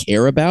that I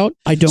care about.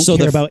 I don't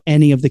care about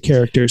any of the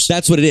characters.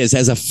 That's what it is.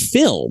 As a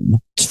film,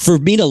 for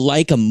me to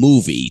like a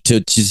movie,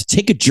 to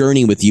take a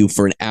journey with you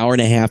for an hour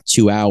and a half,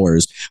 2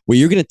 hours, where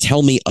you're going to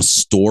tell me a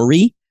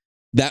story,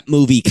 that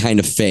movie kind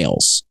of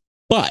fails.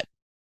 But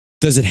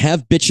does it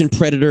have bitchin'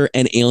 Predator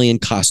and alien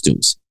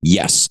costumes?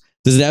 Yes.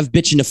 Does it have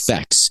bitchin'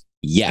 effects?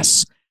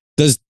 Yes.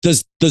 Does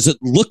it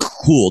look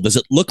cool? Does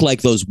it look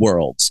like those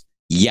worlds?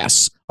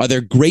 Yes. Are there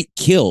great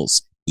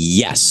kills?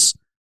 Yes.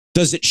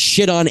 Does it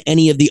shit on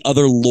any of the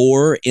other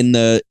lore in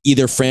the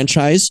either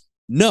franchise?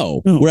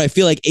 No. Where I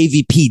feel like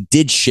AVP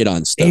did shit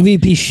on stuff.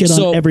 AVP shit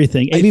on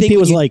everything. AVP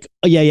was like,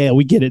 oh, yeah,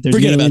 we get it. There's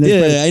forget about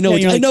it.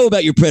 I know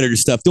about your Predator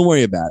stuff. Don't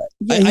worry about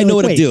it. I know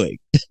what I'm doing.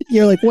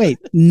 You're like, wait,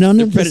 none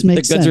of this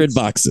makes sense. The guns are in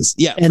boxes.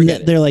 Yeah. And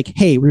they're like,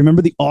 hey,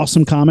 remember the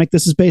awesome comic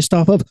this is based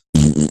off of?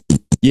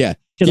 Yeah.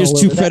 Here's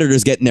 2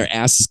 Predators getting their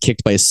asses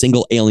kicked by a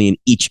single alien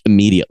each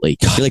immediately.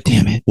 God, you're like,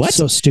 damn it. What?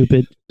 So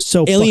stupid.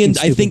 So Alien,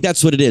 stupid. I think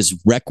that's what it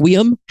is.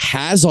 Requiem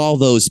has all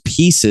those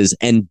pieces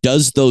and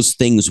does those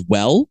things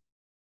well,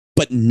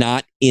 but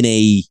not in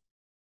a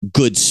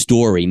good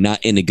story, not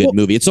in a good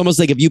movie. It's almost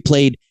like if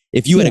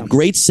you had a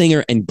great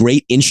singer and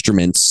great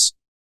instruments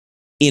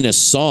in a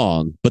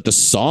song, but the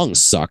song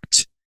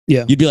sucked.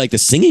 Yeah. You'd be like, the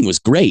singing was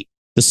great.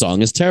 The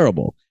song is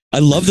terrible. I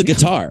love the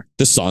guitar.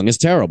 The song is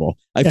terrible.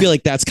 I feel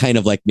like that's kind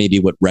of like maybe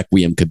what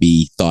Requiem could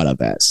be thought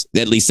of as,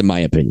 at least in my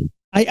opinion.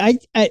 I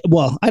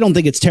don't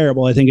think it's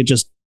terrible. I think it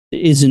just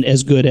isn't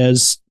as good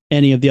as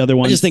any of the other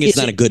ones. I just think it's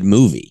not a good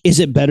movie.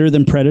 Is it better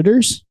than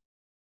Predators?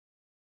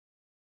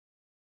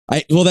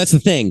 Well, that's the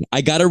thing.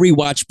 I got to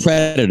rewatch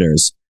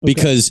Predators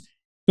because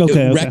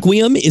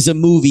Requiem is a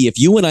movie. If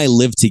you and I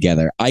live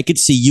together, I could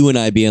see you and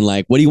I being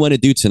like, what do you want to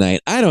do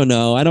tonight? I don't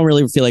know. I don't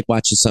really feel like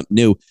watching something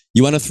new.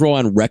 You want to throw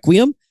on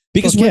Requiem?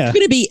 Because we're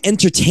going to be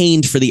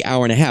entertained for the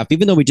hour and a half,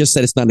 even though we just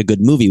said it's not a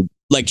good movie.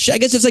 Like, I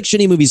guess it's like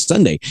Shitty Movie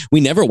Sunday. We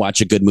never watch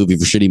a good movie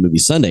for Shitty Movie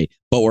Sunday,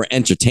 but we're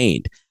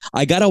entertained.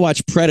 I got to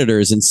watch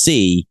Predators and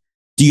see,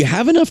 do you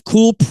have enough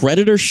cool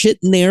Predator shit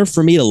in there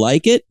for me to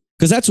like it?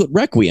 Because that's what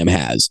Requiem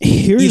has.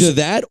 Either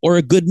that or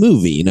a good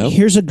movie, you know?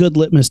 Here's a good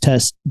litmus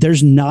test.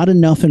 There's not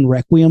enough in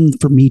Requiem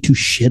for me to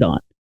shit on.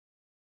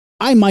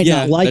 I might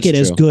not like it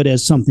as good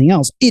as something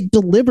else. It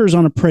delivers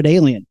on a Pred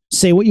Alien.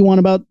 Say what you want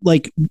about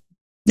like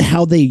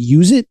how they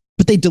use it,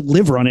 but they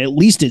deliver on it. At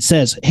least it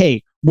says,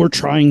 hey, we're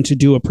trying to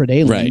do a Pred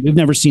Alien. Right. We've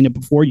never seen it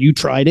before. You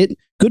tried it.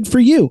 Good for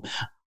you.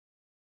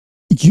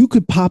 You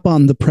could pop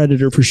on the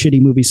Predator for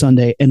Shitty Movie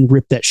Sunday and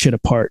rip that shit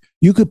apart.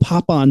 You could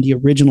pop on the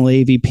original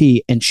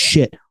AVP and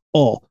shit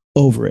all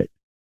over it.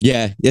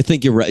 Yeah, I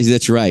think you're right.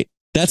 That's right.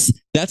 That's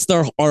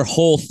our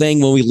whole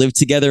thing when we lived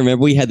together.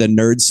 Remember, we had the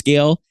nerd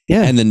scale.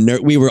 Yeah, and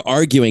we were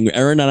arguing.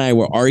 Aaron and I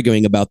were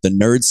arguing about the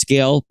nerd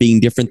scale being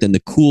different than the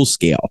cool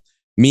scale,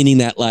 meaning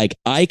that like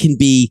I can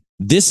be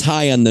this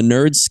high on the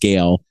nerd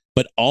scale,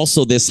 but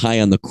also this high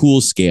on the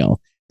cool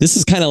scale. This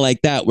is kind of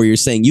like that, where you're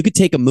saying you could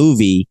take a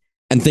movie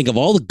and think of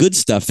all the good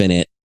stuff in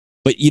it,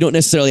 but you don't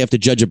necessarily have to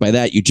judge it by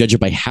that. You judge it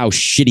by how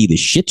shitty the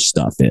shit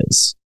stuff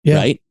is. Yeah.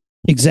 Right.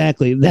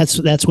 Exactly.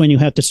 That's when you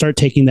have to start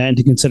taking that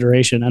into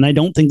consideration. And I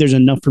don't think there's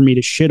enough for me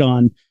to shit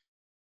on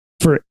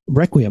for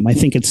Requiem. I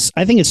think it's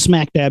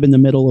smack dab in the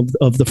middle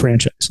of the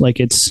franchise. Like,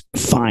 it's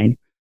fine.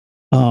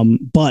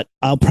 But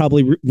I'll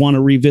probably want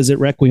to revisit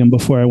Requiem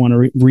before I want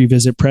to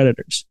revisit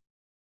Predators.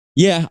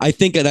 Yeah, I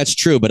think that's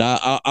true, but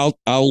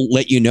I'll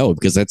let you know,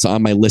 because that's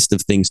on my list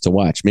of things to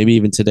watch. Maybe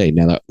even today,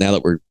 now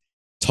that we're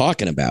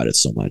talking about it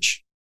so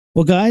much.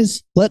 Well,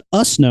 guys, let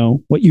us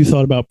know what you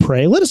thought about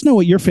Prey. Let us know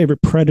what your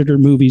favorite Predator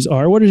movies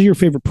are. What are your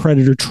favorite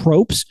Predator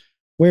tropes?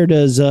 Where do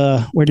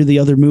the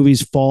other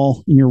movies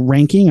fall in your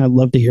ranking? I'd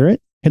love to hear it.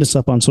 Hit us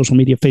up on social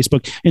media,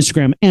 Facebook,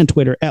 Instagram, and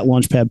Twitter at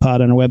LaunchpadPod,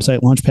 on our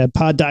website,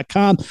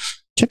 launchpadpod.com.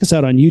 Check us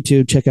out on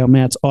YouTube. Check out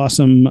Matt's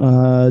awesome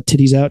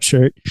titties out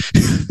shirt,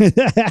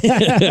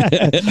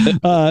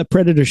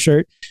 Predator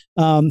shirt.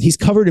 He's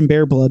covered in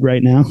bear blood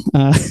right now.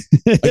 I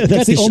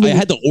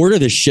had to order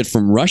this shit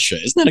from Russia.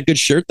 Isn't that a good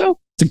shirt, though?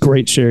 It's a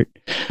great shirt.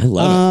 I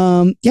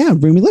love it. Yeah,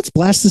 Rumi, let's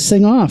blast this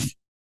thing off.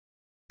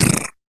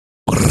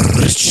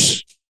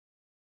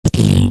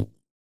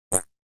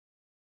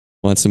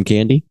 Want some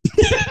candy?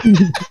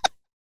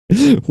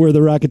 We're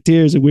the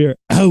Rocketeers, and we're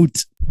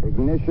out.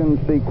 Ignition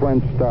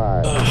sequence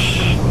start. 6,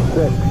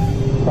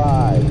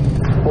 5,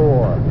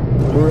 4,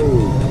 3,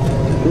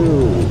 2,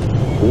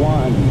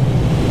 1,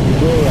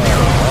 0.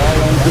 All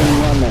engine